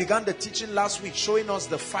 Remember, I began the teaching last week showing us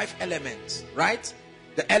the 5 elements, right?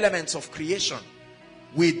 The elements of creation.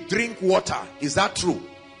 We drink water. Is that true?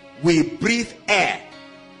 We breathe air.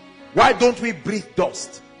 Why don't we breathe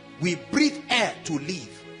dust? We breathe air to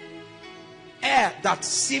live. Air that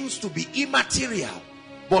seems to be immaterial,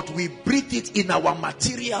 but we breathe it in our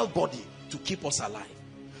material body to keep us alive.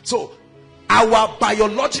 So our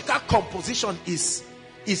biological composition is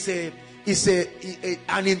an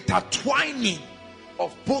intertwining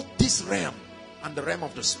of both this realm and the realm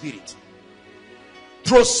of the spirit.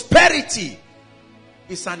 Prosperity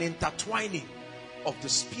is an intertwining of the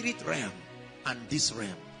spirit realm and this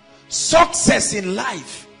realm. Success in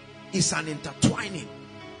life is an intertwining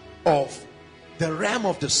of the realm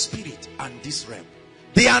of the spirit and this realm.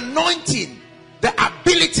 The anointing, the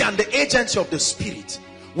ability and the agency of the spirit.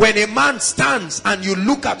 When a man stands and you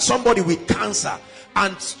look at somebody with cancer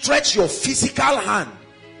and stretch your physical hand,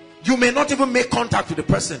 you may not even make contact with the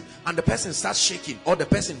person, and the person starts shaking or the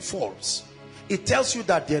person falls. It tells you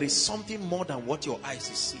that there is something more than what your eyes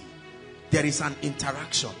see. There is an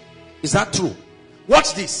interaction. Is that true?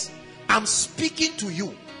 Watch this. I'm speaking to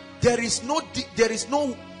you. There is no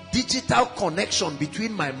digital connection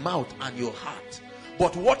between my mouth and your heart.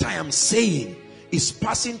 But what I am saying is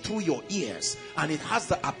passing through your ears, and it has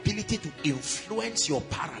the ability to influence your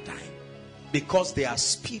paradigm, because they are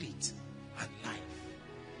spirit and life.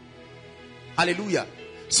 Hallelujah.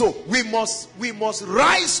 So we must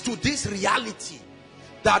rise to this reality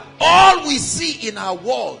that all we see in our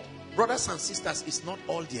world, brothers and sisters, is not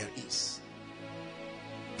all there is.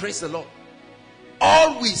 Praise the Lord.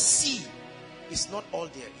 All we see is not all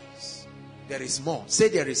there is. There is more. Say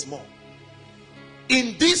there is more.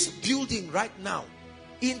 In this building right now,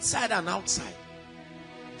 inside and outside,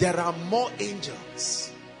 there are more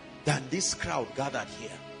angels than this crowd gathered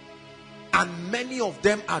here. And many of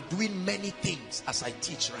them are doing many things as I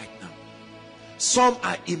teach right now. Some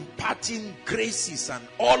are imparting graces and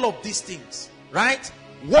all of these things, right?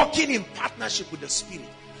 Walking in partnership with the Spirit.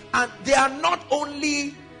 And they are not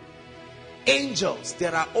only angels,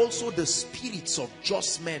 there are also the spirits of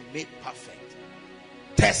just men made perfect,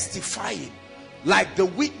 testifying, like the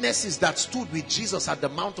witnesses that stood with Jesus at the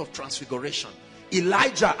Mount of Transfiguration,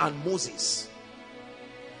 Elijah and Moses,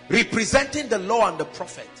 representing the law and the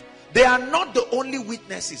prophet. They are not the only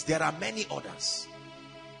witnesses. There are many others.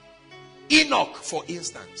 Enoch, for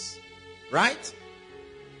instance, right?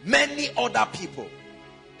 Many other people.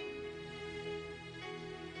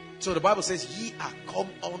 So the Bible says, ye are come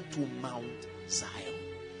unto Mount Zion.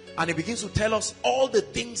 And it begins to tell us all the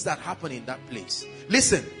things that happen in that place.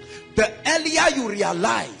 Listen, the earlier you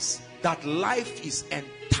realize that life is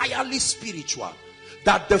entirely spiritual,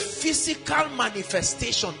 that the physical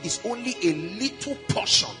manifestation is only a little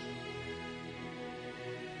portion.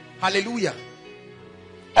 Hallelujah.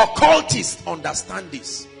 Occultists understand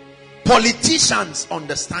this. Politicians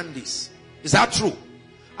understand this. Is that true?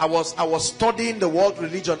 I was studying the world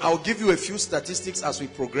religion. I'll give you a few statistics as we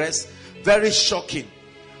progress. Very shocking.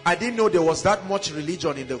 I didn't know there was that much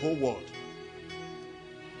religion in the whole world.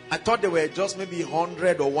 I thought there were just maybe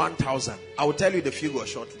 100 or 1,000. I will tell you the figure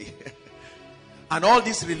shortly. And all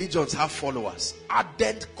these religions have followers.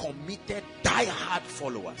 Ardent, committed, die-hard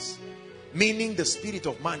followers. Meaning the spirit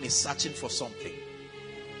of man is searching for something.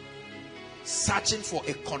 Searching for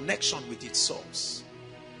a connection with its source.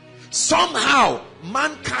 Somehow,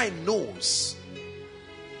 mankind knows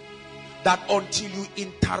that until you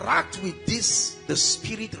interact with this, the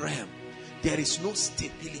spirit realm, there is no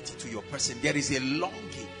stability to your person. There is a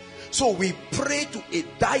longing. So we pray to a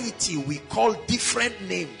deity we call different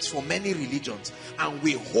names for many religions, and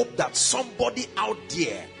we hope that somebody out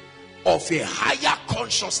there of a higher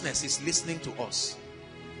consciousness is listening to us.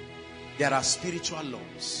 There are spiritual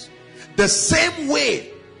laws. The same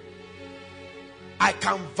way I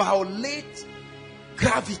can violate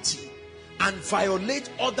gravity and violate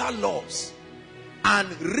other laws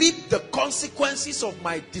and reap the consequences of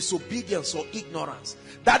my disobedience or ignorance,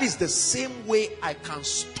 that is the same way I can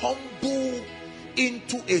stumble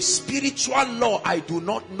into a spiritual law I do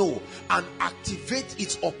not know and activate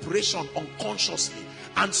its operation unconsciously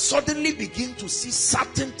and suddenly begin to see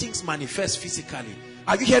certain things manifest physically.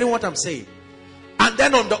 Are you hearing what I'm saying? And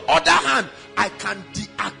then on the other hand, I can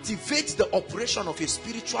deactivate the operation of a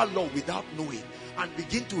spiritual law without knowing and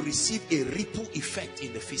begin to receive a ripple effect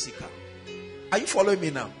in the physical. Are you following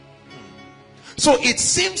me now? So it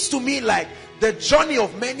seems to me like the journey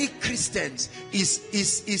of many Christians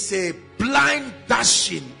is a blind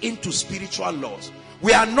dashing into spiritual laws.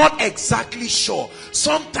 We are not exactly sure.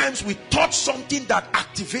 Sometimes we touch something that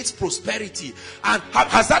activates prosperity. And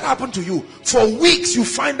has that happened to you? For weeks you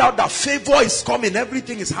find out that favor is coming,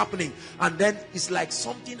 everything is happening. And then it's like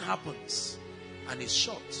something happens and it's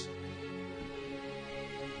short.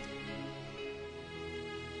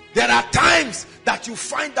 There are times that you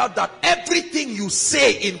find out that everything you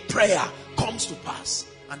say in prayer comes to pass.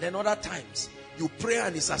 And then other times you pray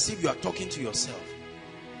and it's as if you are talking to yourself.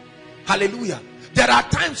 Hallelujah. There are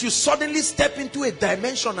times you suddenly step into a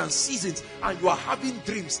dimension and seasons and you are having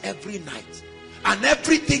dreams every night. And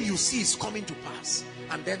everything you see is coming to pass.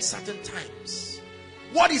 And then certain times,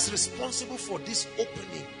 what is responsible for this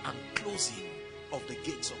opening and closing of the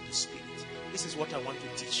gates of the Spirit? This is what I want to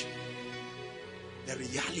teach you. The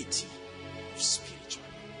reality of spiritual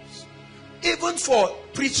laws. Even for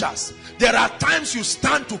preachers, there are times you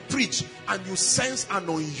stand to preach and you sense an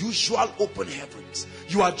unusual open heavens.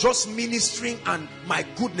 You are just ministering and my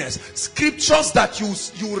goodness, scriptures that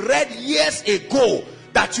you read years ago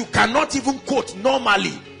that you cannot even quote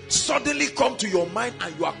normally suddenly come to your mind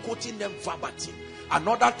and you are quoting them verbatim. And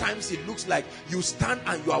other times it looks like you stand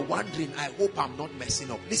and you are wondering, I hope I'm not messing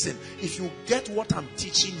up. Listen, if you get what I'm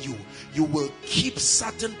teaching you, you will keep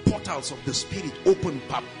certain portals of the Spirit open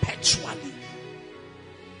perpetually.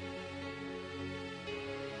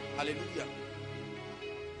 Hallelujah.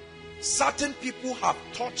 Certain people have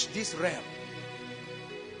touched this realm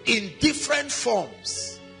in different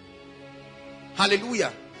forms.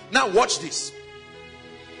 Hallelujah. Now watch this.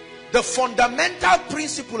 The fundamental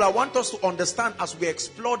principle I want us to understand as we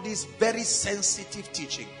explore this very sensitive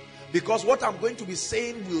teaching, because what I'm going to be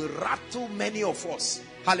saying will rattle many of us.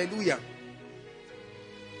 Hallelujah.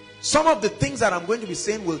 Some of the things that I'm going to be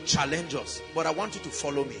saying will challenge us, but I want you to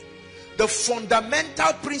follow me. The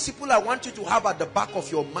fundamental principle I want you to have at the back of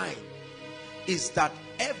your mind is that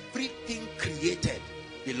everything created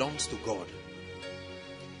belongs to God.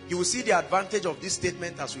 You will see the advantage of this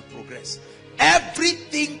statement as we progress.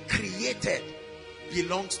 Everything created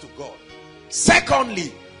belongs to God.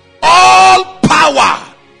 Secondly, all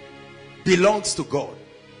power belongs to God.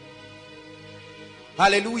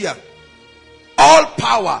 Hallelujah. All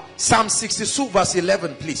power. Psalm 62 verse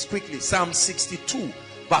 11, please, quickly. Psalm 62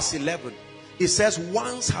 verse 11. It says,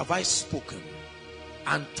 once have I spoken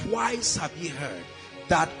and twice have ye heard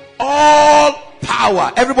that all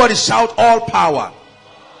power, everybody shout all power.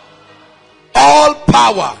 All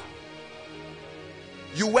power.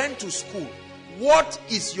 You went to school. What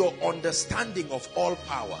is your understanding of all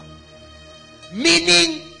power?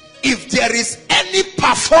 Meaning, if there is any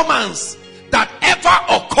performance that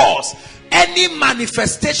ever occurs, any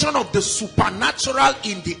manifestation of the supernatural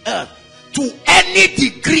in the earth to any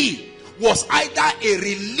degree was either a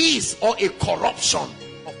release or a corruption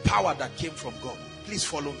of power that came from God. Please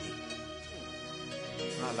follow me.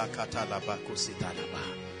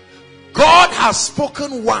 God has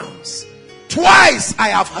spoken once. Twice I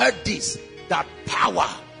have heard this, that power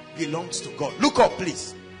belongs to God. Look up,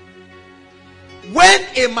 please. When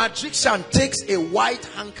a magician takes a white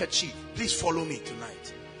handkerchief, please follow me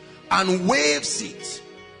tonight, and waves it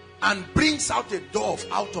and brings out a dove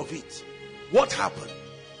out of it, what happened?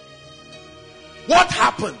 What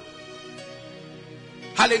happened?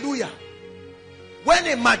 Hallelujah. When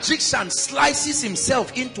a magician slices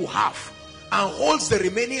himself into half and holds the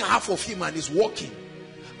remaining half of him and is walking,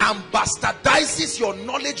 and bastardizes your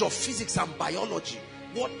knowledge of physics and biology,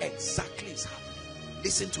 what exactly is happening?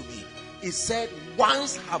 Listen to me. He said,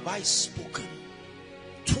 once have I spoken,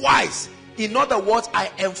 twice. In other words, I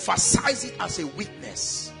emphasize it as a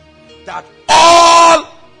witness that all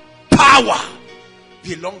power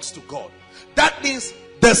belongs to God. That means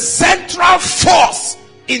the central force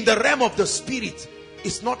in the realm of the spirit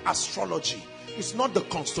is not astrology, it's not the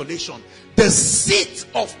constellation. The seat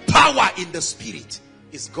of power in the spirit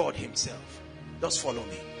is God himself. Just follow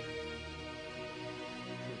me.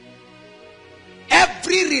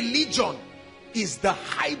 Every religion is the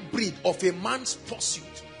hybrid of a man's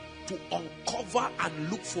pursuit to uncover and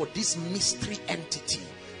look for this mystery entity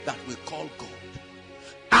that we call God.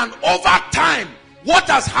 And over time, what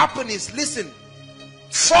has happened is, listen,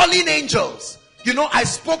 fallen angels. You know, I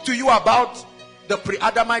spoke to you about the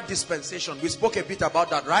pre-Adamite dispensation. We spoke a bit about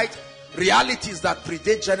that, right? Realities that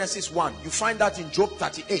predate Genesis 1. You find that in Job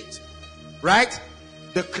 38, right?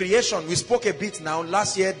 The creation, we spoke a bit now,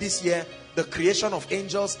 last year, this year, the creation of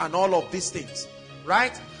angels and all of these things,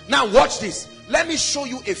 right? Now watch this. Let me show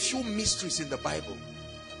you a few mysteries in the Bible.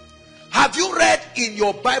 Have you read in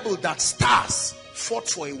your Bible that stars fought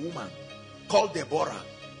for a woman called Deborah?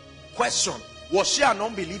 Question, was she an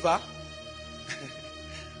unbeliever?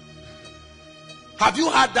 Have you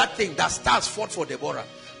heard that thing, that stars fought for Deborah?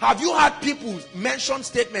 Have you heard people mention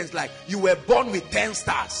statements like, you were born with 10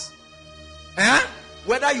 stars?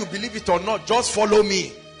 Whether you believe it or not, just follow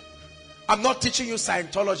me. I'm not teaching you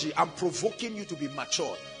Scientology. I'm provoking you to be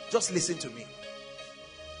mature. Just listen to me.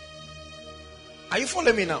 Are you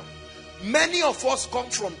following me now? Many of us come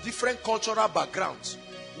from different cultural backgrounds,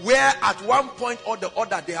 where at one point or the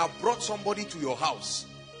other they have brought somebody to your house.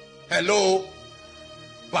 Hello,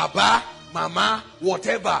 Baba, Mama,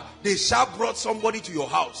 whatever. They shall brought somebody to your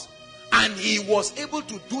house, and he was able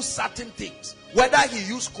to do certain things, whether he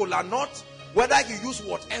used kola nut, whether he used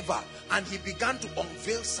whatever, and he began to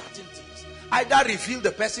unveil certain things. Either reveal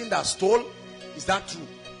the person that stole, is that true?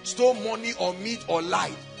 Stole money or meat or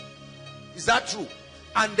lied, is that true?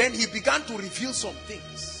 And then he began to reveal some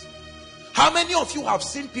things. How many of you have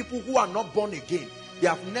seen people who are not born again? They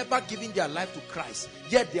have never given their life to Christ,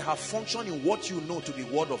 yet they have functioned in what you know to be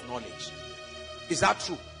word of knowledge. Is that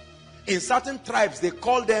true? In certain tribes, they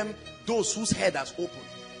call them those whose head has opened.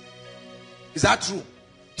 Is that true?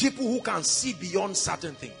 People who can see beyond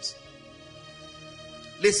certain things.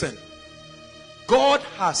 Listen, God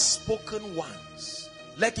has spoken once.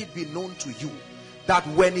 Let it be known to you that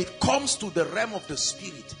when it comes to the realm of the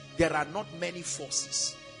spirit, there are not many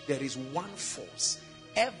forces. There is one force.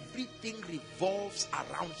 Everything revolves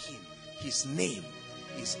around him. His name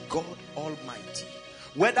is God Almighty.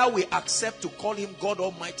 Whether we accept to call him God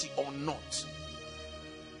Almighty or not.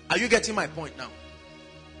 Are you getting my point now?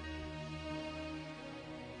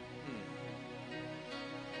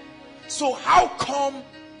 So how come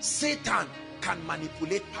Satan can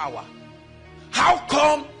manipulate power? How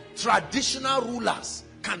come traditional rulers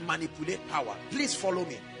can manipulate power? Please follow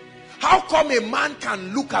me. How come a man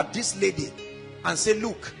can look at this lady and say,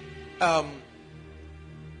 look,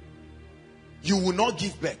 you will not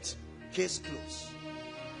give birth. Case closed.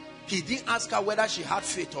 He didn't ask her whether she had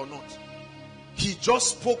faith or not. He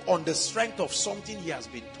just spoke on the strength of something he has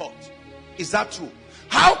been taught. Is that true?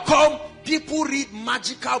 How come people read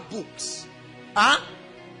magical books?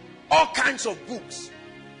 All kinds of books.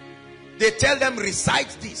 They tell them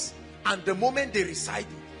recite this, and the moment they recite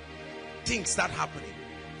it, things start happening.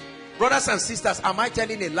 Brothers and sisters, am I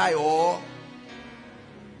telling a lie? Or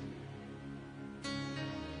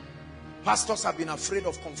pastors have been afraid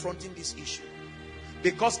of confronting this issue,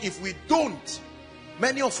 because if we don't,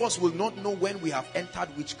 many of us will not know when we have entered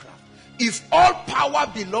witchcraft. If all power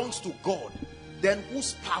belongs to God, then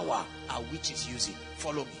whose power are witches using?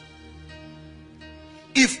 Follow me.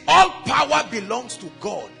 If all power belongs to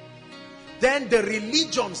God, then the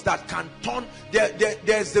religions that can turn,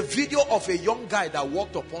 there's the video of a young guy that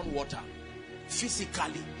walked upon water.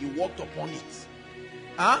 Physically, he walked upon it.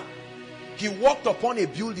 He walked upon a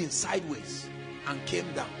building sideways and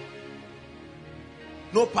came down.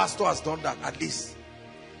 No pastor has done that, at least.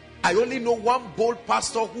 I only know one bold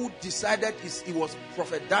pastor who decided it was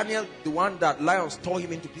Prophet Daniel, the one that lions tore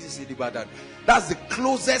him into pieces in Ibadan. That's the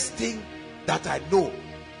closest thing that I know.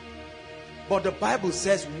 But the Bible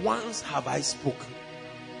says, once have I spoken,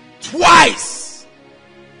 twice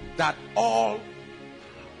that all.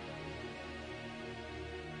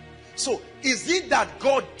 So is it that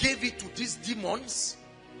God gave it to these demons?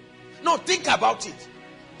 No, think about it.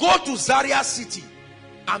 Go to Zaria City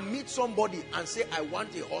and meet somebody and say, I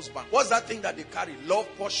want a husband. What's that thing that they carry? Love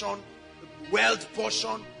portion, wealth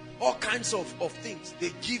portion, all kinds of things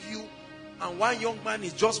they give you. And one young man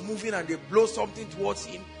is just moving and they blow something towards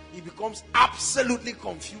him. He becomes absolutely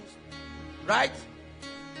confused, right?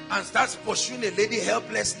 And starts pursuing a lady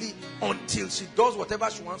helplessly until she does whatever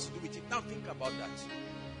she wants to do with him. Now think about that.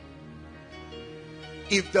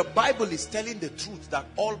 If the Bible is telling the truth that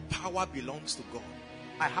all power belongs to God,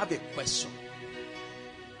 I have a question.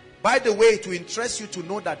 By the way, it will interest you to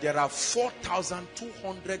know that there are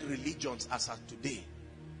 4,200 religions as of today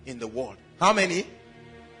in the world. How many?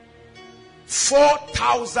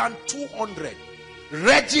 4,200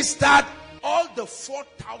 registered. All the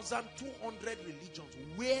 4,200 religions,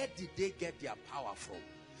 where did they get their power from?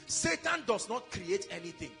 Satan does not create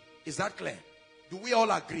anything. Is that clear? Do we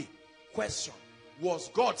all agree? Question: was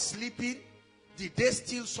God sleeping? Did they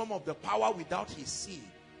steal some of the power without his seeing?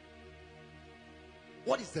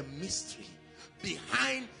 What is the mystery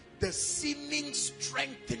behind the seeming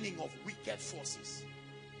strengthening of wicked forces?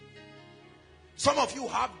 Some of you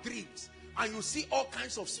have dreams and you see all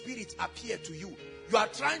kinds of spirits appear to you. You are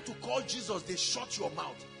trying to call Jesus, they shut your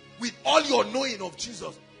mouth. With all your knowing of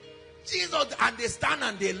Jesus, and they stand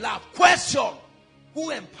and they laugh. Question: who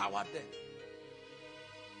empowered them?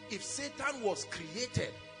 If Satan was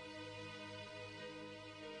created,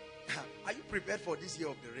 are you prepared for this year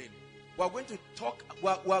of the rain? We're going to talk,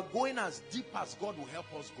 we're going as deep as God will help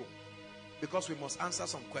us go, because we must answer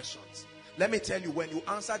some questions. Let me tell you, when you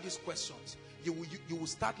answer these questions, you will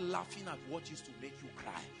start laughing at what used to make you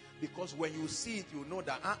cry. Because when you see it, you know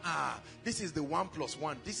that this is the 1 +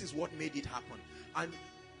 1. This is what made it happen. And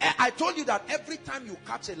I told you that every time you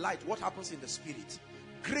catch a light, what happens in the spirit?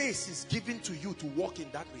 Grace is given to you to walk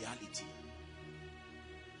in that reality.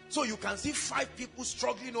 So you can see 5 people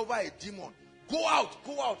struggling over a demon. Go out,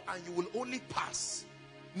 and you will only pass.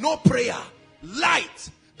 No prayer, light.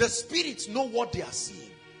 The spirits know what they are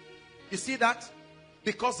seeing. You see that?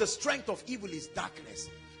 Because the strength of evil is darkness.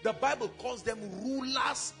 The Bible calls them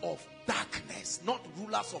rulers of darkness, not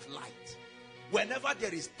rulers of light. Whenever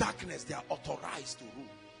there is darkness, they are authorized to rule.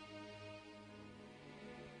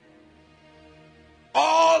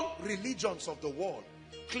 All religions of the world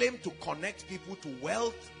claim to connect people to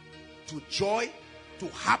wealth, to joy, to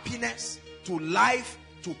happiness, to life,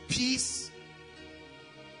 to peace,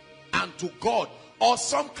 and to God, or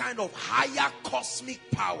some kind of higher cosmic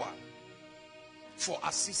power for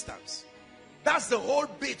assistance. That's the whole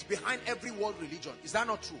bit behind every world religion. Is that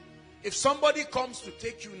not true? If somebody comes to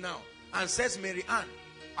take you now and says, Mary Ann,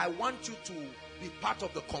 I want you to be part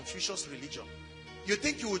of the Confucius religion, you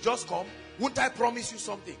think you will just come? Won't I promise you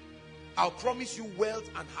something? I'll promise you wealth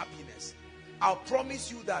and happiness. I'll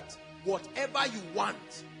promise you that whatever you want,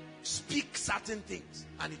 speak certain things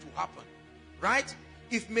and it will happen. Right?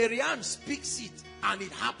 If Mary Ann speaks it and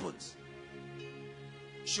it happens,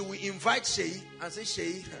 she will invite Sheyi and say,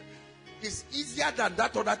 Sheyi, it's easier than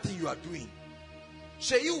that other thing you are doing.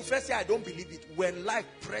 Sheyi will first say, I don't believe it. When life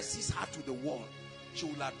presses her to the wall, she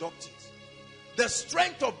will adopt it. The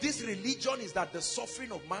strength of this religion is that the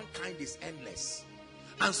suffering of mankind is endless.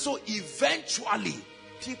 And so eventually,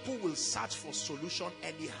 people will search for solution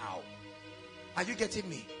anyhow. Are you getting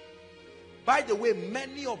me? By the way,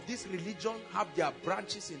 many of these religions have their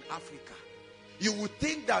branches in Africa. You would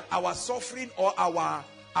think that our suffering or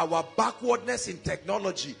our backwardness in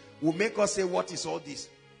technology will make us say, what is all this?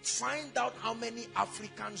 Find out how many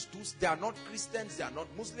Africans do. They are not Christians, they are not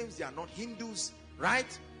Muslims, they are not Hindus,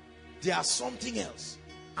 right? They are something else,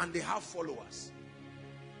 and they have followers.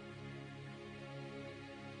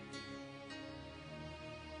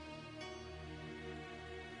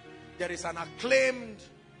 There is an acclaimed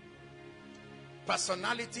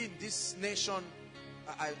personality in this nation.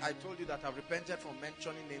 I told you that I've repented from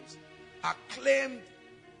mentioning names. Acclaimed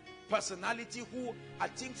personality who, I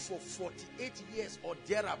think for 48 years or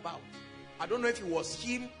thereabout, I don't know if it was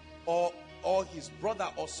him or his brother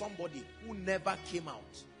or somebody, who never came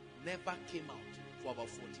out. Never came out for about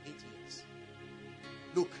 48 years.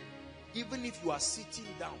 Look, even if you are sitting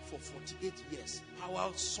down for 48 years,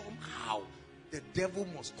 power somehow, the devil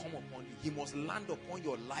must come upon you. He must land upon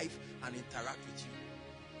your life and interact with you.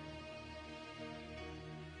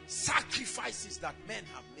 Sacrifices that men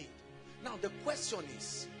have made. Now the question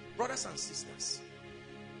is, brothers and sisters,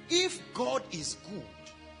 if God is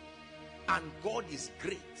good and God is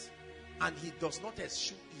great and he does not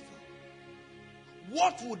eschew evil,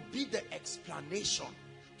 what would be the explanation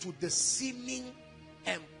to the seeming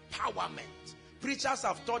empowerment? Preachers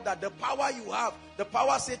have taught that the power you have, the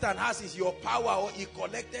power Satan has, is your power, or he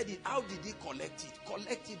collected it. How did he collect it?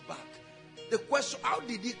 Collect it back. The question, how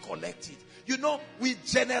did he collect it? You know, we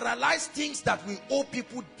generalize things that we owe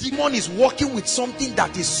people. Demon is working with something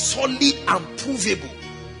that is solid and provable.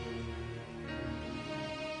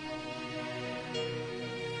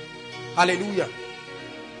 Hallelujah.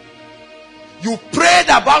 You prayed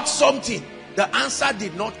about something, the answer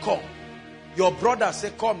did not come. Your brother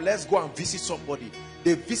said, come, let's go and visit somebody.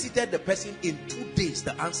 They visited the person. In 2 days,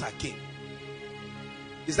 the answer came.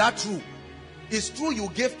 Is that true? It's true you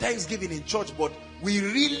gave thanksgiving in church, but we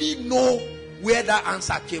really know where that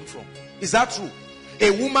answer came from. Is that true?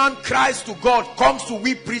 A woman cries to God, comes to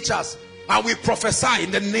we preachers, and we prophesy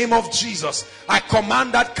in the name of Jesus. I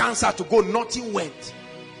command that cancer to go. Nothing went.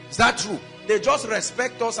 Is that true? They just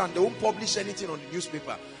respect us and they won't publish anything on the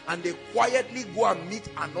newspaper. And they quietly go and meet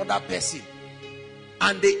another person.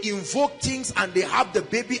 and they invoke things and they have the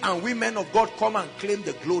baby and women of God come and claim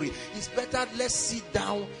the glory. It's better let's sit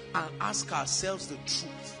down and ask ourselves the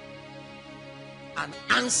truth and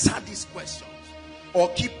answer these questions, or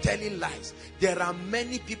keep telling lies. There are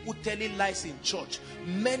many people telling lies in church.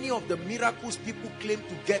 Many of the miracles people claim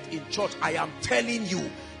to get in church, I am telling you,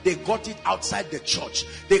 they got it outside the church.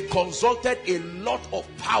 They consulted a lot of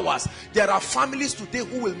powers. There are families today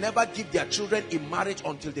who will never give their children in marriage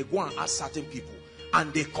until they go and ask certain people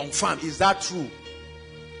and they confirm. Is that true?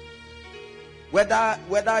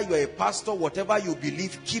 Whether you're a pastor, whatever you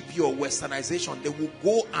believe, keep your westernization. They will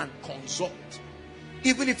go and consult.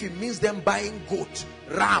 Even if it means them buying goat,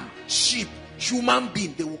 ram, sheep, human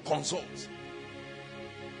being, they will consult.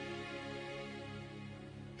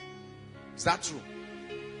 Is that true?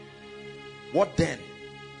 What then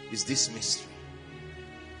is this mystery?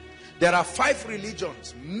 There are 5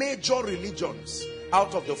 religions, major religions,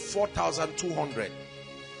 out of the 4,200.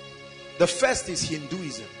 The first is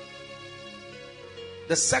Hinduism.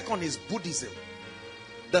 The second is Buddhism.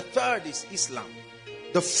 The third is Islam.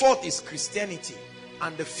 The fourth is Christianity.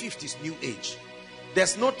 And the fifth is New Age.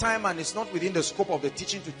 There's no time, and it's not within the scope of the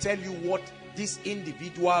teaching, to tell you what these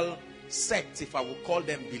individual sects, if I would call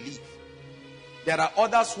them, believe. There are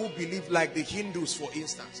others who believe, like the Hindus, for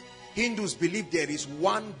instance. Hindus believe there is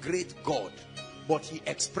one great God, but he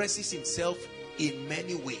expresses himself in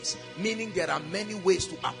many ways, meaning there are many ways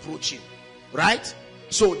to approach him, right?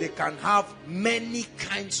 So they can have many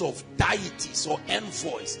kinds of deities or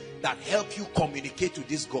envoys that help you communicate to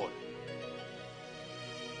this God.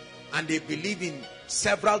 And they believe in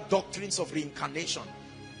several doctrines of reincarnation.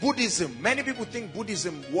 Buddhism, many people think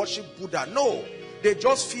Buddhism worship Buddha. No, they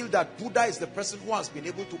just feel that Buddha is the person who has been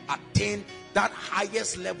able to attain that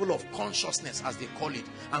highest level of consciousness, as they call it,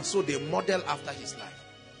 and so they model after his life.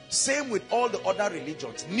 Same with all the other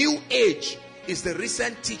religions. New Age is the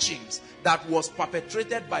recent teachings that was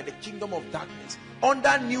perpetrated by the kingdom of darkness.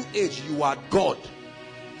 Under New Age, you are God.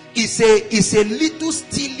 It's a little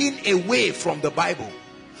stealing away from the Bible.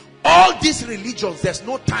 All these religions, there's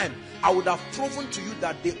no time, I would have proven to you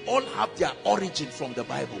that they all have their origin from the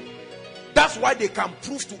Bible. That's why they can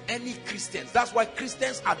prove to any Christians. That's why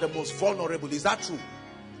Christians are the most vulnerable. Is that true?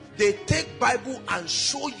 They take Bible and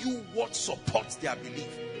show you what supports their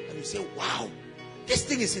belief. And you say, wow, this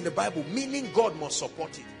thing is in the Bible, meaning God must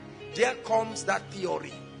support it. There comes that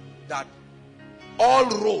theory that all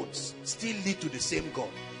roads still lead to the same God.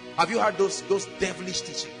 Have you heard those devilish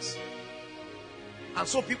teachings? And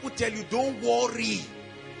so people tell you, don't worry.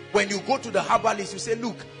 When you go to the herbalist, you say,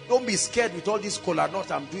 look, don't be scared with all this kola nut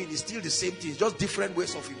I'm doing. It's still the same thing. It's just different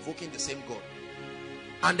ways of invoking the same God.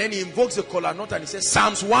 And then he invokes the kola nut and he says,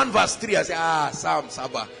 Psalms 1 verse 3. I say, Psalms,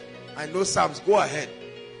 Abba. I know Psalms. Go ahead.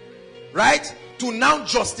 Right? To now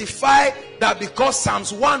justify that because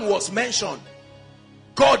Psalms 1 was mentioned,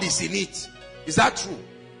 God is in it. Is that true?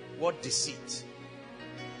 What deceit.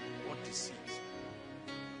 What deceit.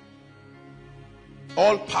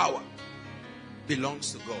 All power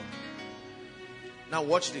belongs to God. Now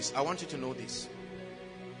watch this. I want you to know this.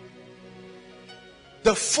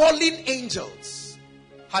 The fallen angels,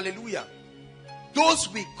 hallelujah, those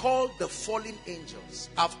we call the fallen angels.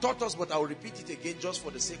 I've taught us, but I'll repeat it again just for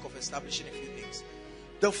the sake of establishing a few things.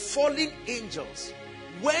 The fallen angels,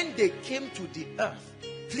 when they came to the earth,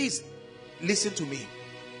 please listen to me,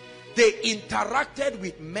 they interacted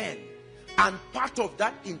with men. And part of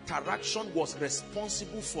that interaction was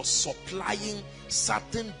responsible for supplying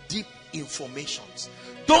certain deep informations.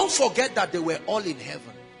 Don't forget that they were all in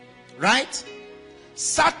heaven, right?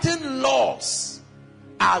 Certain laws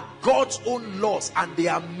are God's own laws, and they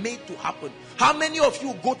are made to happen. How many of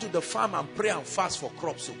you go to the farm and pray and fast for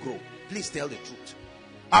crops to grow? Please tell the truth.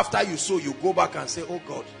 After you sow, you go back and say, oh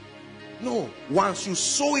God. No, once you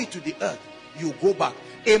sow it to the earth, you go back.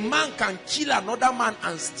 A man can kill another man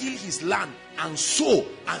and steal his land and sow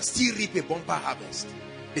and still reap a bumper harvest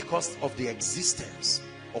because of the existence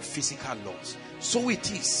of physical laws. So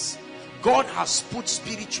it is. God has put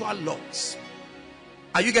spiritual laws.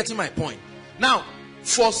 Are you getting my point? Now,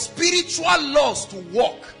 for spiritual laws to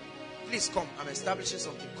work, please come. I'm establishing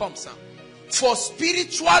something. Come, Sam. For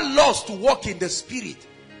spiritual laws to work in the spirit,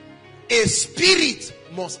 a spirit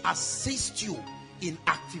must assist you in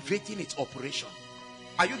activating its operation.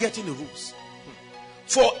 Are you getting the rules?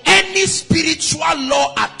 For any spiritual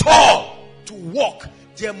law at all to work,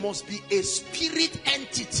 there must be a spirit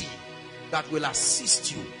entity that will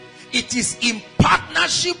assist you. It is in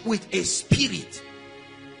partnership with a spirit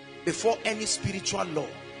before any spiritual law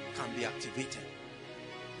can be activated.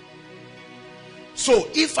 So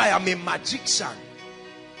if I am a magician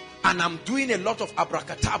and I'm doing a lot of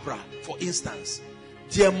abracadabra, for instance,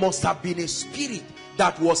 there must have been a spirit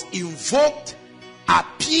that was invoked,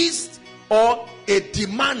 appeased, or a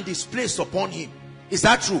demand is placed upon him. Is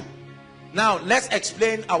that true? Now let's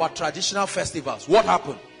explain our traditional festivals. What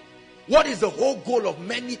happened? What is the whole goal of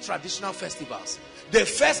many traditional festivals? They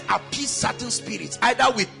first appease certain spirits, either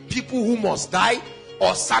with people who must die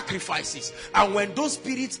or sacrifices. And when those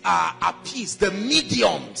spirits are appeased, the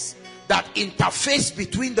mediums that interface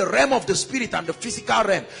between the realm of the spirit and the physical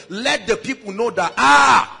realm, let the people know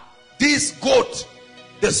that, this goat,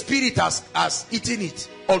 the spirit has eaten it.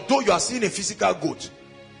 Although you are seeing a physical goat,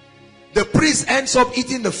 the priest ends up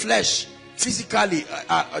eating the flesh physically,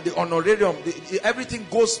 the honorarium, everything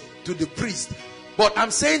goes to the priest. But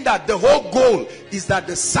I'm saying that the whole goal is that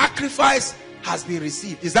the sacrifice has been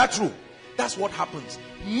received. Is that true? That's what happens.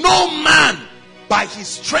 No man by his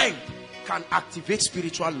strength can activate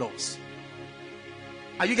spiritual laws.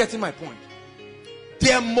 Are you getting my point?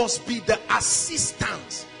 There must be the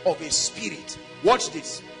assistance of a spirit. Watch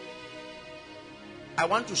this. I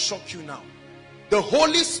want to shock you now. The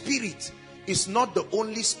Holy Spirit is not the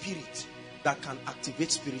only spirit that can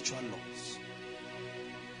activate spiritual laws.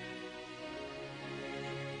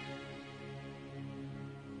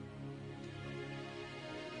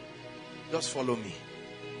 Just follow me.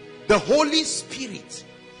 The Holy Spirit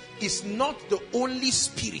is not the only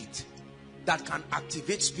spirit that can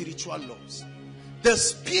activate spiritual laws. The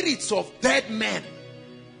spirits of dead men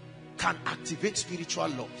can activate spiritual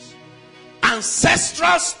laws.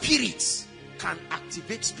 Ancestral spirits can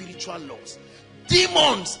activate spiritual laws.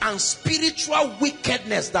 Demons and spiritual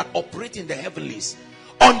wickedness that operate in the heavenlies,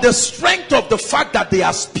 on the strength of the fact that they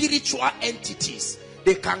are spiritual entities,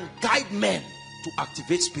 they can guide men to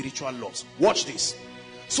activate spiritual laws. Watch this.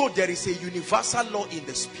 So there is a universal law in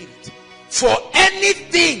the spirit. For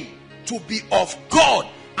anything to be of God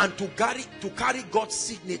and to carry God's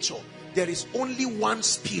signature, there is only one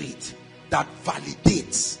spirit that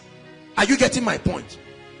validates. Are you getting my point?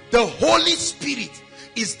 The Holy Spirit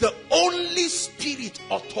is the only spirit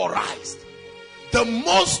authorized, the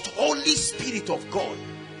most holy spirit of God,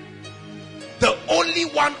 the only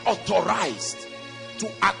one authorized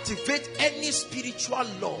to activate any spiritual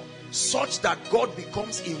law such that God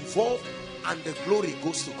becomes involved and the glory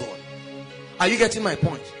goes to God. Are you getting my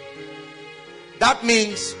point? That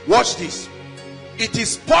means, watch this, it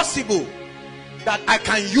is possible that I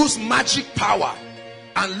can use magic power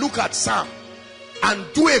and look at Sam and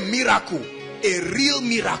do a miracle, a real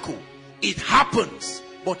miracle. It happens,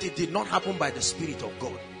 but it did not happen by the Spirit of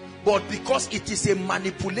God. But because it is a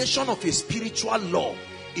manipulation of a spiritual law,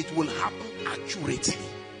 it will happen accurately.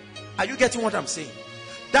 Are you getting what I'm saying?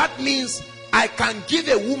 That means I can give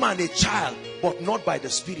a woman a child, but not by the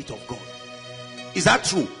Spirit of God. Is that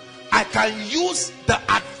true? I can use the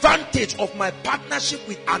advantage of my partnership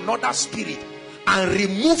with another spirit and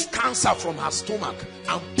remove cancer from her stomach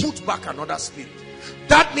and put back another spirit.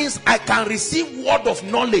 That means I can receive word of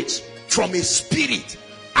knowledge from a spirit,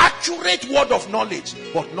 accurate word of knowledge,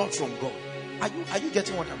 but not from God. Are you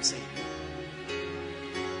getting what I'm saying?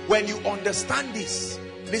 When you understand this,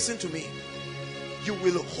 listen to me, you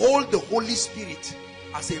will hold the Holy Spirit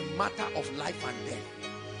as a matter of life and death.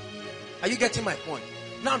 Are you getting my point?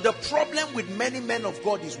 Now the problem with many men of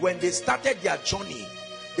God is when they started their journey,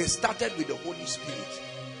 they started with the Holy Spirit,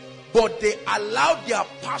 but they allowed their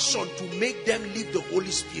passion to make them leave the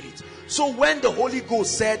Holy Spirit. So when the Holy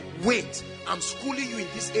Ghost said, wait, I'm schooling you in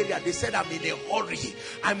this area, they said, I'm in a hurry,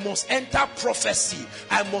 I must enter prophecy,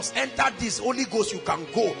 I must enter this. Holy Ghost, you can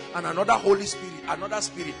go. And another Holy Spirit, another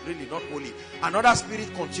spirit, really not holy, another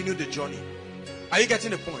spirit continued the journey. Are you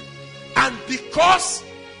getting the point? And because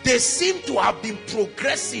they seem to have been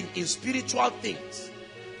progressing in spiritual things,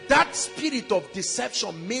 that spirit of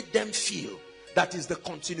deception made them feel that is the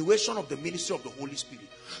continuation of the ministry of the Holy Spirit.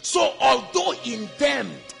 So although in them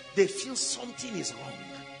they feel something is wrong,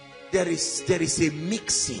 there is a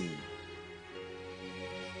mixing.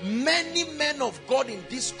 Many men of God in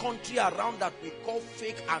this country around that we call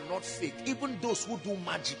fake are not fake. Even those who do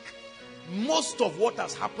magic, most of what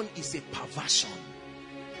has happened is a perversion.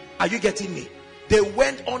 Are you getting me? They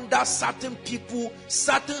went under certain people,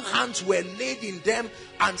 certain hands were laid in them,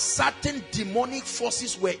 and certain demonic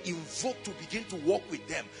forces were invoked to begin to work with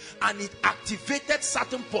them. And it activated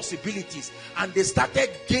certain possibilities, and they started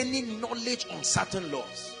gaining knowledge on certain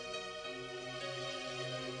laws.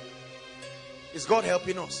 Is God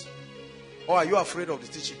helping us? Or are you afraid of the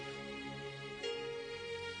teaching?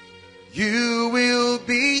 You will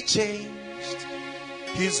be changed.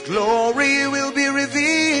 His glory will be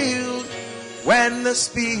revealed when the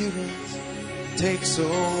Spirit takes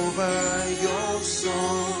over your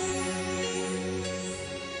soul.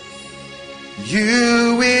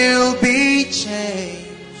 You will be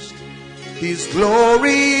changed. His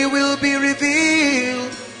glory will be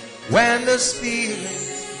revealed when the Spirit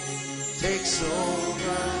takes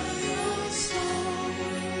over your soul.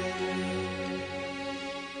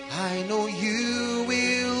 I know you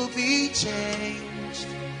will be changed.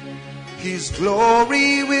 His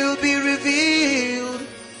glory will be revealed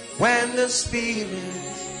when the Spirit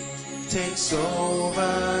takes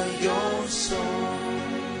over your soul.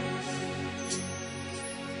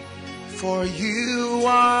 For you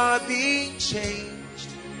are being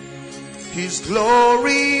changed. His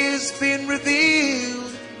glory has been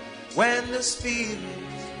revealed when the Spirit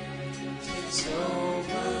takes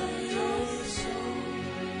over your soul.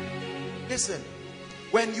 Listen,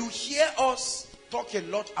 when you hear us talk a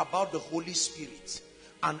lot about the Holy Spirit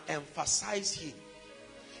and emphasize Him,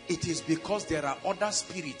 it is because there are other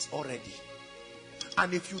spirits already.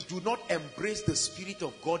 And if you do not embrace the Spirit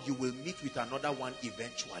of God, you will meet with another one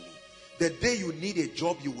eventually. The day you need a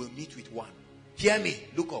job, you will meet with one. Hear me,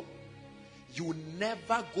 look up. You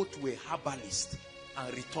never go to a herbalist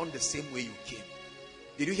and return the same way you came.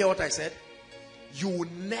 Did you hear what I said? You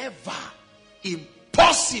never,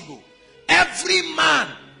 impossible. Every man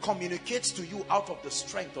communicates to you out of the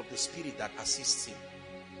strength of the Spirit that assists him.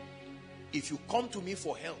 If you come to me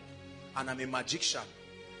for help and I'm a magician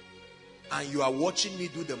and you are watching me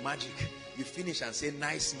do the magic, you finish and say,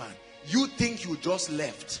 nice man. You think you just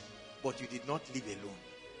left, but you did not leave alone.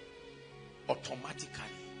 Automatically.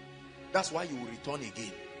 That's why you will return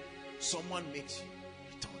again. Someone makes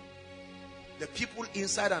you return. The people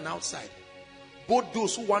inside and outside, both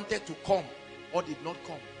those who wanted to come or did not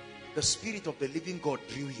come, the Spirit of the living God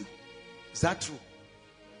drew you. Is that true?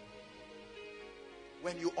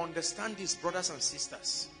 When you understand this, brothers and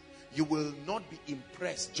sisters, you will not be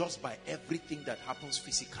impressed just by everything that happens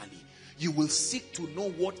physically. You will seek to know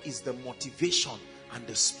what is the motivation and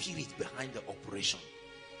the spirit behind the operation.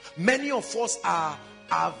 Many of us are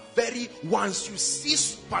very, once you see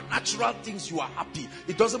supernatural things, you are happy.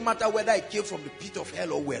 It doesn't matter whether it came from the pit of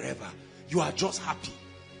hell or wherever. You are just happy.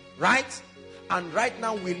 Right? And right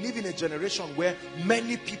now we live in a generation where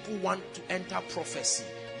many people want to enter prophecy.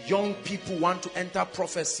 Young people want to enter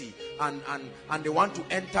prophecy and they want to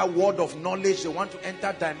enter word of knowledge. They want to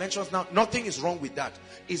enter dimensions. Now, nothing is wrong with that.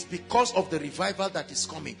 It's because of the revival that is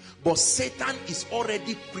coming. But Satan is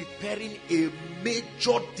already preparing a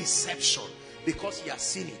major deception because he has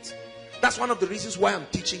seen it. That's one of the reasons why I'm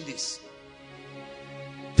teaching this.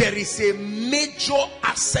 There is a major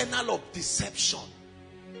arsenal of deception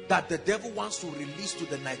that the devil wants to release to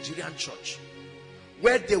the Nigerian church,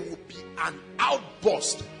 where there will be an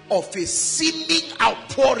outburst of a seeming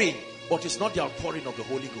outpouring, but it's not the outpouring of the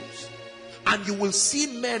Holy Ghost. And you will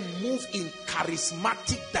see men move in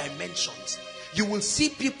charismatic dimensions. You will see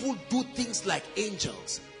people do things like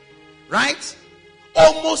angels, right?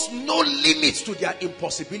 Almost no limits to their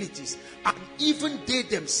impossibilities, and even they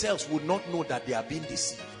themselves would not know that they are being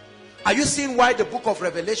deceived. Are you seeing why the book of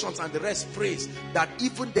Revelations and the rest prays that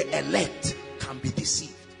even the elect can be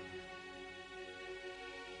deceived?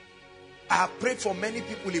 I have prayed for many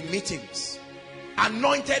people in meetings,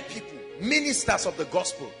 anointed people, ministers of the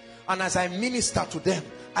gospel, and as I minister to them,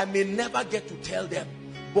 I may never get to tell them,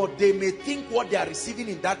 but they may think what they are receiving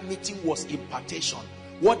in that meeting was impartation.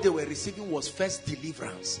 What they were receiving was first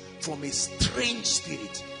deliverance from a strange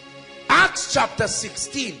spirit. Acts chapter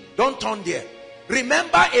 16, don't turn there.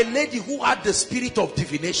 Remember a lady who had the spirit of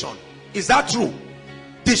divination. Is that true?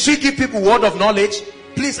 Did she give people word of knowledge?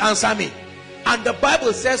 Please answer me. And the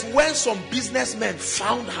Bible says when some businessmen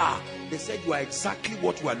found her, they said, you are exactly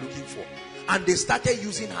what you are looking for. And they started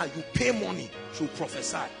using her. You pay money to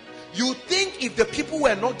prophesy. You think if the people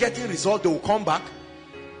were not getting results, they will come back?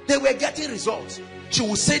 They were getting results. She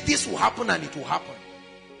will say this will happen and it will happen.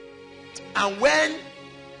 And when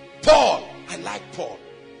Paul, I like Paul.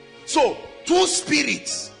 So, two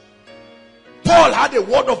spirits. Paul had a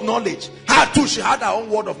word of knowledge. Her too, she had her own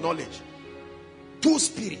word of knowledge. Two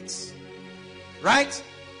spirits. Right?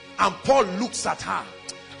 And Paul looks at her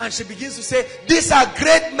and she begins to say, these are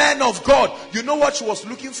great men of God. You know what she was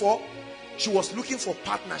looking for? She was looking for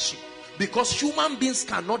partnership, because human beings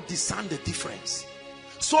cannot discern the difference.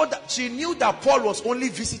 So that she knew that Paul was only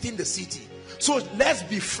visiting the city. So let's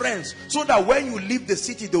be friends, so that when you leave the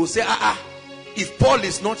city, they will say, if Paul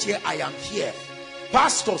is not here, I am here.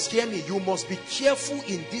 Pastors, hear me, you must be careful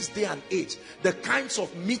in this day and age, the kinds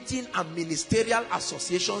of meeting and ministerial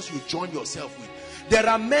associations you join yourself with. There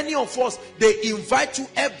are many of us, they invite you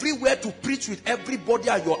everywhere to preach with everybody,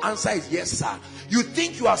 and your answer is yes, sir. You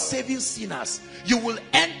think you are saving sinners. You will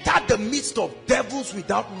enter the midst of devils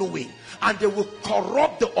without knowing, and they will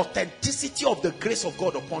corrupt the authenticity of the grace of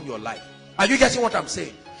God upon your life. Are you getting what I'm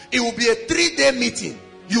saying? It will be a 3-day meeting.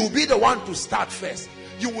 You will be the one to start first.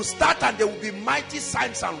 You will start and there will be mighty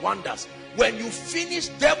signs and wonders. When you finish,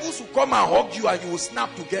 devils will come and hug you and you will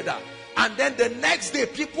snap together. And then the next day,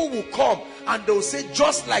 people will come and they will say,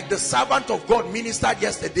 just like the servant of God ministered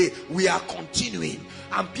yesterday, we are continuing.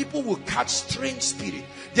 And people will catch strange spirit.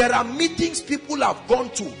 There are meetings people have gone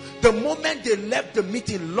to. The moment they left the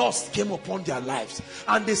meeting, lust came upon their lives.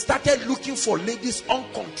 And they started looking for ladies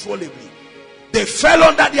uncontrollably. They fell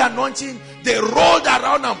under the anointing. They rolled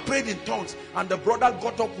around and prayed in tongues. And the brother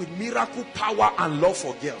got up with miracle power and love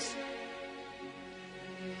for girls.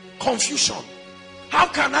 Confusion. How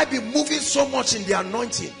can I be moving so much in the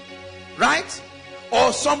anointing? Right?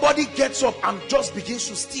 Or somebody gets up and just begins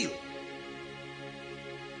to steal.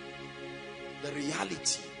 The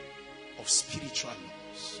reality of spiritual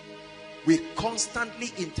laws. We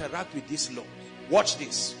constantly interact with these laws. Watch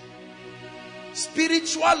this.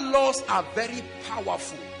 Spiritual laws are very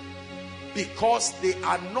powerful because they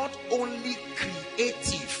are not only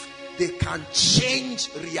creative, they can change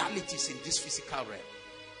realities in this physical realm.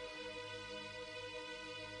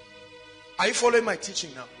 Are you following my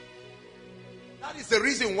teaching now? That is the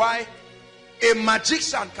reason why a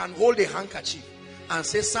magician can hold a handkerchief and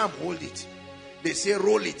say, Sam, hold it. They say,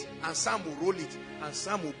 roll it. And Sam will roll it. And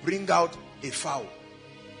Sam will bring out a fowl.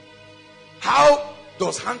 How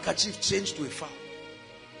does handkerchief change to a fowl?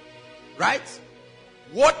 Right?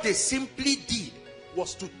 What they simply did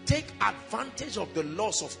was to take advantage of the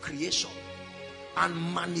laws of creation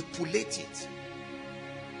and manipulate it.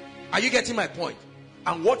 Are you getting my point?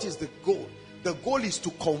 And what is the goal? The goal is to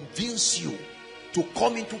convince you to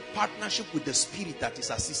come into partnership with the spirit that is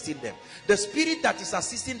assisting them. The spirit that is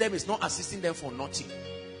assisting them is not assisting them for nothing.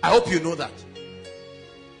 I hope you know that.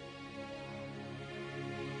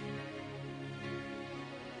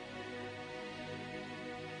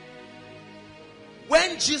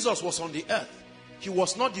 When Jesus was on the earth, he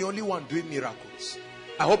was not the only one doing miracles.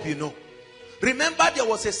 I hope you know. Remember, there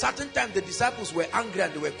was a certain time the disciples were angry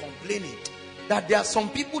and they were complaining that there are some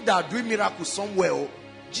people that are doing miracles somewhere. Oh,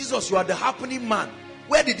 Jesus, you are the happening man.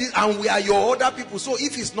 Where did this? And we are your other people. So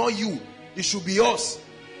if it's not you, it should be us.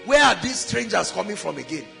 Where are these strangers coming from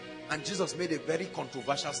again? And Jesus made a very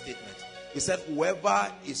controversial statement. He said, whoever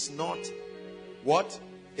is not what?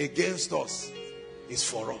 Against us is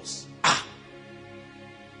for us.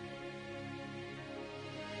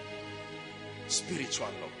 Spiritual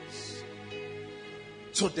laws.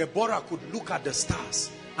 So Deborah could look at the stars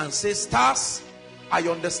and say, stars, I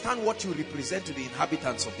understand what you represent to the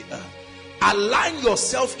inhabitants of the earth. Align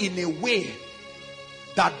yourself in a way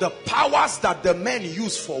that the powers that the men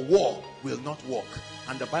use for war will not work.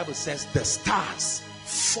 And the Bible says the stars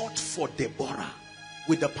fought for Deborah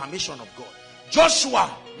with the permission of God. Joshua,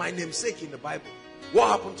 my namesake in the Bible, what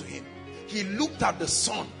happened to him? He looked at the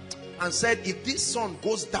sun and said, if this sun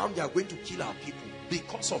goes down, they are going to kill our people.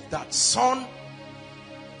 Because of that, sun,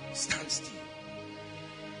 stand still.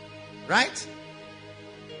 Right?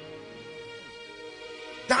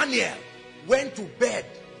 Daniel went to bed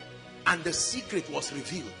and the secret was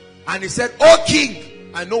revealed. And he said, oh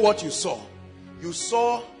king, I know what you saw. You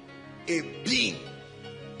saw a being,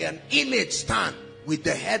 an image stand with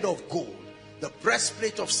the head of gold, the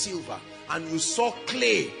breastplate of silver, and you saw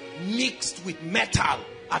clay mixed with metal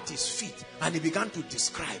at his feet. And he began to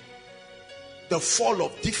describe the fall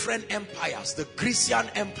of different empires, the Grecian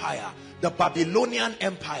Empire, the Babylonian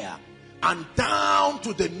Empire, and down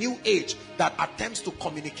to the new age that attempts to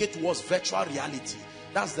communicate towards virtual reality.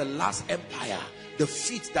 That's the last empire, the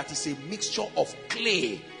feet that is a mixture of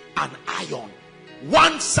clay and iron.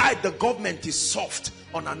 One side the government is soft,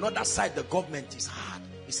 on another side the government is hard.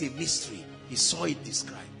 It's a mystery. He saw it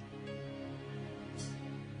described.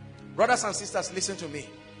 Brothers and sisters, listen to me.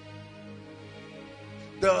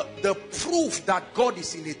 The proof that God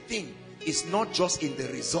is in a thing is not just in the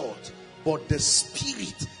result, but the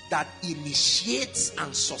spirit that initiates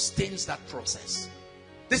and sustains that process.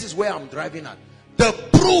 This is where I'm driving at. The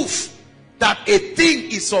proof that a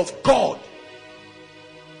thing is of God,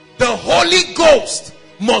 the Holy Ghost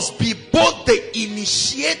must be both the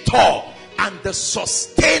initiator and the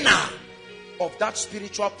sustainer of that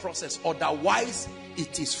spiritual process. Otherwise,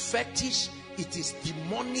 it is fetish, it is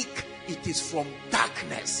demonic, it is from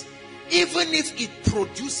darkness. Even if it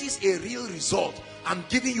produces a real result, I'm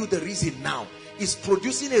giving you the reason now. It's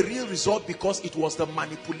producing a real result because it was the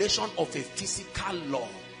manipulation of a physical law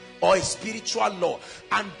or a spiritual law.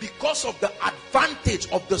 And because of the advantage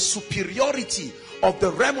of the superiority of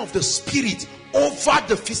the realm of the spirit over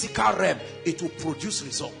the physical realm, it will produce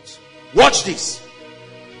results. Watch this.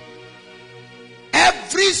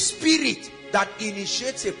 Every spirit that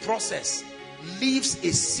initiates a process leaves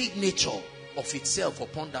a signature of itself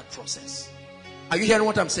upon that process. Are you hearing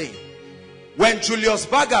what I'm saying? When Julius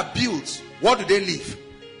Berger builds, what do they leave?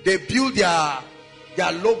 They build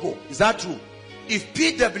their logo. Is that true? If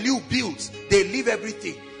PW builds, they leave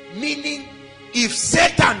everything. Meaning, if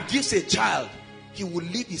Satan gives a child, he will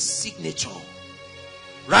leave his signature.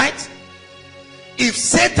 Right? If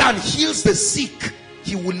Satan heals the sick,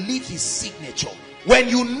 he will leave his signature. When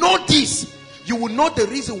you know this, you will know the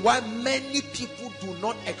reason why many people do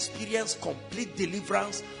not experience complete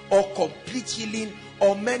deliverance or complete healing,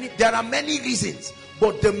 or there are many reasons,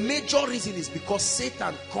 but the major reason is because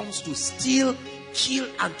Satan comes to steal, kill,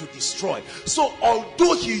 and to destroy. So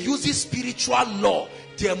although he uses spiritual law,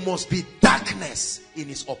 there must be darkness in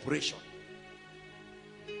his operation.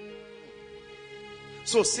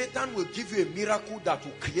 So Satan will give you a miracle that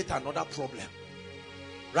will create another problem.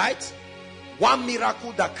 Right? One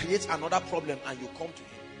miracle that creates another problem, and you come to him.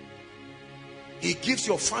 He gives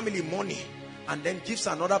your family money and then gives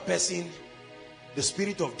another person the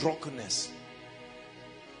spirit of drunkenness.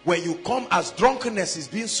 When you come, as drunkenness is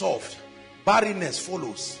being solved, barrenness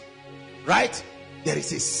follows. Right? There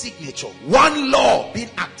is a signature. One law being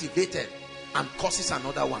activated and causes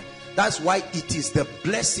another one. That's why it is the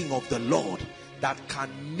blessing of the Lord that can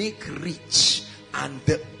make rich, and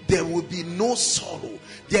there will be no sorrow.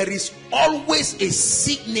 There is always a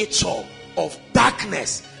signature of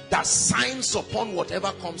darkness that signs upon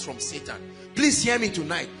whatever comes from Satan. Please hear me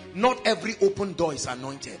tonight. Not every open door is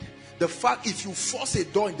anointed. The fact, if you force a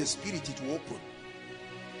door in the spirit, it will open.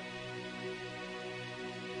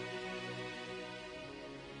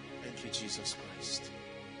 Thank you, Jesus Christ.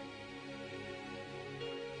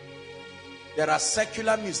 There are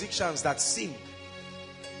secular musicians that sing.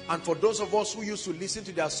 And for those of us who used to listen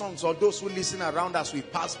to their songs, or those who listen around as we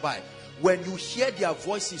pass by, when you hear their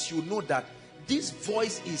voices, you know that this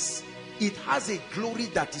voice it has a glory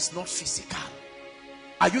that is not physical.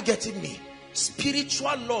 Are you getting me?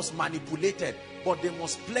 Spiritual laws manipulated, but they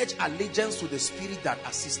must pledge allegiance to the spirit that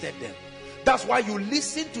assisted them. That's why you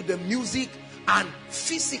listen to the music and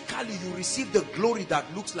physically you receive the glory that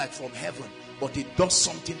looks like from heaven, but it does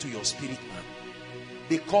something to your spirit, man.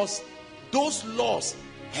 Because those laws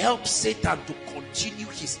help Satan to continue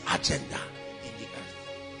his agenda in the earth.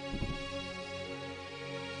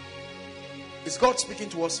 Is God speaking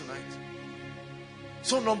to us tonight?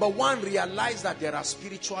 So number one, realize that there are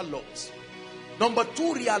spiritual laws. Number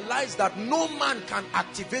two, realize that no man can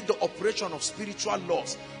activate the operation of spiritual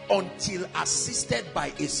laws until assisted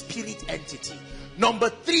by a spirit entity. Number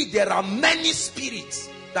three, there are many spirits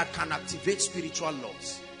that can activate spiritual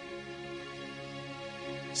laws.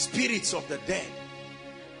 Spirits of the dead,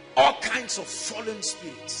 all kinds of fallen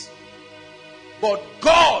spirits. But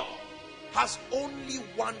God has only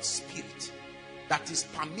one spirit that is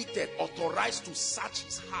permitted, authorized to search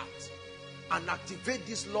his heart and activate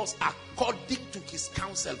these laws according to his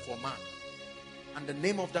counsel for man. And the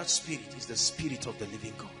name of that spirit is the Spirit of the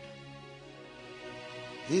living God.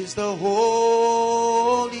 Is the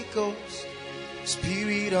Holy Ghost,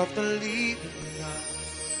 Spirit of the living God.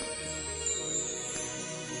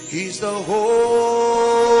 He's the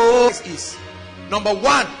Holy. Is number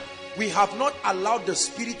one, we have not allowed the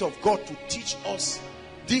Spirit of God to teach us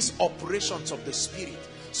these operations of the Spirit,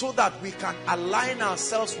 so that we can align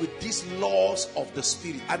ourselves with these laws of the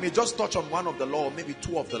Spirit. I may just touch on one of the laws, or maybe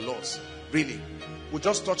two of the laws. Really, we'll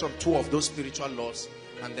just touch on two of those spiritual laws,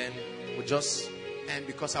 and then we'll just end,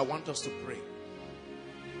 because I want us to pray.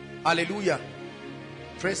 Hallelujah.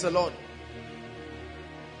 Praise the Lord.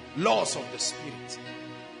 Laws of the Spirit.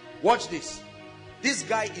 Watch this. This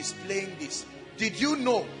guy is playing this. Did you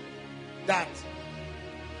know that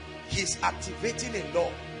he's activating a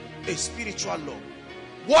law, a spiritual law?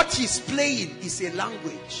 What he's playing is a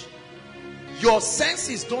language. Your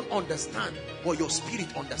senses don't understand, but your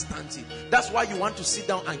spirit understands it. That's why you want to sit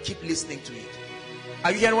down and keep listening to it.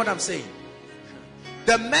 Are you hearing what I'm saying?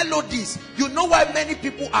 The melodies. You know why many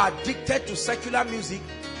people are addicted to secular music?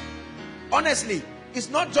 Honestly,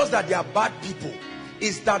 it's not just that they are bad people.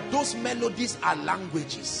 It's that those melodies are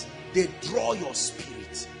languages. They draw your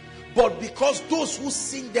spirit. But because those who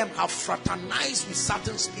sing them have fraternized with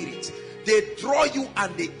certain spirits, they draw you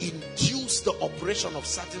and they induce the operation of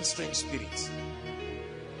certain strange spirits.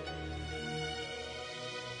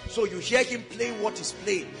 So you hear him playing what he's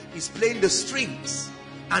playing. He's playing the strings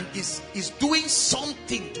and is doing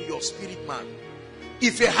something to your spirit man.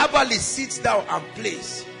 If a herbalist sits down and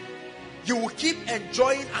plays, you will keep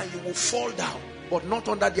enjoying and you will fall down, but not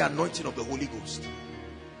under the anointing of the Holy Ghost.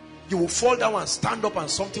 You will fall down and stand up and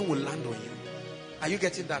something will land on you. Are you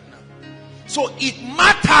getting that now? So it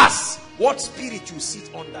matters what spirit you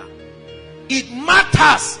sit under. It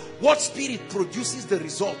matters what spirit produces the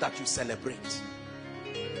result that you celebrate.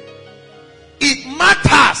 It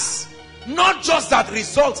matters not just that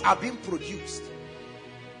results are being produced.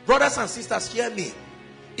 Brothers and sisters, hear me.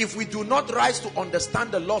 If we do not rise to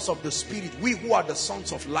understand the laws of the spirit, we who are the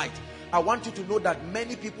sons of light, I want you to know that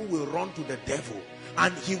many people will run to the devil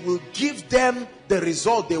and he will give them the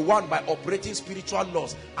result they want by operating spiritual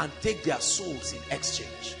laws and take their souls in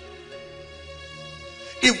exchange.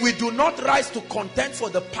 If we do not rise to contend for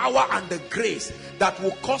the power and the grace that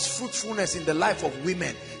will cause fruitfulness in the life of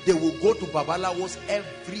women, they will go to babalawos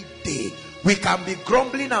every day. We can be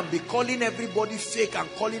grumbling and be calling everybody fake and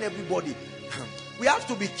calling everybody. We have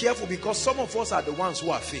to be careful because some of us are the ones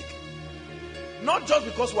who are fake. Not just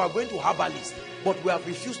because we are going to herbalists, but we have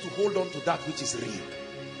refused to hold on to that which is real.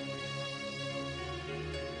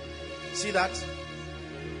 See that?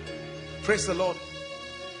 Praise the Lord.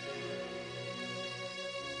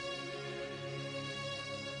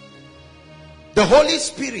 The Holy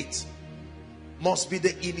Spirit must be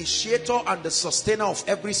the initiator and the sustainer of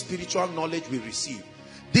every spiritual knowledge we receive.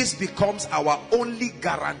 This becomes our only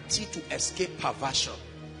guarantee to escape perversion.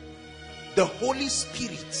 The Holy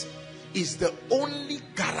Spirit is the only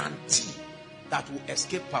guarantee that will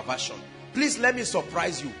escape perversion. Please let me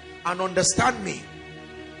surprise you and understand me.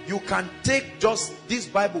 You can take just this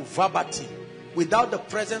Bible verbatim. Without the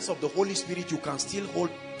presence of the Holy Spirit, you can still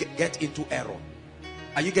get into error.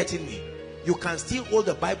 Are you getting me? You can still hold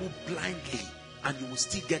the Bible blindly and you will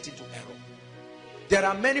still get into error. There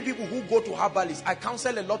are many people who go to herbalists. I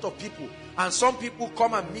counsel a lot of people, and some people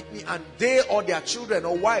come and meet me and they or their children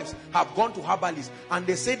or wives have gone to herbalists and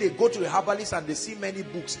they say they go to a herbalist and they see many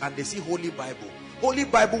books and they see Holy Bible. Holy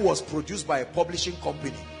Bible was produced by a publishing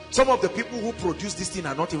company. Some of the people who produce this thing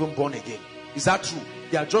are not even born again. Is that true?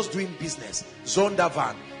 They are just doing business.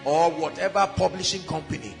 Zondervan or whatever publishing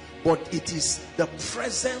company. But it is the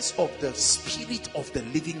presence of the Spirit of the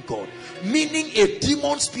living God. Meaning a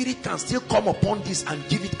demon spirit can still come upon this and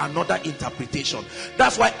give it another interpretation.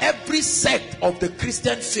 That's why every sect of the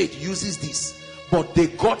Christian faith uses this. But they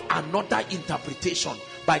got another interpretation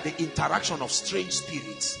by the interaction of strange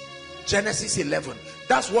spirits. Genesis 11.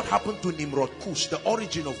 That's what happened to Nimrod Cush, the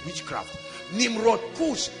origin of witchcraft. Nimrod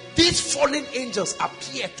Cush, these fallen angels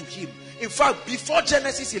appeared to him. In fact, before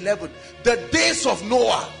Genesis 11, the days of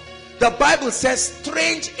Noah, the Bible says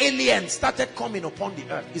strange aliens started coming upon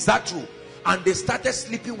the earth. Is that true? And they started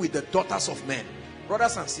sleeping with the daughters of men.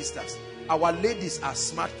 Brothers and sisters, our ladies are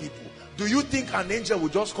smart people. Do you think an angel will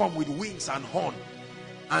just come with wings and horn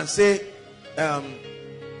and say,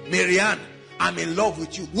 Marianne, I'm in love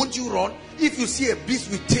with you? Won't you run? If you see a beast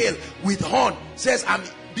with tail, with horn, says,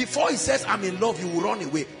 before he says, I'm in love, you will run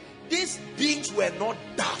away. These beings were not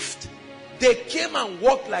daft. They came and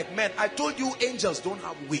walked like men. I told you angels don't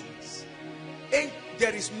have wings. And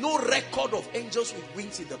there is no record of angels with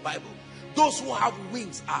wings in the Bible. Those who have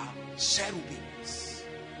wings are cherubims.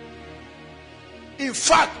 In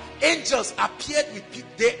fact, angels appeared with people.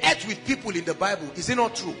 They ate with people in the Bible. Is it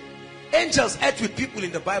not true? Angels ate with people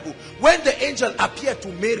in the Bible. When the angel appeared to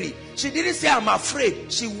Mary, she didn't say, I'm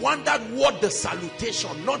afraid. She wondered what the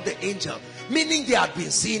salutation, not the angel. Meaning they had been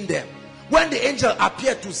seeing them. When the angel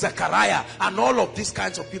appeared to Zechariah and all of these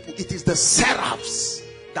kinds of people, it is the seraphs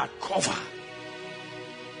that cover.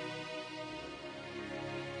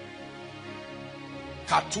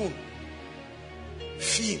 Cartoon,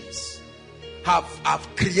 films have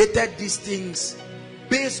created these things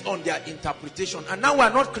based on their interpretation. And now we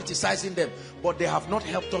are not criticizing them, but they have not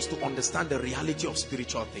helped us to understand the reality of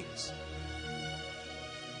spiritual things.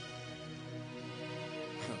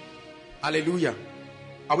 Hallelujah.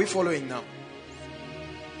 Are we following now?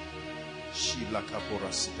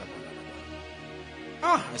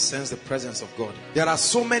 I sense the presence of God. There are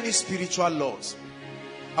so many spiritual laws.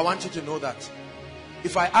 I want you to know that.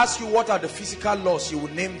 If I ask you what are the physical laws, you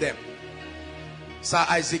will name them. Sir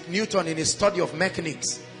Isaac Newton, in his study of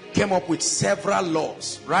mechanics, came up with several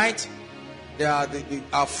laws, right? There are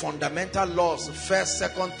our fundamental laws, first,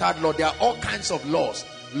 second, third law. There are all kinds of laws.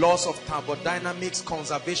 laws of thermodynamics,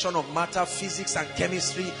 conservation of matter, physics and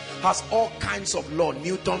chemistry has all kinds of law.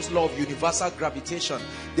 Newton's law of universal gravitation.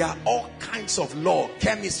 There are all kinds of law.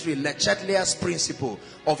 Chemistry, Le Chatelier's principle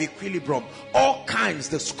of equilibrium, all kinds,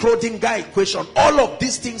 the Schrödinger equation. All of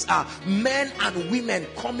these things are men and women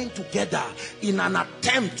coming together in an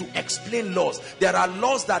attempt to explain laws. There are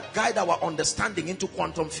laws that guide our understanding into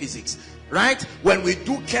quantum physics. Right? When we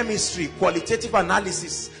do chemistry, qualitative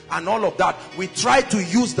analysis and all of that, we try to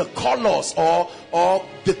use the colors or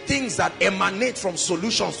the things that emanate from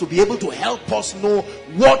solutions to be able to help us know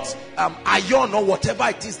what ion or whatever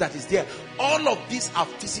it is that is there. All of these are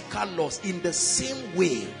physical laws. In the same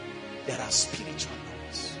way, there are spiritual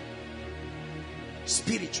laws.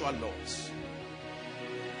 Spiritual laws.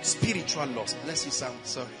 Spiritual laws. Bless you, Sam.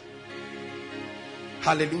 Sorry.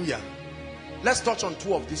 Hallelujah. Let's touch on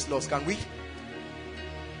two of these laws, can we?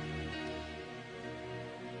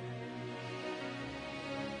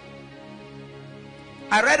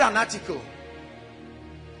 I read an article.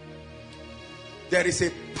 There is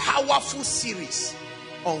a powerful series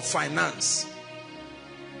on finance.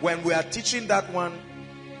 When we are teaching that one,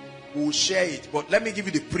 we will share it. But let me give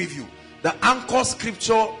you the preview. The anchor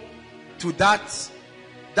scripture to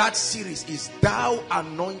that series is, "Thou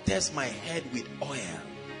anointest my head with oil,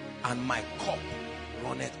 and my cup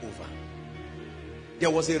runneth over."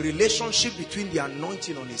 There was a relationship between the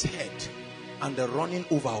anointing on his head and the running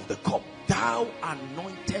over of the cup. Thou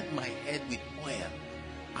anointed my head with oil,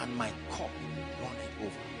 and my cup runneth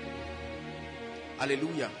over.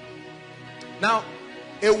 Hallelujah. Now,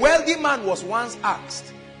 a wealthy man was once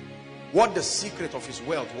asked what the secret of his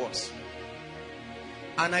wealth was.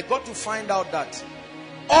 And I got to find out that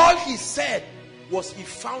all he said was he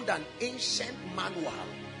found an ancient manual.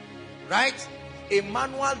 Right? A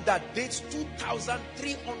manual that dates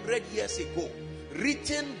 2,300 years ago,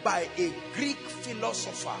 written by a Greek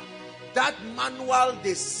philosopher. That manual,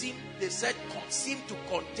 they said, seemed to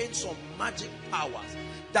contain some magic powers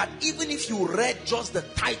that even if you read just the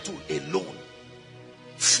title alone,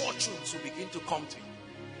 fortunes will begin to come to you.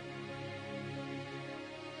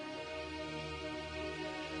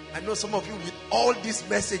 I know some of you with all this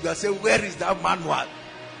message, you are saying, where is that manual?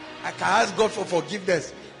 I can ask God for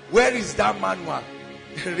forgiveness. Where is that manual?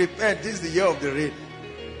 Repent, this is the year of the rain.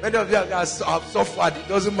 Many of you have suffered, it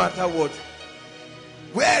doesn't matter what.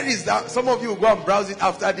 Where is that? Some of you will go and browse it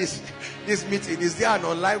after this meeting. Is there an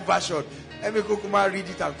online version? Let me go read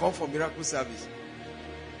it and come for miracle service.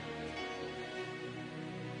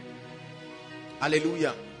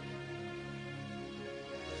 Hallelujah.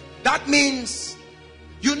 That means,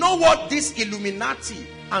 you know what these Illuminati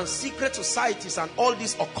and secret societies and all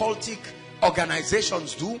these occultic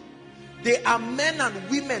organizations do? They are men and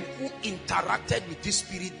women who interacted with these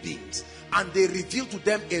spirit beings, and they reveal to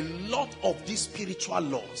them a lot of these spiritual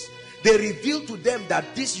laws. They reveal to them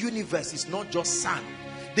that this universe is not just sand.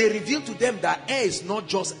 They reveal to them that air is not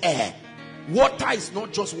just air. Water is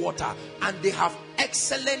not just water. And they have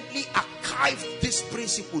excellently archived this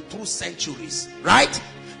principle through centuries. Right?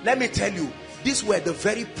 Let me tell you, these were the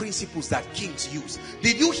very principles that kings used.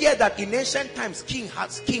 Did you hear that in ancient times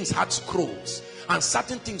kings had scrolls and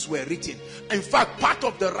certain things were written? In fact, part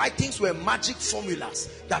of the writings were magic formulas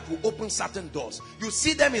that will open certain doors. You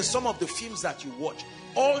see them in some of the films that you watch.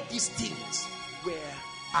 All these things were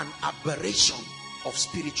an aberration of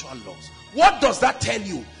spiritual laws. What does that tell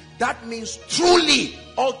you? That means truly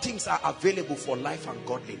all things are available for life and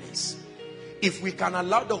godliness. If we can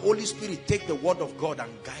allow the Holy Spirit take the word of God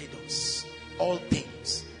and guide us, all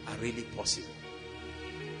things are really possible.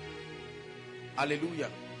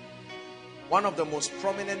 Hallelujah. One of the most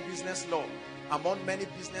prominent business law among many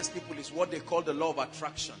business people is what they call the law of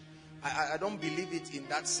attraction. I don't believe it in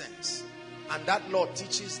that sense. And that law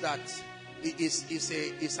teaches that it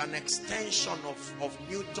is an extension of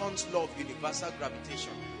Newton's law of universal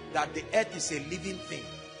gravitation. That the earth is a living thing.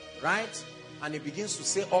 Right? And it begins to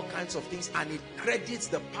say all kinds of things, and it credits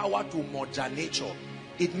the power to Mother Nature.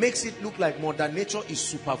 It makes it look like Mother Nature is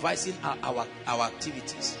supervising our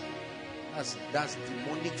activities. That's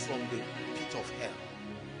demonic from the pit of hell.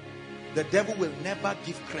 The devil will never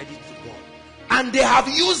give credit to God. And they have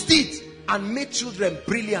used it and made children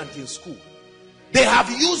brilliant in school. They have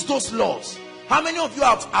used those laws. How many of you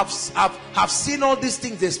have seen all these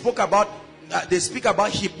things they spoke about? They speak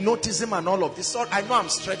about hypnotism and all of this. So I know I'm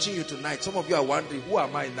stretching you tonight. Some of you are wondering, who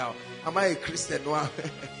am I now? Am I a Christian?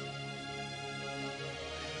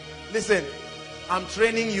 Listen, I'm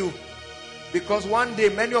training you, because one day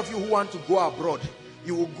many of you who want to go abroad,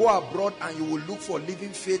 you will go abroad and you will look for living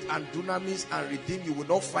faith and dunamis and redeem. You will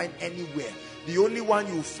not find anywhere. The only one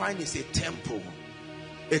you will find is a temple.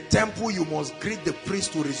 A temple, you must greet the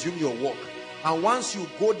priest to resume your work. And once you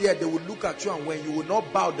go there, they will look at you, and when you will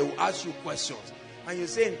not bow, they will ask you questions. And you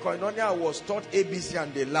say, in Koinonia, I was taught ABC,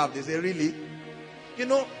 and they laugh. They say, really? You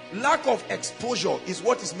know, lack of exposure is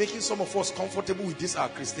what is making some of us comfortable with this, our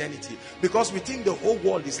Christianity. Because we think the whole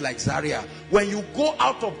world is like Zaria. When you go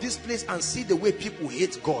out of this place and see the way people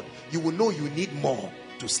hate God, you will know you need more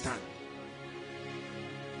to stand.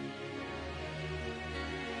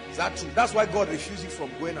 Is that true? That's why God refused you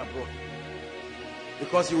from going abroad.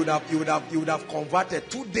 Because you would have converted.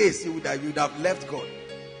 2 days you would have left God.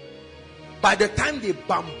 By the time they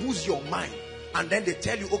bamboozle your mind, and then they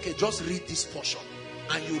tell you, okay, just read this portion,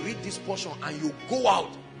 and you read this portion, and you go out,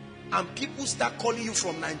 and people start calling you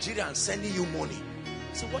from Nigeria and sending you money.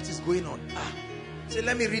 So what is going on? Say,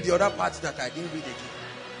 let me read the other parts that I didn't read again.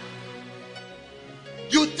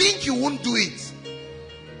 You think you won't do it.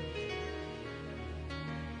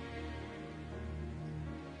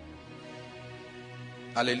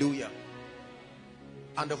 Hallelujah.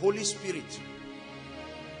 And the Holy Spirit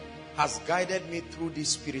has guided me through these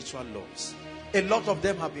spiritual laws. A lot of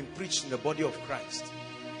them have been preached in the body of Christ.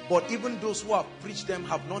 But even those who have preached them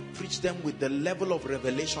have not preached them with the level of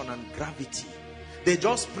revelation and gravity. They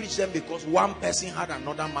just preach them because one person had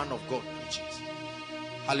another man of God preach it.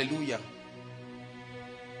 Hallelujah.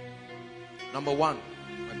 Number one,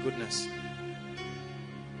 my goodness.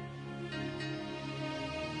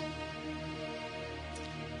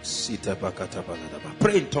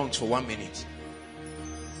 Pray in tongues for 1 minute.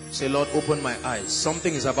 Say, Lord, open my eyes.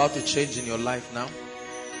 Something is about to change in your life now.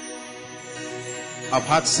 I've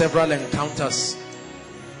had several encounters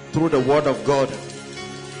through the word of God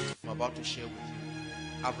I'm about to share with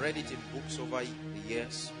you. I've read it in books over the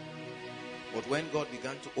years. But when God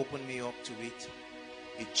began to open me up to it,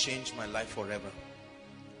 it changed my life forever.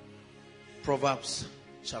 Proverbs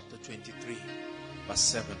chapter 23, verse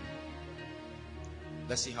 7.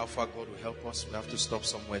 Let's see how far God will help us. We have to stop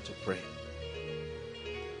somewhere to pray.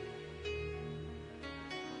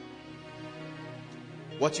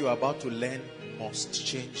 What you are about to learn must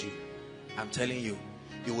change you. I'm telling you,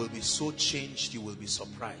 you will be so changed, you will be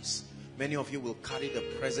surprised. Many of you will carry the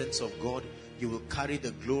presence of God. You will carry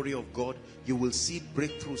the glory of God. You will see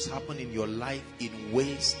breakthroughs happen in your life in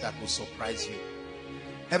ways that will surprise you.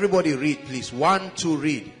 Everybody read, please. 1, 2,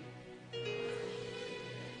 read.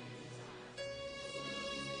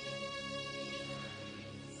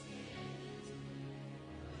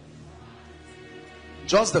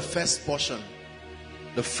 Just the first portion,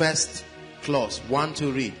 the first clause. 1,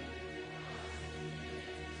 2, read.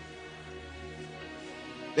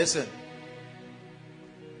 Listen.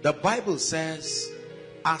 The Bible says,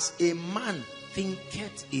 as a man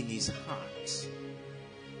thinketh in his heart.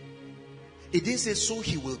 It didn't say so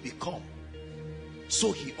he will become.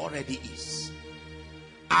 So he already is.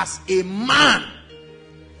 As a man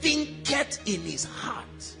thinketh in his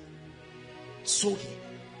heart, so he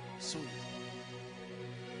is.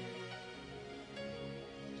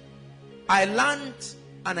 I learned,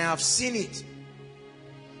 and I have seen it.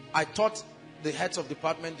 I taught the heads of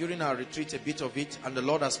department during our retreat a bit of it, and the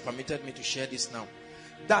Lord has permitted me to share this now.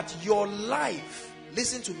 That your life,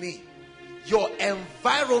 listen to me, your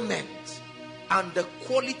environment and the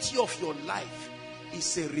quality of your life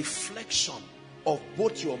is a reflection of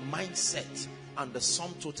both your mindset and the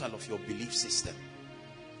sum total of your belief system.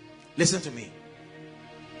 Listen to me.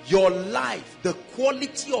 Your life, the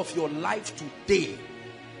quality of your life today,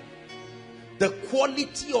 the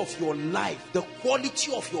quality of your life, the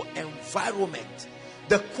quality of your environment,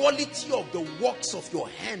 the quality of the works of your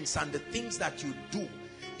hands and the things that you do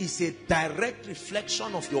is a direct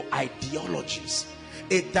reflection of your ideologies,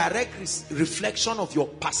 a direct reflection of your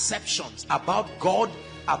perceptions about God,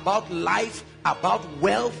 about life, about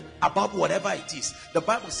wealth, about whatever it is. The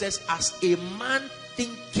Bible says, as a man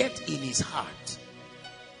thinketh in his heart.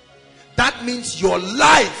 That means your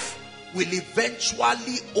life will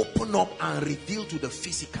eventually open up and reveal to the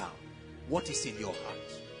physical what is in your heart.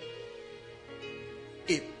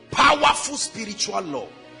 A powerful spiritual law.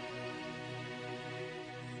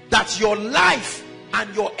 That your life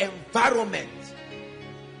and your environment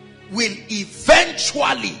will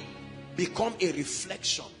eventually become a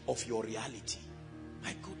reflection of your reality.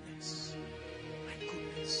 My goodness. My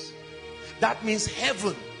goodness. That means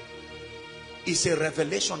heaven is a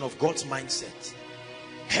revelation of God's mindset.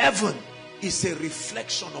 Heaven is a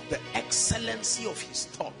reflection of the excellency of his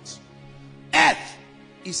thoughts. Earth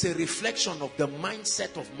is a reflection of the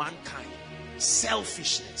mindset of mankind.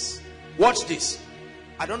 Selfishness. Watch this.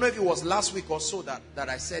 I don't know if it was last week or so that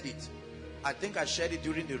I said it. I think I shared it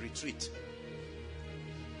during the retreat.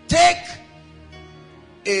 Take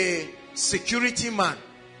a security man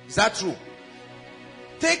Is that true?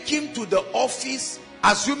 Take him to the office,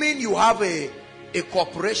 assuming you have a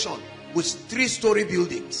corporation with 3-story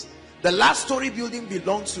buildings. The last story building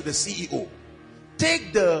belongs to the CEO.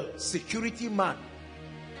 Take the security man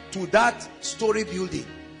to that story building.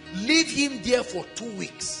 Leave him there for 2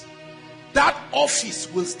 weeks. That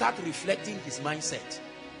office will start reflecting his mindset.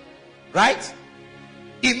 Right?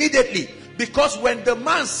 Immediately. Because when the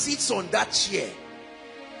man sits on that chair,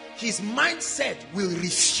 his mindset will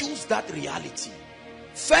refuse that reality.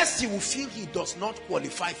 First, he will feel he does not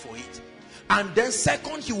qualify for it. And then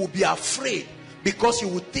second, he will be afraid, because he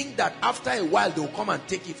will think that after a while they will come and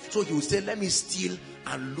take it. So he will say, let me steal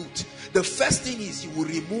and loot. The first thing is he will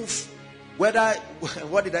remove, what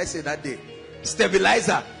did I say that day?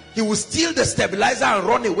 Stabilizer. He will steal the stabilizer and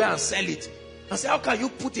run away and sell it. I say, how can you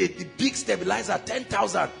put the big stabilizer,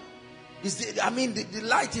 10,000? I mean, the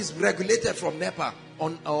light is regulated from NEPA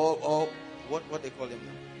or what they call them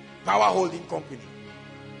now? Power holding company.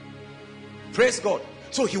 Praise God.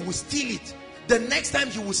 So he will steal it. The next time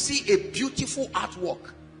he will see a beautiful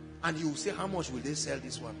artwork, and he will say, how much will they sell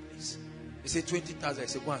this one, please? They say 20,000. I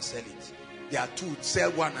say, go and sell it. There are two,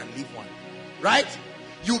 sell one and leave one. Right?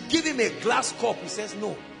 You give him a glass cup. He says,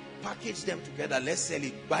 no, package them together. Let's sell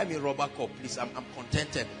it. Buy me a rubber cup, please. I'm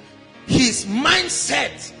contented. His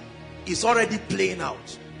mindset is already playing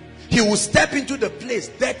out. He will step into the place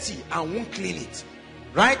dirty and won't clean it.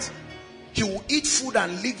 Right? He will eat food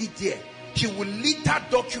and leave it there. He will litter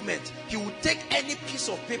document. He will take any piece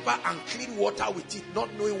of paper and clean water with it, not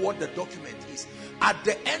knowing what the document is. At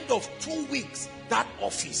the end of 2 weeks, that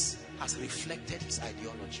office has reflected his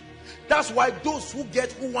ideology. That's why those who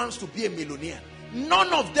wants to be a millionaire,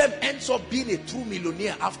 none of them ends up being a true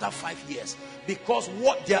millionaire after 5 years, because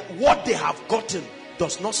what they have gotten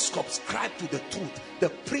does not subscribe to the truth, the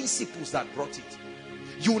principles that brought it.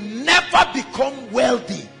 You never become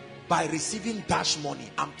wealthy by receiving dash money.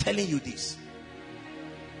 I'm telling you this.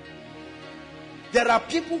 There are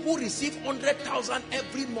people who receive 100,000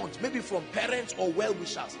 every month, maybe from parents or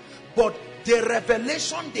well-wishers, but the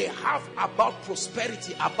revelation they have about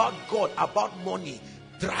prosperity, about God, about money,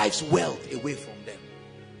 drives wealth away from them.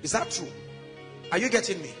 Is that true? Are you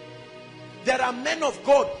getting me? There are men of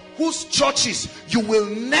God whose churches you will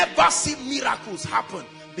never see miracles happen,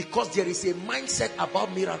 because there is a mindset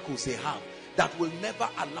about miracles they have that will never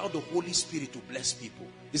allow the Holy Spirit to bless people.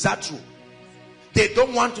 Is that true? They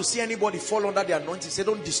don't want to see anybody fall under the anointing. Say,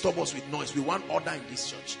 don't disturb us with noise. We want order in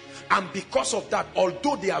this church. And because of that,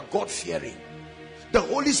 although they are God-fearing, the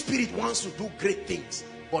Holy Spirit wants to do great things,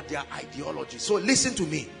 but their ideology. So listen to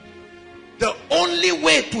me. The only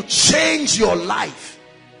way to change your life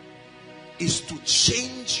is to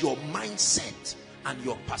change your mindset and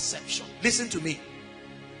your perception. Listen to me.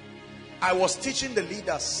 I was teaching the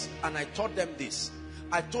leaders and I taught them this.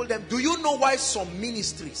 I told them, do you know why some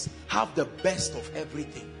ministries have the best of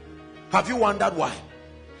everything? Have you wondered why?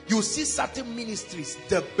 You see certain ministries,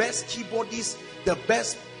 the best keyboardists, the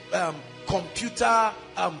best computer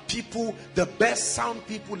people, the best sound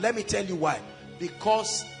people. Let me tell you why.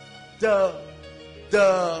 Because the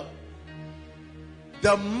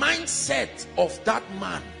mindset of that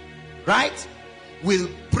man, right, will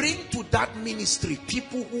bring to that ministry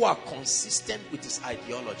people who are consistent with his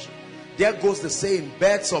ideology. There goes the saying,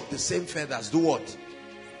 birds of the same feathers do what?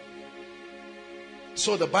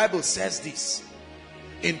 So the Bible says this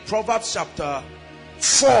in Proverbs chapter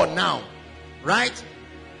 4 now, right?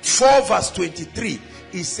 4 verse 23.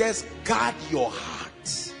 It says, guard your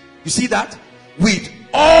heart. You see that? With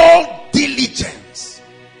all diligence.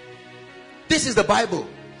 This is the Bible.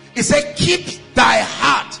 It said, keep thy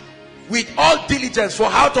heart with all diligence, for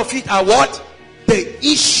out of it are what? The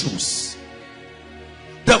issues.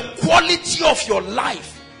 The quality of your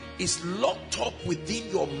life is locked up within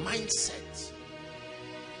your mindset.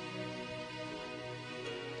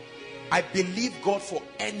 I believe God for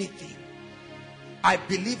anything. I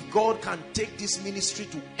believe God can take this ministry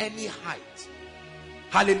to any height.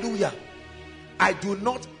 Hallelujah. I do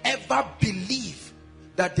not ever believe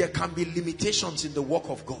that there can be limitations in the work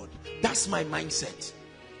of God. That's my mindset.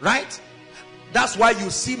 Right? That's why you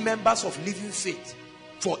see members of Living Faith,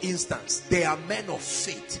 for instance, they are men of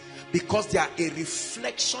faith because they are a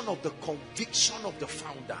reflection of the conviction of the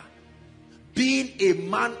founder. Being a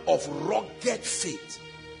man of rugged faith.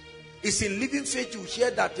 It's in Living Faith you hear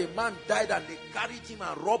that a man died and they carried him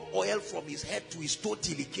and rubbed oil from his head to his toe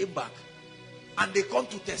till he came back. And they come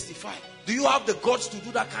to testify. Do you have the guts to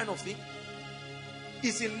do that kind of thing?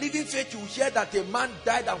 It's in Living Faith you hear that a man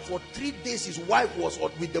died and for 3 days his wife was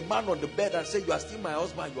with the man on the bed and said, you are still my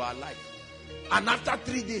husband, you are alive. And after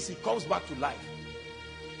 3 days he comes back to life.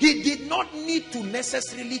 He did not need to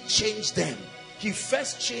necessarily change them. He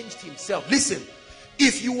first changed himself. Listen,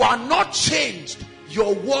 if you are not changed,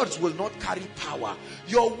 your words will not carry power.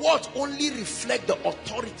 Your words only reflect the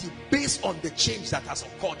authority based on the change that has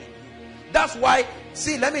occurred in you. That's why,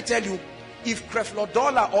 see, let me tell you, if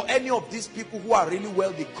Creflo or any of these people who are really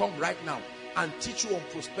wealthy come right now and teach you on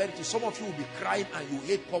prosperity, some of you will be crying and you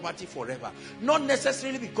hate poverty forever. Not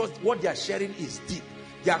necessarily because what they are sharing is deep.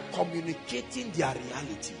 They are communicating their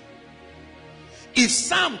reality. If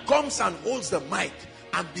Sam comes and holds the mic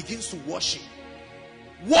and begins to worship,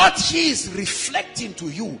 what he is reflecting to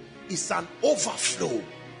you is an overflow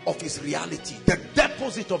of his reality, the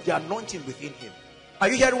deposit of the anointing within him. Are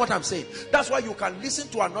you hearing what I'm saying? That's why you can listen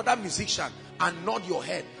to another musician and nod your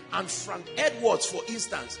head. And Frank Edwards, for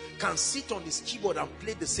instance, can sit on his keyboard and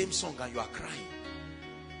play the same song and you are crying.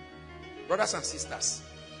 Brothers and sisters,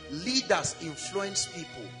 leaders influence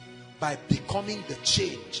people by becoming the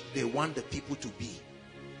change they want the people to be.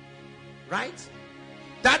 Right?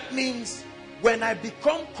 That means when I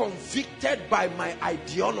become convicted by my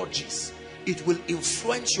ideologies, it will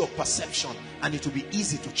influence your perception and it will be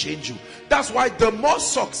easy to change you. That's why the more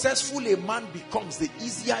successful a man becomes, the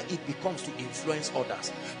easier it becomes to influence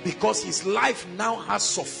others, because his life now has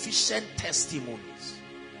sufficient testimonies.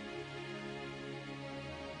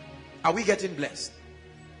 Are we getting blessed?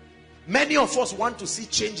 Many of us want to see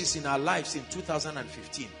changes in our lives in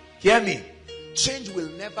 2015. Hear me. Change will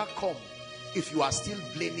never come if you are still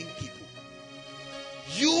blaming people.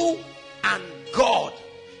 You and God,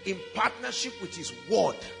 in partnership with his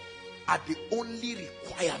word, are the only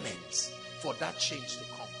requirements for that change to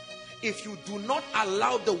come. If you do not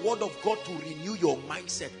allow the word of God to renew your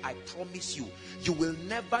mindset, I promise you, you will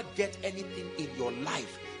never get anything in your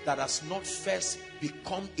life that has not first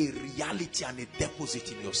become a reality and a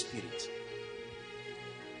deposit in your spirit.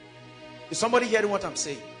 Is somebody hearing what I'm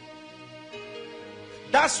saying?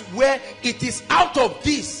 That's where it is out of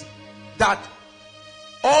this that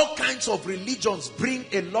all kinds of religions bring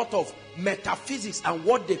a lot of metaphysics and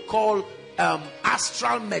what they call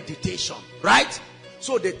astral meditation, right?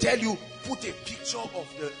 So they tell you, put a picture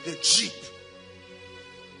of the Jeep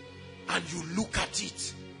and you look at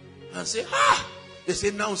it and say, they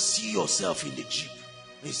say, now see yourself in the Jeep.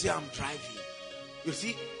 They say, I'm driving. You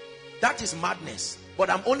see, that is madness.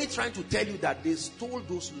 But I'm only trying to tell you that they stole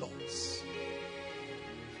those laws.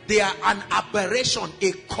 They are an aberration,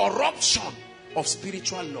 a corruption of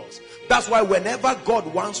spiritual laws. That's why whenever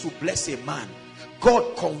God wants to bless a man,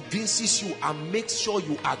 God convinces you and makes sure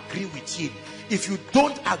you agree with him. If you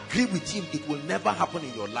don't agree with him, it will never happen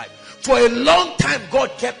in your life. For a long time,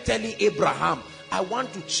 God kept telling Abraham, I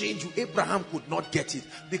want to change you. Abraham could not get it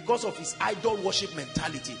because of his idol worship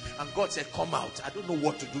mentality. And God said, come out. I don't know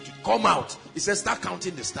what to do to you. Come out. He said, start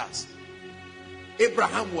counting the stars.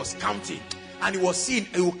 Abraham was counting. And he was seeing,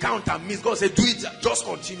 he will count and miss. God said, do it, just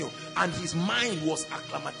continue. And his mind was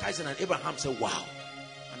acclimatizing. And Abraham said, wow.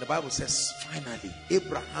 And the Bible says, finally,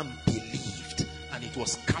 Abraham believed. And it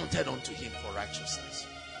was counted unto him for righteousness.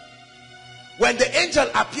 When the angel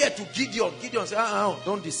appeared to Gideon, Gideon said,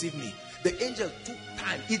 don't deceive me. The angel took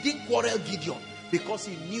time. He didn't quarrel Gideon because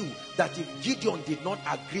he knew that if Gideon did not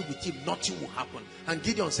agree with him, nothing will happen. And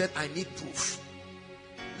Gideon said, I need proof.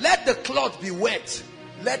 Let the cloth be wet.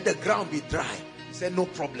 Let the ground be dry. He said, no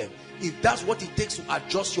problem. If that's what it takes to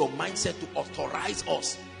adjust your mindset to authorize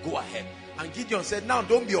us, go ahead. And Gideon said, now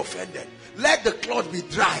don't be offended. Let the cloth be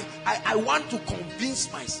dry. I want to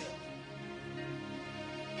convince myself.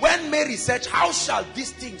 When Mary said, how shall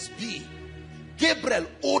these things be? Gabriel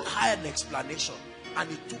owed her an explanation.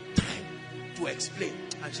 And it took time to explain.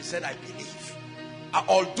 And she said, I believe.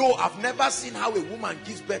 Although I've never seen how a woman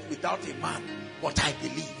gives birth without a man, but I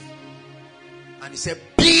believe. And he said,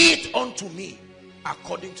 be it unto me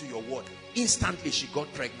according to your word. Instantly she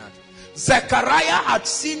got pregnant. Zechariah had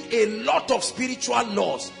seen a lot of spiritual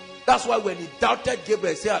laws. That's why when he doubted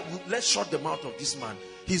Gabriel, he said, let's shut the mouth of this man.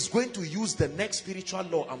 He's going to use the next spiritual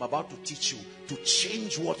law I'm about to teach you to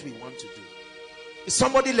change what we want to do. Is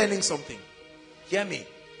somebody learning something? Hear me.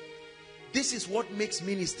 This is what makes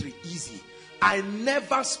ministry easy. I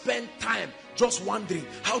never spend time just wondering,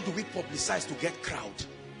 how do we publicize to get crowd?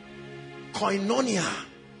 Koinonia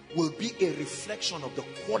will be a reflection of the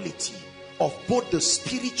quality of both the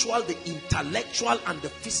spiritual, the intellectual, and the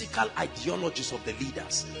physical ideologies of the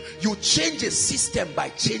leaders. You change a system by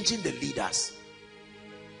changing the leaders.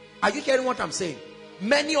 Are you hearing what I'm saying?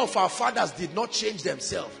 Many of our fathers did not change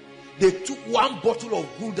themselves. They took one bottle of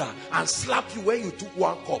Gouda and slapped you when you took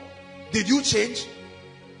one cup. Did you change?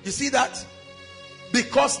 You see that?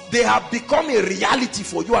 Because they have become a reality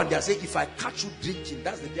for you, and they are saying, if I catch you drinking,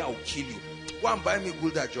 that's the day I will kill you. Go and buy me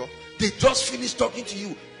Gulda Joe. They just finished talking to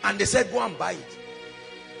you and they said, go and buy it.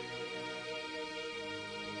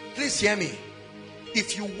 Please hear me.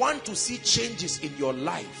 If you want to see changes in your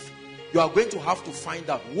life, you are going to have to find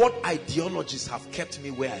out what ideologies have kept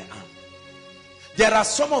me where I am. There are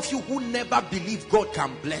some of you who never believe God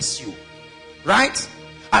can bless you. Right?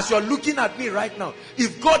 As you're looking at me right now,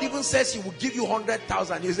 if God even says he will give you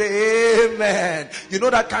 100,000, you say, amen. You know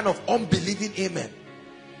that kind of unbelieving amen.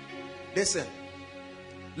 Listen,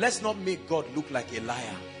 let's not make God look like a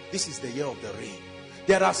liar. This is the year of the rain.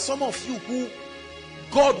 There are some of you who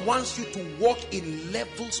God wants you to walk in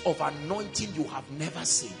levels of anointing you have never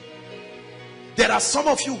seen. There are some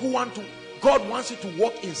of you who God wants you to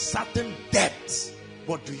walk in certain depths.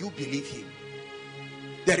 But do you believe him?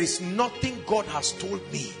 There is nothing God has told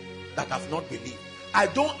me that I've not believed. I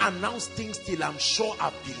don't announce things till I'm sure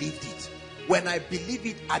I've believed it. When I believe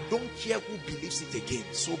it, I don't care who believes it again.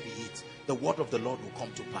 So be it. The word of the Lord will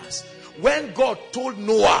come to pass. When God told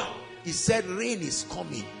Noah, he said rain is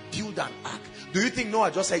coming, build an ark. Do you think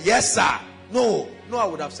Noah just said, yes sir? No. Noah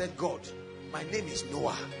would have said, God, my name is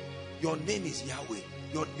Noah. Your name is Yahweh.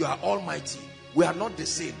 You are almighty. We are not the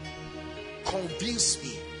same. Convince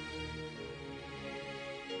me.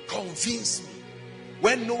 Convince me.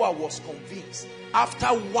 When Noah was convinced, after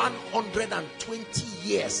 120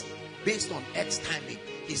 years, based on Earth's timing,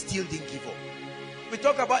 he still didn't give up. We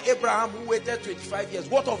talk about Abraham who waited 25 years.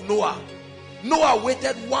 What of Noah? Noah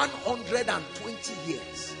waited 120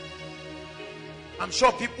 years. I'm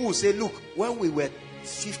sure people will say, look, when we were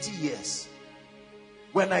 50 years,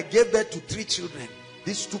 when I gave birth to 3 children,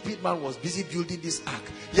 this stupid man was busy building this ark.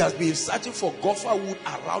 He has been searching for gopher wood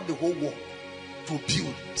around the whole world to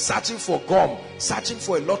build, searching for gum, searching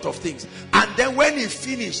for a lot of things. And then when he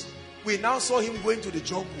finished, we now saw him going to the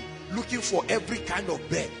jungle, looking for every kind of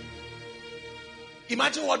bird.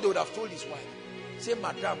 Imagine what they would have told his wife. Say,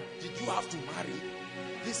 madam, did you have to marry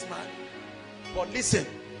this man? But listen,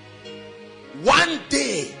 one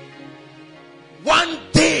day,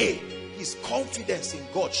 his confidence in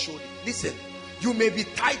God showed him. Listen, you may be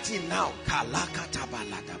tithing now.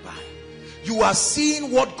 You are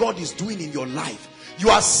seeing what God is doing in your life. You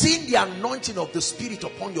are seeing the anointing of the Spirit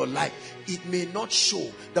upon your life. It may not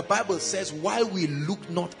show. The Bible says, why we look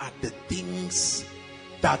not at the things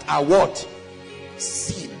that are what?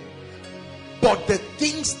 Seen. But the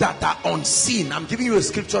things that are unseen. I'm giving you a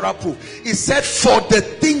scriptural proof. It said, for the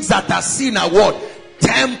things that are seen are what?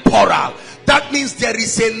 Temporal. That means there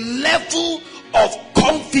is a level of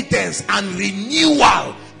confidence and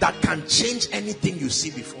renewal that can change anything you see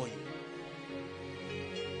before you.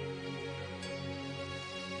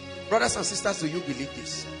 Brothers and sisters, do you believe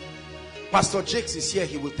this? Pastor Jakes is here.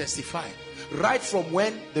 He will testify. Right from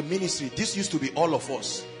when the ministry, this used to be all of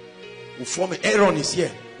us. We form Aaron is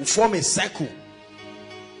here. We form a circle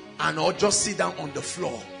and I'll just sit down on the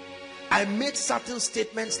floor. I made certain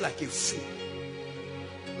statements like a fool.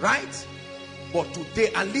 Right? But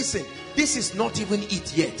today, and listen, this is not even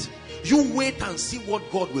it yet. You wait and see what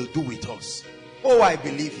God will do with us. Oh, I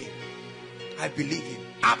believe him. I believe him.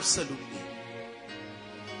 Absolutely.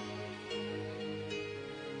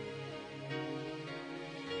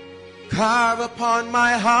 Carve upon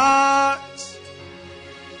my heart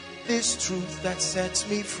this truth that sets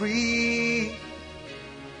me free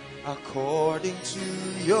according to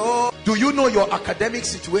your... Do you know your academic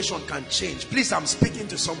situation can change? Please, I'm speaking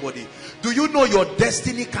to somebody. Do you know your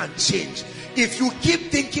destiny can change? If you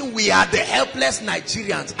keep thinking we are the helpless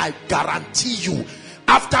Nigerians, I guarantee you,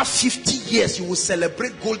 after 50 years, you will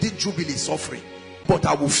celebrate Golden Jubilee suffering. But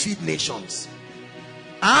I will feed nations.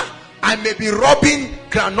 Huh? I may be rubbing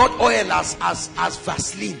groundnut oil as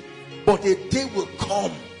Vaseline, but a day will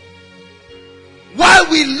come while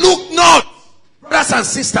we look not. Brothers and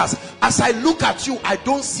sisters, as I look at you, I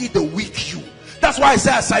don't see the weak you. That's why I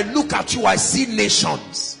say, as I look at you, I see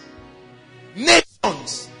nations.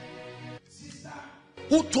 Nations. Sister,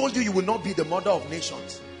 who told you you will not be the mother of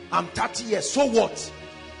nations? I'm 30 years. So what?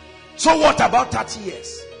 So what about 30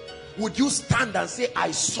 years? Would you stand and say, I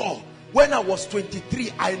saw? When I was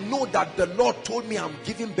 23, I know that the Lord told me I'm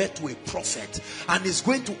giving birth to a prophet and is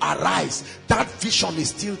going to arise. That vision is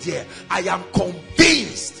still there. I am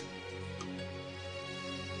convinced.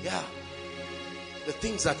 Yeah. The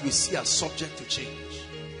things that we see are subject to change.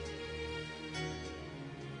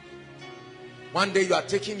 One day you are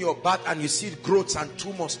taking your bath and you see growths and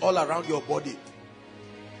tumors all around your body.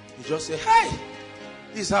 You just say, hey,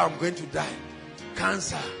 this is how I'm going to die.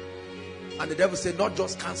 Cancer. And the devil said, not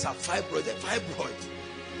just cancer, fibroid.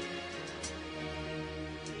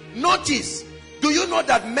 Notice, do you know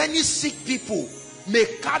that many sick people may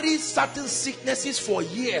carry certain sicknesses for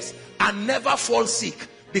years and never fall sick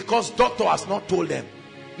because doctor has not told them.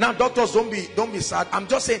 Now doctors, don't be sad. I'm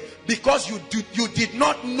just saying, because you did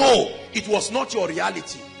not know, it was not your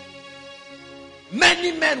reality.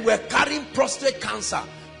 Many men were carrying prostate cancer,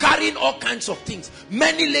 carrying all kinds of things.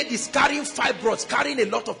 Many ladies carrying fibroids, carrying a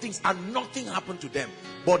lot of things, and nothing happened to them.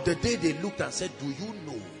 But the day they looked and said, do you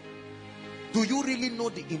know? Do you really know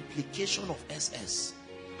the implication of SS?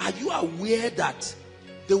 Are you aware that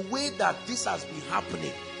the way that this has been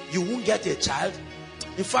happening, you won't get a child?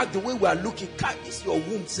 In fact, the way we are looking, is your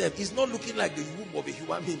womb self. It's not looking like the womb of a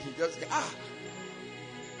human being. You just say,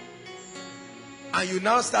 and you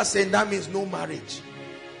now start saying that means no marriage.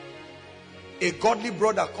 A godly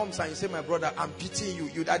brother comes and you say, my brother, I'm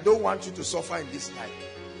pitying you. I don't want you to suffer in this life.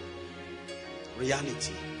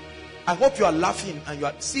 Reality. I hope you are laughing and you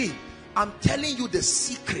are, see, I'm telling you the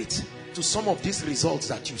secret to some of these results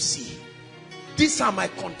that you see. These are my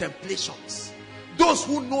contemplations. Those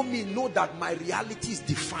who know me know that my reality is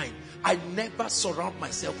defined. I never surround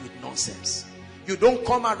myself with nonsense. You don't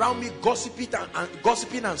come around me gossiping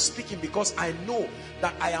and speaking, because I know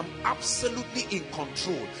that I am absolutely in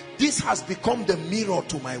control. This has become the mirror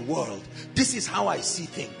to my world. This is how I see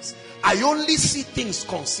things. I only see things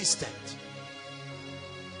consistent.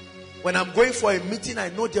 When I'm going for a meeting, I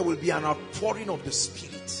know there will be an outpouring of the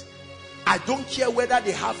Spirit. I don't care whether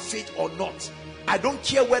they have faith or not. I don't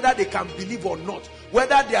care whether they can believe or not.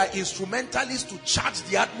 Whether they are instrumentalists to charge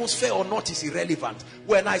the atmosphere or not is irrelevant.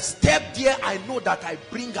 When I step there, I know that I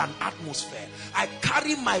bring an atmosphere. I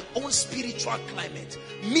carry my own spiritual climate.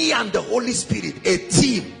 Me and the Holy Spirit, a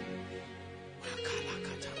team.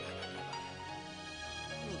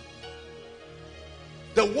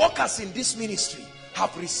 The workers in this ministry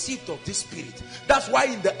have received of this Spirit. That's why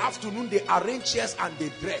in the afternoon they arrange chairs and they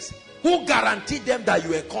dress. Who guaranteed them that you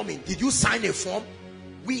were coming? Did you sign a form?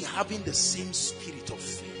 We having the same spirit of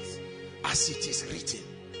faith as it is written.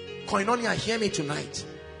 Koinonia, hear me tonight.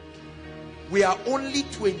 We are only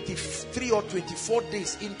 23 or 24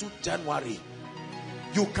 days into January.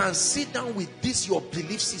 You can sit down with this, your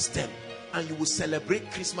belief system, and you will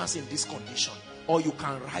celebrate Christmas in this condition. Or you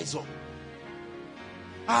can rise up.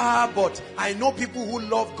 But I know people who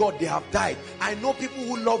love God, they have died. I know people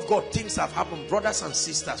who love God, things have happened. Brothers and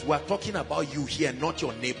sisters, we are talking about you here, not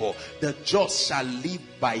your neighbor. The just shall live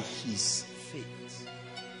by his faith.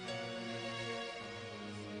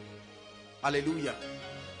 Hallelujah.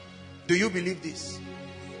 Do you believe this?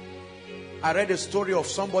 I read a story of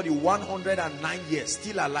somebody 109 years,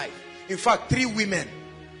 still alive. In fact, 3 women.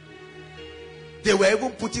 They were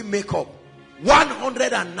even putting makeup.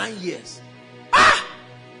 109 years.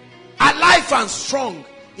 Alive and strong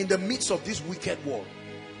in the midst of this wicked world.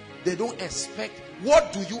 They don't expect.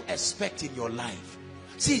 What do you expect in your life?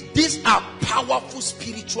 See, these are powerful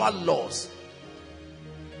spiritual laws.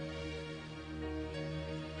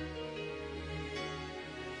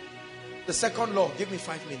 The second law, give me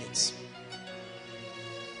 5 minutes.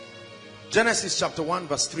 Genesis chapter 1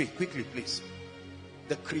 verse 3. Quickly, please.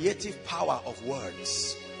 The creative power of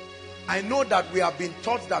words. I know that we have been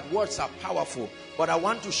taught that words are powerful, but I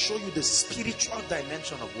want to show you the spiritual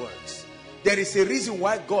dimension of words. There is a reason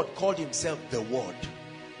why God called himself the Word.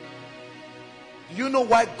 Do you know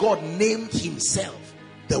why God named himself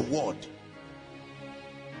the Word?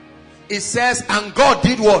 It says, and God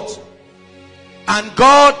did what? And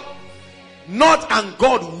God, not and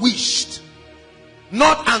God wished,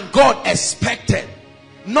 not and God expected,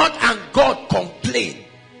 not and God complained.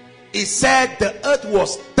 It said the earth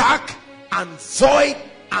was dark and void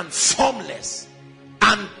and formless.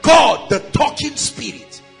 And God, the talking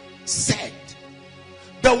spirit, said.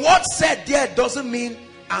 The word said there doesn't mean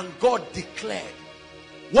and God declared.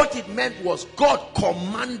 What it meant was God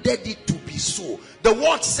commanded it to be so. The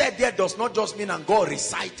word said there does not just mean and God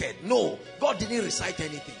recited. No, God didn't recite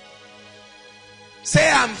anything. Say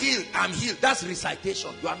I'm healed, I'm healed. That's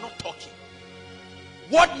recitation. You are not talking.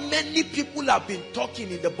 What many people have been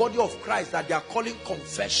talking in the body of Christ that they are calling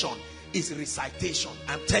confession is recitation.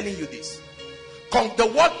 I'm telling you this.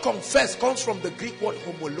 The word confess comes from the Greek word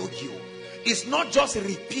homologio. It's not just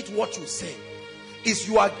repeat what you say. It's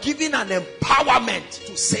you are given an empowerment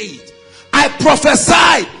to say it. I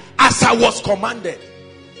prophesied as I was commanded.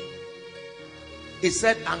 It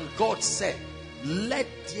said, and God said, let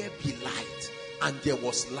there be light. And there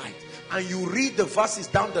was light. And you read the verses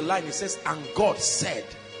down the line, it says, and God said,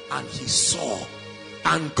 and he saw.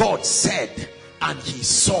 And God said, and he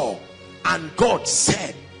saw. And God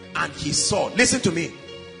said, and he saw. Listen to me.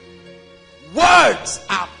 Words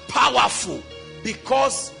are powerful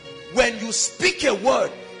because when you speak a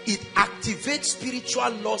word, it activates spiritual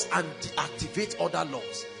laws and deactivates other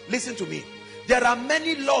laws. Listen to me. There are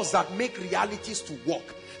many laws that make realities to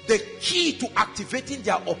work. The key to activating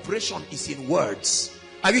their operation is in words.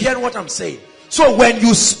 Are you hearing what I'm saying? So when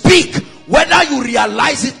you speak, whether you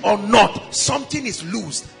realize it or not, something is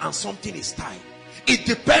loosed and something is tied. It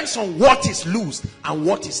depends on what is loosed and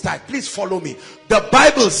what is tied. Please follow me. The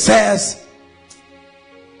Bible says,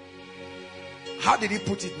 how did he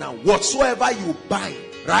put it now? Whatsoever you bind,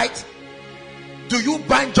 right? Do you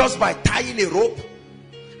bind just by tying a rope?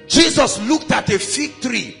 Jesus looked at a fig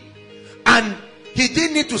tree and he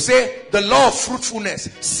didn't need to say the law of fruitfulness,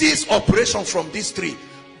 cease operation from this tree.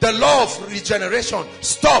 The law of regeneration,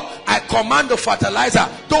 stop. I command the fertilizer,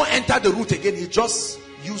 don't enter the root again. He just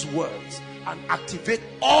used words and activate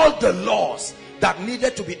all the laws that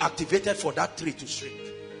needed to be activated for that tree to shrink.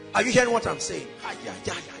 Are you hearing what I'm saying?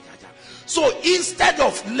 So instead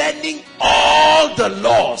of learning all the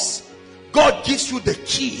laws, God gives you the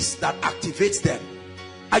keys that activates them.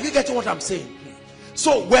 Are you getting what I'm saying?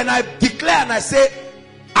 So when I declare and I say,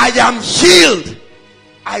 I am healed,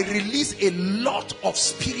 I release a lot of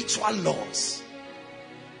spiritual laws.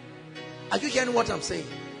 Are you hearing what I'm saying?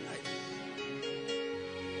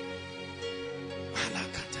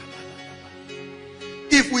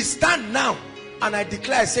 If we stand now and I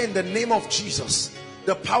declare, I say in the name of Jesus,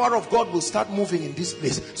 the power of God will start moving in this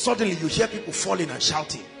place. Suddenly you hear people falling and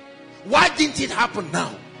shouting. Why didn't it happen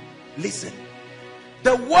now? Listen.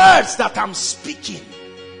 The words that I'm speaking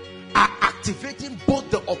are activating both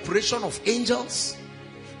the operation of angels,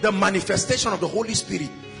 the manifestation of the Holy Spirit.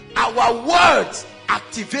 Our words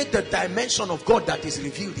activate the dimension of God that is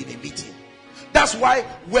revealed in a meeting. That's why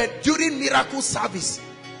when during miracle service,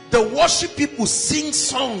 the worship people sing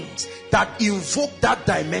songs that invoke that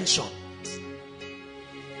dimension.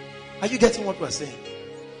 Are you getting what we're saying?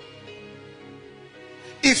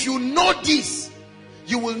 If you know this,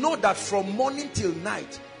 you will know that from morning till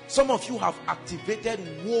night, some of you have activated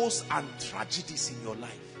woes and tragedies in your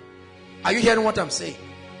life. Are you hearing what I'm saying?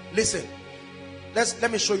 Listen,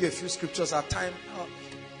 let me show you a few scriptures. Our time,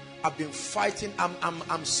 I've been fighting.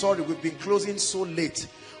 I'm sorry, we've been closing so late.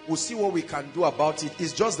 We'll see what we can do about it.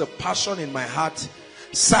 It's just the passion in my heart.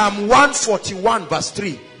 Psalm 141 verse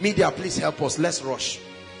 3. Media, please help us. Let's rush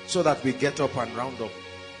so that we get up and round up.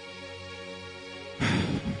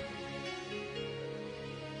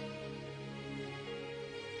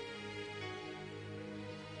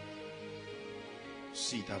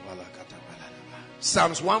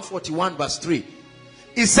 Psalms 141 verse 3.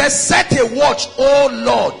 It says, set a watch, O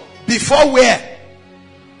Lord, before where?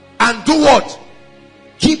 And do what?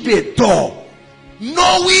 Keep a door,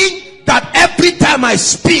 knowing that every time I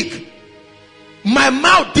speak, my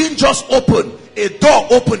mouth didn't just open, a door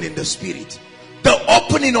opened in the spirit. The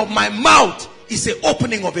opening of my mouth is the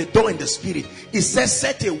opening of a door in the spirit. It says,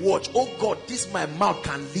 set a watch. Oh God, this my mouth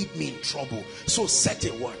can lead me in trouble. So set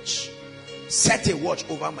a watch. Set a watch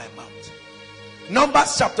over my mouth.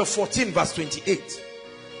 Numbers chapter 14 verse 28.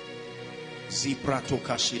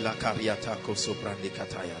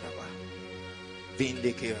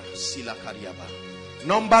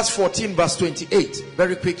 Numbers 14 verse 28.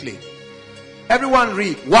 Very quickly. Everyone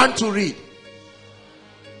read. One to read.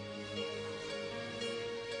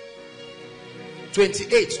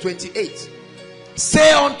 28.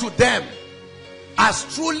 Say unto them, as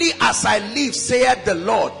truly as I live, saith the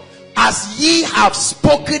Lord, as ye have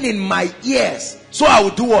spoken in my ears, so I will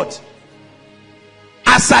do what?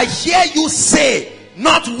 As I hear you say,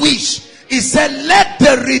 not wish. He said, let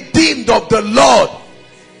the redeemed of the Lord.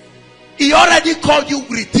 He already called you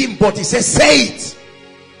redeemed, but he says, say it.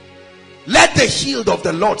 Let the healed of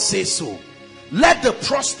the Lord say so. Let the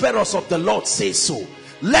prosperous of the Lord say so.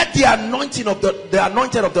 Let the anointing of the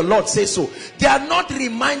anointed of the Lord say so. They are not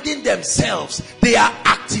reminding themselves, they are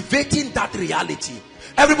activating that reality.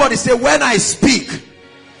 Everybody say, when I speak,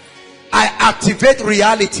 I activate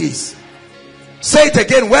realities. Say it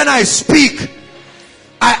again. When I speak,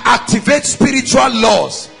 I activate spiritual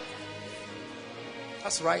laws.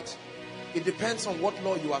 That's right. It depends on what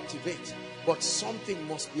law you activate, but something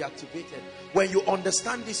must be activated. When you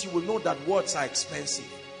understand this, you will know that words are expensive.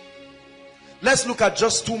 Let's look at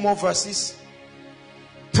just two more verses.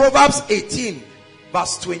 Proverbs 18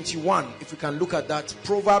 verse 21. If we can look at that.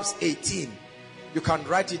 Proverbs 18. You can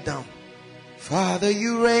write it down. Father,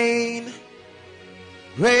 you reign.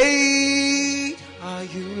 Great are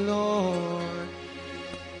you, Lord.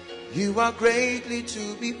 You are greatly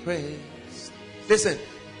to be praised. Listen.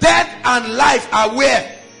 Death and life are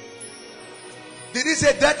where? Did he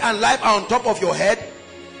say death and life are on top of your head?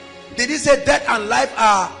 Did he say death and life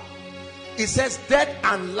are? It says death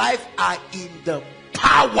and life are in the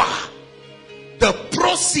power. The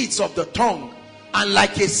proceeds of the tongue, and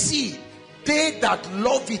like a seed, they that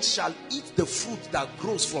love it shall eat the fruit that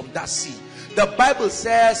grows from that seed. The Bible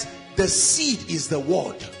says the seed is the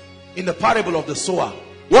word. In the parable of the sower,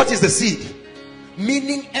 what is the seed?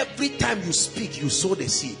 Meaning every time you speak, you sow the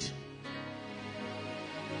seed.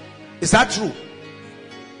 Is that true?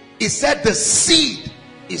 It said the seed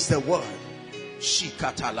is the word.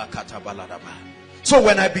 So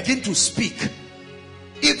when I begin to speak,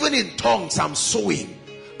 even in tongues, I'm sowing.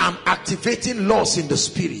 I'm activating laws in the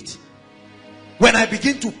spirit. When I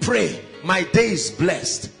begin to pray, my day is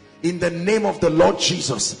blessed. In the name of the Lord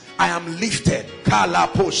Jesus, I am lifted.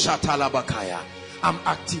 I'm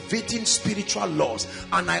activating spiritual laws,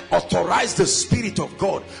 and I authorize the Spirit of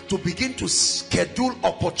God to begin to schedule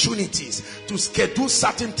opportunities, to schedule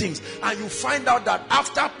certain things. And you find out that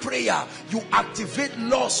after prayer, you activate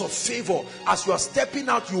laws of favor. As you are stepping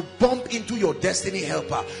out, you bump into your destiny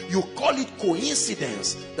helper. You call it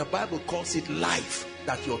coincidence. The Bible calls it life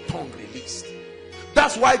that your tongue released.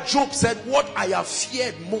 That's why Job said, what I have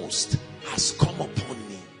feared most has come upon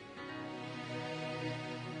me.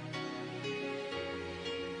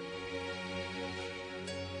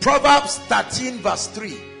 Proverbs 13 verse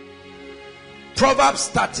 3. Proverbs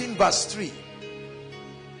 13 verse 3.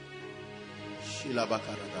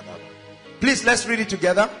 Please, let's read it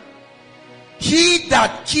together. He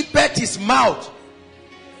that keepeth his mouth.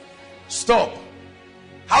 Stop.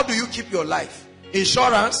 How do you keep your life?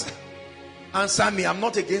 Insurance? Answer me. I'm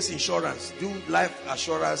not against insurance. Do life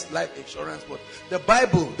assurance, life insurance. But the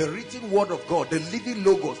Bible, the written word of God, the living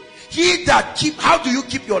logos. He that keep. How do you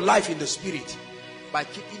keep your life in the spirit? By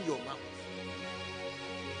keeping your mouth.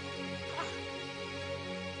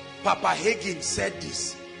 Papa Hagin said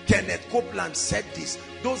this. Kenneth Copeland said this.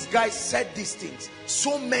 Those guys said these things.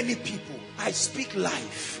 So many people. I speak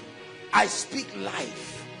life. I speak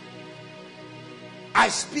life. I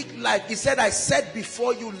speak life. He said, I set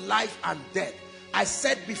before you life and death. I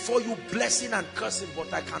set before you blessing and cursing,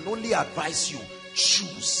 but I can only advise you,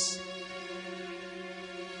 choose.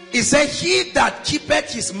 He said, he that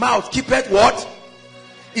keepeth his mouth, keepeth what?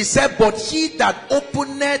 He said, but he that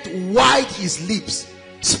openeth wide his lips,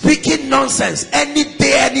 speaking nonsense any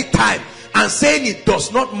day, any time, and saying it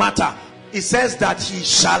does not matter, he says that he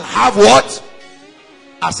shall have what?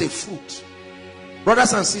 As a fruit.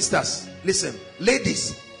 Brothers and sisters, listen.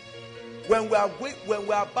 Ladies, when we are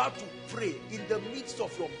about to pray, in the midst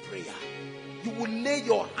of your prayer, you will lay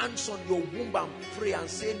your hands on your womb and pray and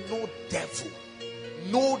say, no devil,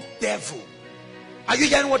 no devil. Are you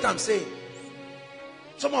hearing what I'm saying?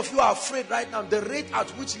 Some of you are afraid right now. The rate at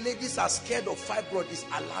which ladies are scared of fibroid is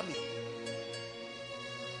alarming.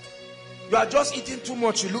 You are just eating too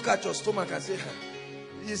much. You look at your stomach and say,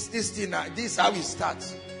 this is how it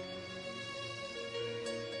starts.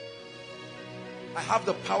 I have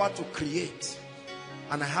the power to create,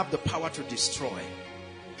 and I have the power to destroy.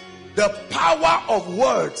 The power of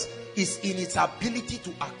words is in its ability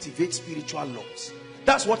to activate spiritual laws.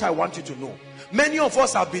 That's what I want you to know. Many of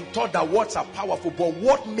us have been taught that words are powerful, but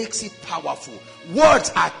what makes it powerful?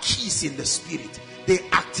 Words are keys in the spirit. They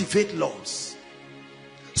activate laws.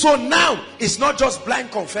 So now it's not just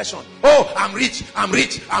blind confession. Oh, I'm rich, I'm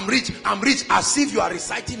rich, I'm rich, I'm rich, as if you are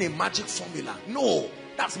reciting a magic formula. No,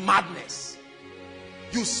 that's madness.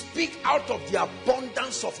 You speak out of the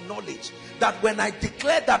abundance of knowledge, that when I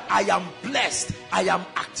declare that I am blessed, I am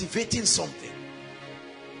activating something.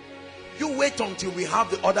 You wait until we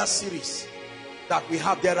have the other series that we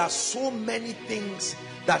have. There are so many things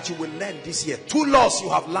that you will learn this year. 2 laws you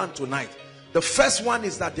have learned tonight. The first one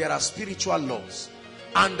is that there are spiritual laws,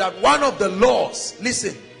 and that one of the laws,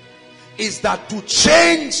 listen, is that to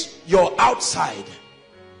change your outside,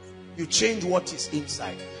 you change what is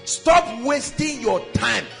inside. Stop wasting your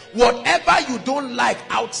time. Whatever you don't like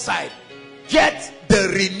outside, get the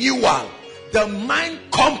renewal, the mind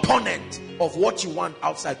component of what you want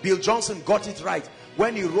outside. Bill Johnson got it right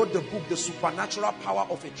when he wrote the book, The Supernatural Power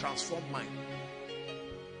of a Transformed Mind.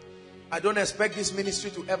 I don't expect this ministry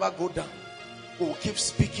to ever go down. We will keep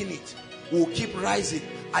speaking it. We will keep rising.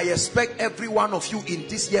 I expect every one of you in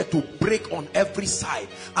this year to break on every side.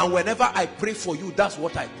 And whenever I pray for you, that's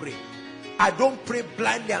what I pray. I don't pray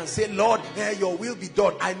blindly and say, Lord, your will be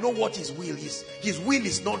done. I know what his will is. His will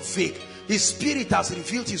is not fake. His spirit has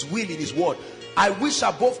revealed his will in his word. I wish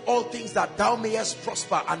above all things that thou mayest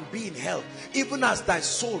prosper and be in health, even as thy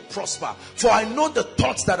soul prosper. For I know the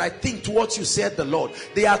thoughts that I think towards you, said the Lord.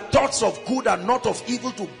 They are thoughts of good and not of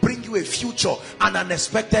evil, to bring you a future and an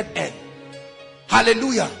expected end.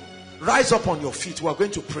 Hallelujah. Rise up on your feet. We are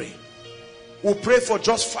going to pray. We'll pray for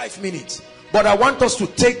just 5 minutes. But I want us to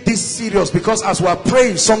take this serious, because as we are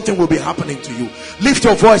praying, something will be happening to you. Lift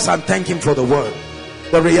your voice and thank him for the word.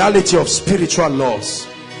 The reality of spiritual laws.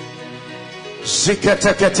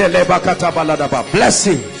 Bless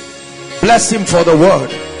him. Bless him for the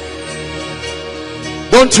word.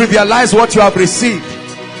 Don't trivialize what you have received.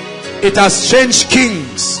 It has changed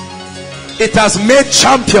kings. It has made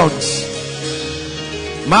champions.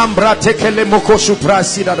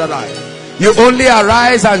 You only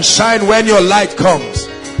arise and shine when your light comes,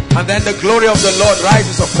 and then the glory of the Lord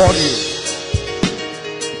rises upon you.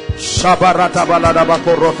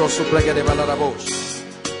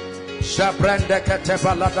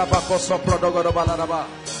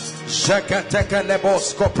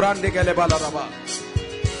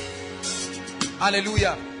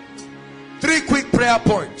 Hallelujah. 3 quick prayer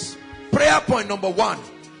points. Prayer point number 1,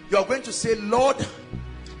 you are going to say, Lord,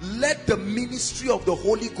 let the ministry of the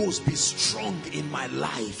Holy Ghost be strong in my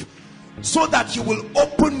life, so that you will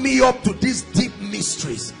open me up to these deep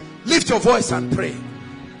mysteries. Lift your voice and pray.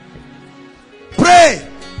 Pray.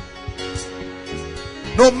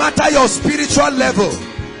 No matter your spiritual level,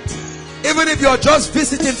 even if you're just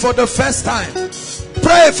visiting for the first time,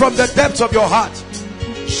 pray from the depths of your heart.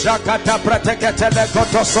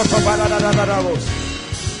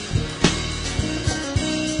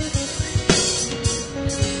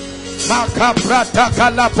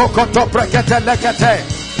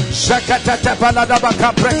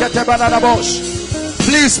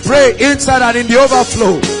 Please pray inside and in the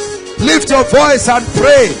overflow. Lift your voice and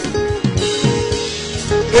pray.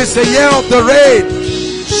 It's the year of the rain.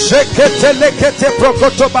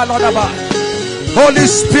 Holy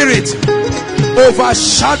Spirit,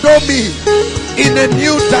 overshadow me in a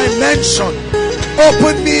new dimension.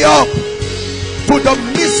 Open me up to the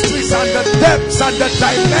mysteries and the depths and the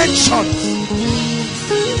dimensions.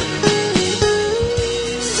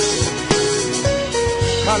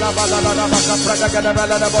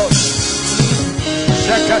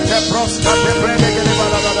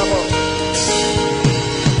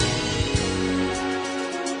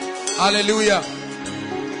 Hallelujah.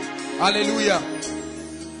 Hallelujah.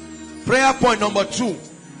 Prayer point number 2,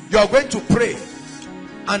 you are going to pray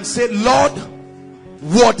and say, Lord,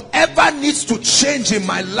 whatever needs to change in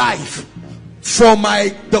my life for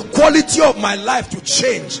the quality of my life to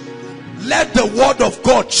change, let the word of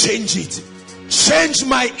God change it. Change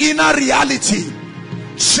my inner reality.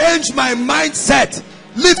 Change my mindset.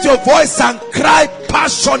 Lift your voice and cry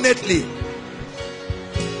passionately.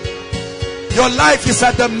 Your life is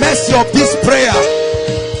at the mercy of this prayer.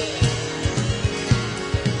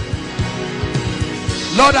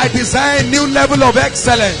 Lord, I desire a new level of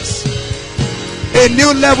excellence, a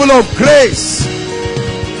new level of grace,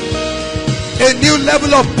 a new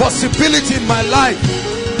level of possibility in my life.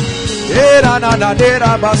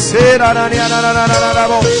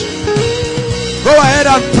 Go ahead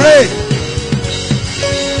and pray.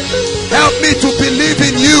 Help me to believe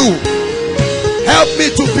in you. Help me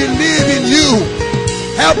to believe in you.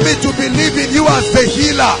 Help me to believe in you as the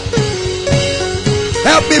healer.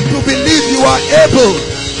 Help me to believe you are able.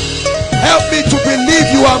 Help me to believe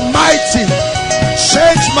you are mighty.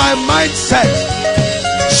 Change my mindset.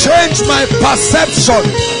 Change my perception.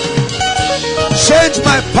 Change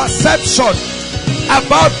my perception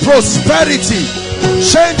about prosperity.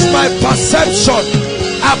 Change my perception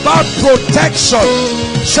about protection.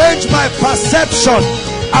 Change my perception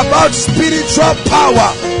about spiritual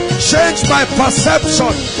power. Change my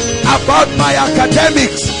perception about my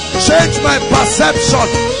academics. Change my perception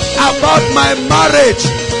about my marriage.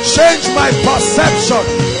 Change my perception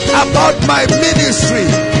about my ministry,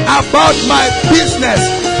 about my business,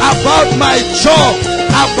 about my job,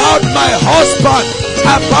 about my husband,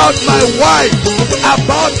 about my wife,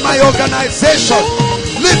 about my organization.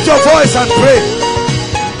 Lift your voice and pray.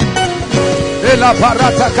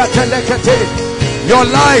 Your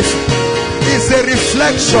life is a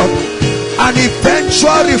reflection, an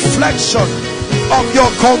eventual reflection of your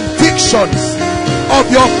convictions,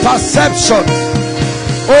 of your perception.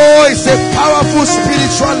 Oh, it's a powerful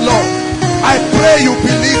spiritual law. I pray you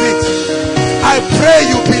believe it. I pray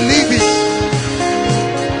you believe it.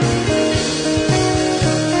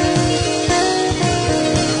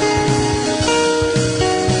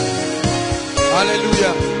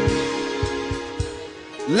 Hallelujah.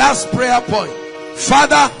 Last prayer point.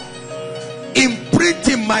 Father, imprint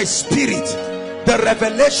in my spirit the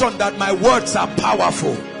revelation that my words are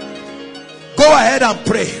powerful. Go ahead and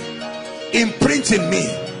pray. Imprint in me.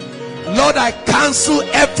 Lord, I cancel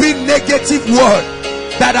every negative word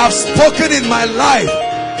that I've spoken in my life.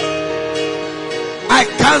 I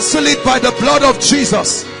cancel it by the blood of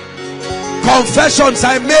Jesus. Confessions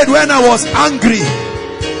I made when I was angry,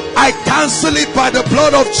 I cancel it by the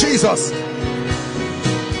blood of Jesus.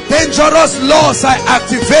 Dangerous laws I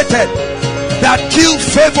activated that killed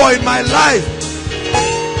favor in my life.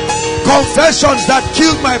 Confessions that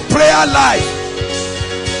killed my prayer life.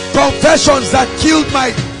 Confessions that killed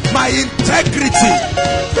my integrity.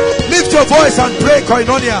 Lift your voice and pray,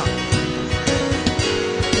 Koinonia.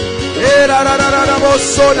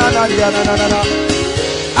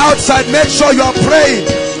 Outside, make sure you are praying.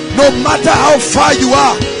 No matter how far you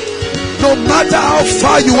are, no matter how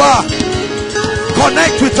far you are,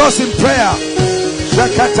 connect with us in prayer.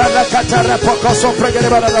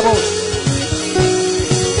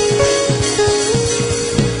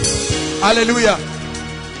 Hallelujah.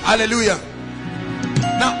 Hallelujah.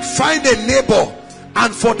 Now find a neighbor,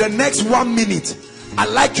 and for the next 1 minute, I'd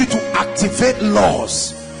like you to activate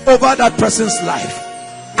laws over that person's life.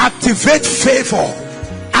 Activate favor,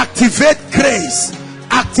 activate grace,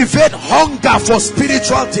 activate hunger for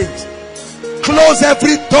spiritual things. Close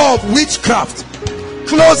every door of witchcraft,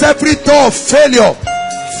 close every door of failure.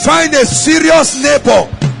 Find a serious neighbor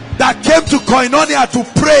that came to Koinonia to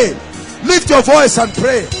pray. Lift your voice and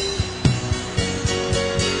pray.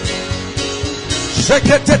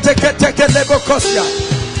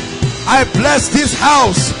 I bless this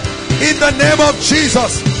house in the name of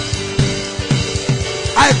Jesus.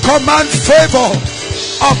 I command favor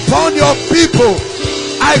upon your people.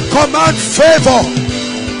 I command favor.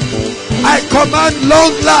 I command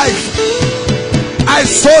long life. I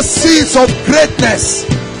sow seeds of greatness.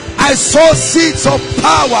 I sow seeds of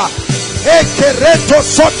power.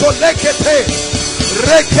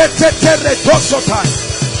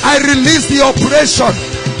 I release the operation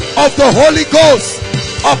of the Holy Ghost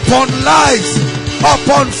upon lives,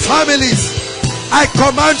 upon families. I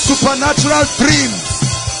command supernatural dreams.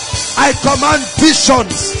 I command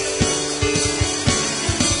visions.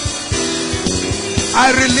 I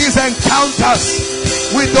release encounters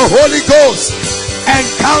with the Holy Ghost,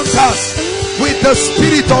 encounters with the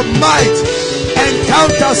Spirit of might,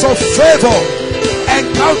 encounters of favor,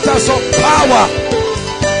 encounters of power.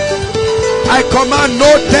 I command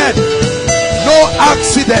no death, no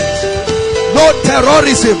accident, no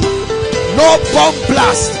terrorism, no bomb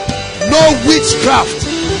blast, no witchcraft.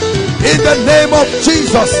 In the name of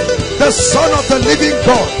Jesus, the Son of the living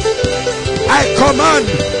God, I command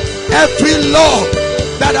every law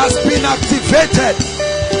that has been activated,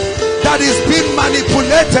 that is being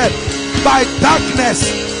manipulated by darkness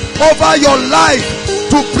over your life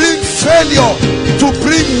to bring failure, to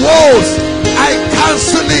bring woes, I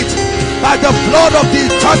cancel it by the blood of the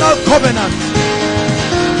eternal covenant.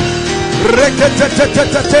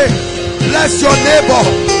 Bless your neighbor.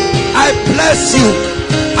 I bless you.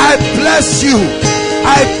 I bless you.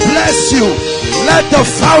 I bless you. Let the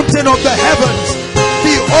fountain of the heavens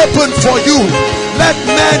be open for you. Let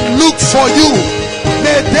men look for you.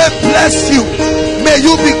 May they bless you. May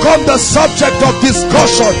you become the subject of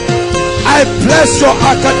discussion. I bless your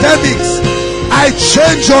academics. I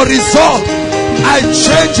change your result. I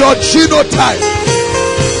change your genotype.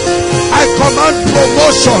 I command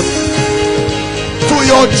promotion to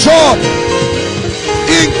your job,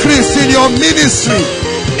 increase in your ministry,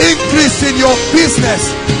 increase in your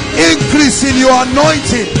business, increase in your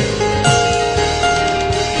anointing.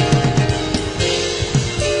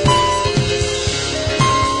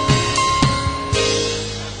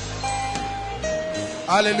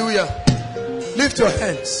 Hallelujah. Lift your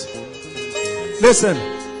hands. Listen,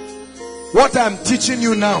 what I'm teaching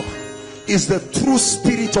you now is the true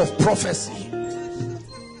spirit of prophecy.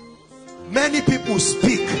 Many people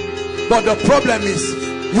speak, but the problem is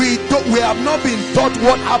we have not been taught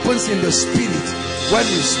what happens in the spirit when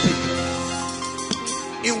we speak.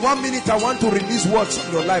 In 1 minute, I want to release words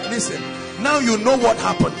on your life. Listen, now you know what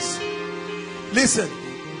happens. Listen,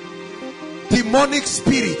 demonic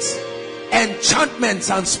spirits, enchantments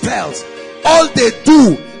and spells, all they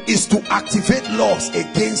do is to activate laws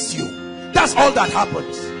against you. That's all that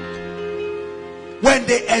happens. When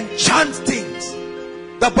they enchant things,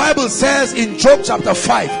 the Bible says in Job chapter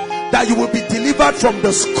 5 that you will be delivered from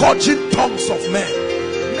the scourging tongues of men.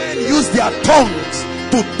 Men use their tongues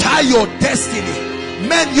to tie your destiny.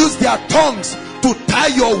 Men use their tongues to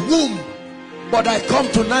tie your womb. But I come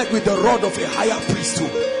tonight with the rod of a higher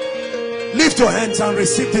priesthood. Lift your hands and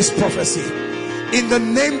receive this prophecy. In the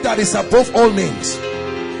name that is above all names,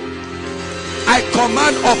 I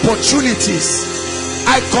command opportunities.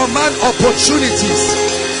 I command opportunities.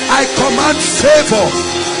 I command favor.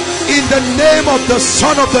 In the name of the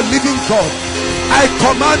Son of the living God, I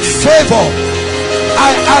command favor.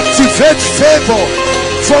 I activate favor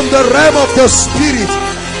from the realm of the Spirit.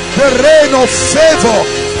 the rain of favor,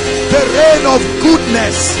 the rain of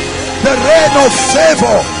goodness, the rain of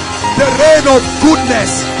favor, the rain of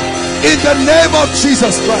goodness, in the name of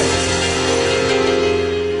Jesus Christ.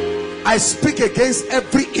 I speak against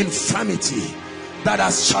every infirmity that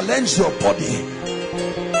has challenged your body.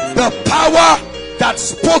 The power that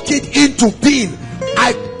spoke it into being,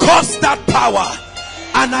 I curse that power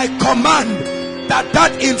and I command that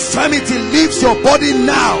that infirmity leaves your body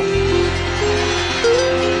now.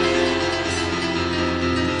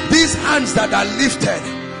 These hands that are lifted,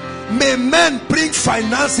 may men bring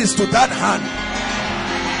finances to that hand.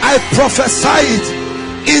 I prophesy it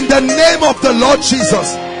in the name of the Lord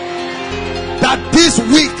Jesus, that this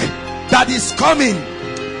week that is coming,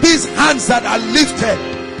 these hands that are lifted,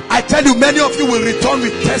 I tell you, many of you will return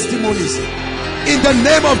with testimonies in the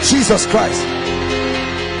name of Jesus Christ.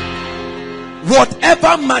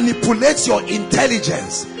 Whatever manipulates your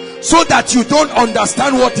intelligence so that you don't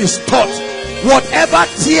understand what is taught, whatever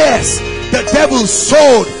tears the devil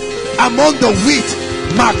sowed among the wheat,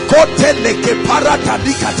 in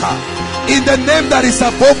the name that is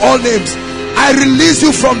above all names, I release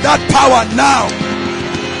you from that power now.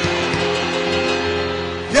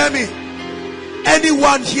 Hear me.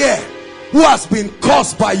 Anyone here who has been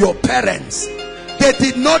cursed by your parents, they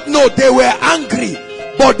did not know, they were angry,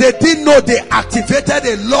 but they didn't know they activated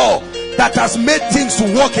a law that has made things to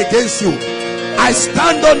work against you. I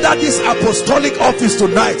stand under this apostolic office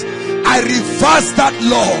tonight. I reverse that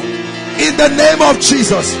law in the name of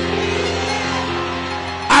Jesus.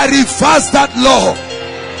 I reverse that law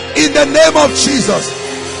in the name of Jesus.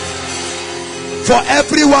 For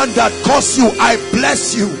everyone that caused you, I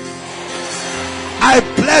bless you. I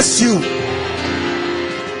bless you.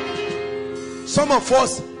 Some of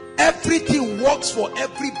us, everything works for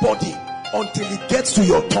everybody until it gets to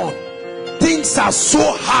your turn. Things are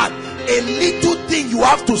so hard. A little thing you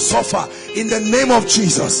have to suffer. In the name of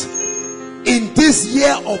Jesus, in this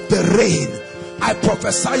year of the rain, I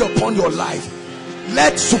prophesy upon your life,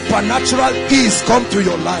 let supernatural ease come to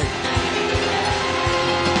your life.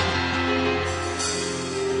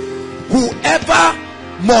 Whoever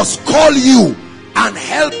must call you and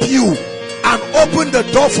help you and open the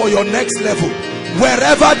door for your next level,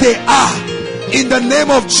 wherever they are, in the name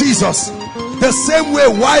of Jesus, the same way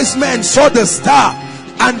wise men saw the star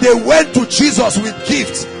and they went to Jesus with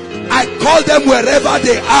gifts, I call them wherever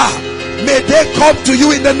they are. May they come to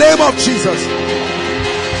you in the name of Jesus.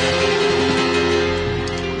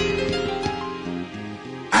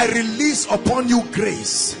 I release upon you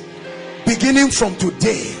grace. Beginning from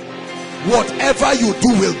today, whatever you do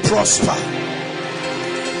will prosper.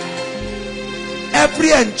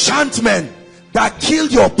 Every enchantment that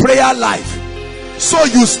killed your prayer life, so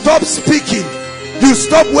you stop speaking, you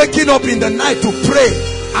stop waking up in the night to pray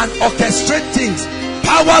and orchestrate things,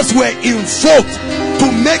 powers were invoked to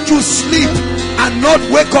make you sleep and not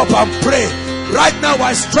wake up and pray. Right now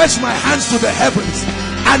I stretch my hands to the heavens,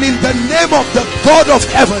 and in the name of the God of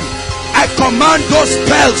heaven, I command those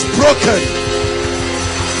spells broken.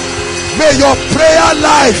 May your prayer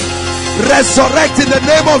life resurrect in the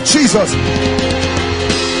name of Jesus.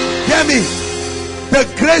 Hear me. The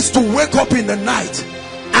grace to wake up in the night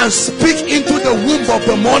and speak into the womb of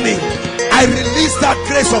the morning, I release that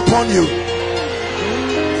grace upon you.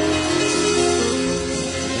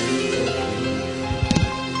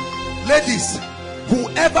 Ladies,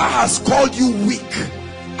 whoever has called you weak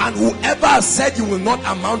and whoever has said you will not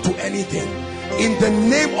amount to anything, in the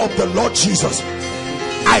name of the Lord Jesus,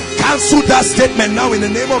 I cancel that statement now in the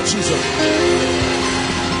name of Jesus.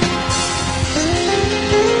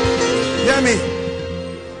 Hear me.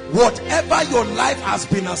 Whatever your life has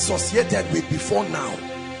been associated with before now,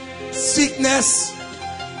 sickness,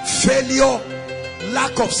 failure,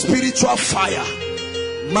 lack of spiritual fire,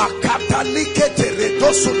 in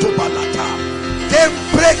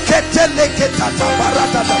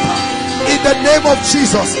the name of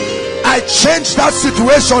Jesus, I change that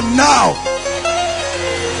situation now.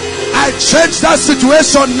 I change that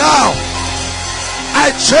situation now.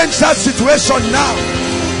 I change that situation now.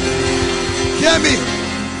 Hear me.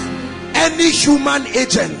 Any human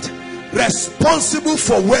agent responsible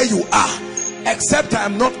for where you are, except I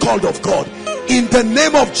am not called of God, in the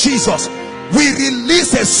name of Jesus, we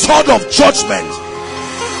release a sword of judgment.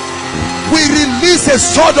 We release a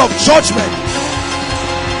sword of judgment.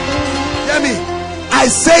 Hear me. I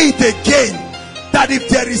say it again, that if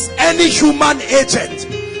there is any human agent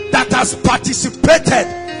that has participated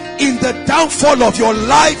in the downfall of your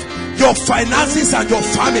life, your finances and your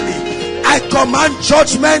family, I command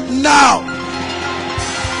judgment now.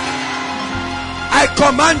 I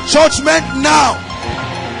command judgment now.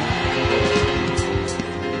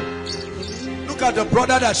 at the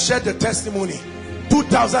brother that shared the testimony,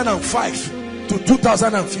 2005 to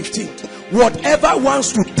 2015. Whatever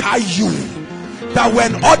wants to tie you, that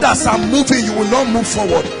when others are moving, you will not move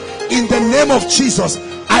forward. In the name of Jesus,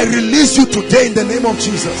 I release you today in the name of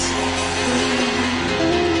Jesus.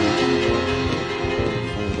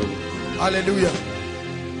 Hallelujah.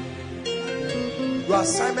 Your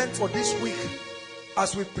assignment for this week,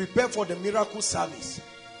 as we prepare for the miracle service,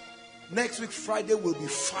 next week Friday will be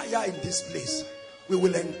fire in this place. We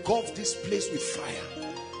will engulf this place with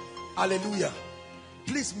fire. Hallelujah.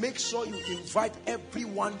 Please make sure you invite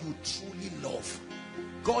everyone you truly love.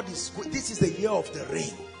 God is good. This is the year of the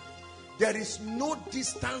rain. There is no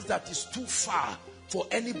distance that is too far for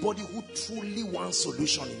anybody who truly wants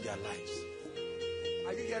solution in their lives.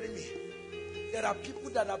 Are you hearing me? There are people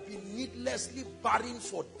that have been needlessly barren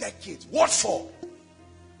for decades. What for?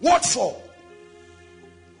 What for?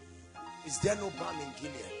 Is there no balm in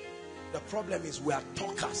Gilead? The problem is we are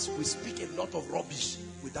talkers. We speak a lot of rubbish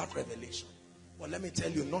without revelation. But let me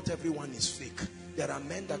tell you, not everyone is fake. There are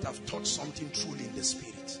men that have taught something truly in the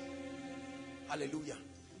spirit. Hallelujah.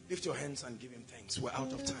 Lift your hands and give him thanks. We're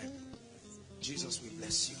out of time. Jesus, we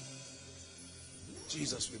bless you.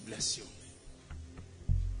 Jesus, we bless you.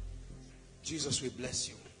 Jesus, we bless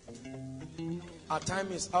you. Our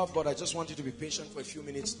time is up, but I just want you to be patient for a few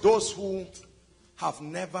minutes. Those who have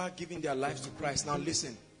never given their lives to Christ, now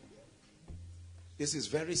listen. This is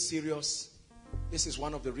very serious. This is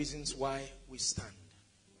one of the reasons why we stand.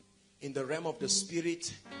 In the realm of the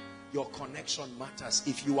spirit, your connection matters.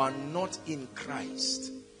 If you are not in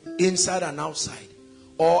Christ, inside and outside,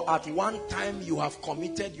 or at one time you have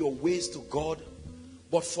committed your ways to God,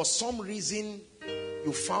 but for some reason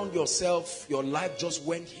you found yourself, your life just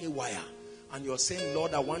went haywire, and you're saying,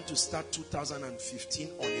 Lord, I want to start 2015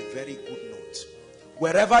 on a very good note.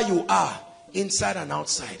 Wherever you are, inside and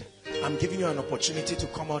outside, I'm giving you an opportunity to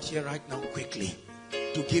come out here right now quickly,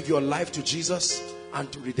 to give your life to Jesus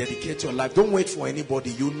and to rededicate your life. Don't wait for anybody.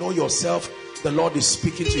 You know yourself. The Lord is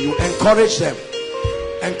speaking to you. Encourage them.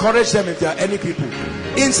 Encourage them if there are any people.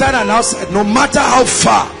 Inside and outside, no matter how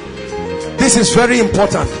far. This is very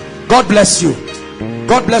important. God bless you.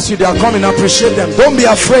 God bless you. They are coming. Appreciate them. Don't be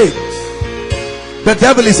afraid. The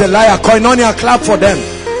devil is a liar. Koinonia, clap for them.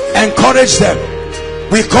 Encourage them.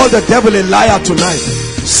 We call the devil a liar tonight.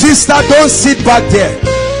 Sister, don't sit back there.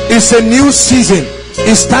 It's a new season.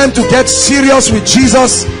 It's time to get serious with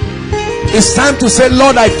Jesus. It's time to say,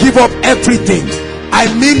 Lord, I give up everything.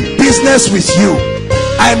 I mean business with you.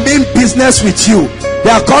 I mean business with you.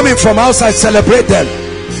 They are coming from outside. Celebrate them.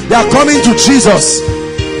 They are coming to Jesus.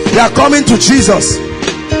 They are coming to Jesus.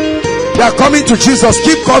 They are coming to Jesus.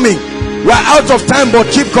 Keep coming. We are out of time, but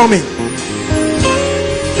keep coming.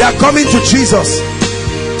 They are coming to Jesus.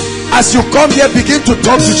 As you come here, begin to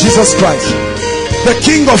talk to Jesus Christ, the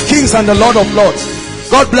King of Kings and the Lord of Lords.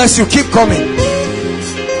 God bless you. Keep coming.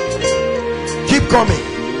 Keep coming.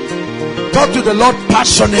 Talk to the Lord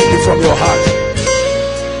passionately from your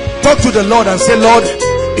heart. Talk to the Lord and say, Lord,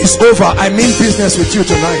 it's over. I mean business with you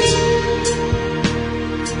tonight.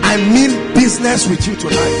 I mean business with you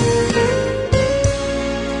tonight.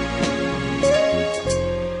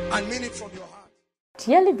 I mean it from your heart.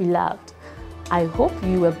 Dearly beloved, I hope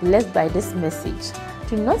you were blessed by this message.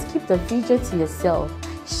 Do not keep the video to yourself.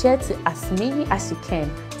 Share to as many as you can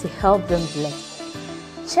to help them bless.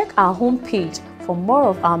 Check our homepage for more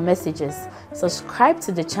of our messages. Subscribe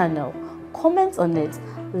to the channel, comment on it,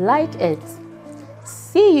 like it.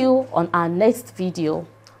 See you on our next video.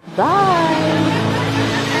 Bye.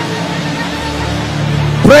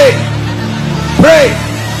 Pray. Pray.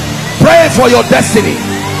 Pray for your destiny.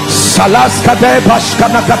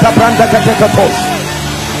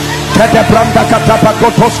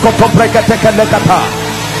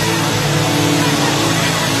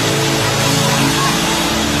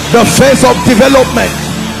 The phase of development.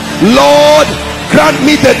 Lord, grant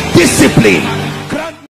me the discipline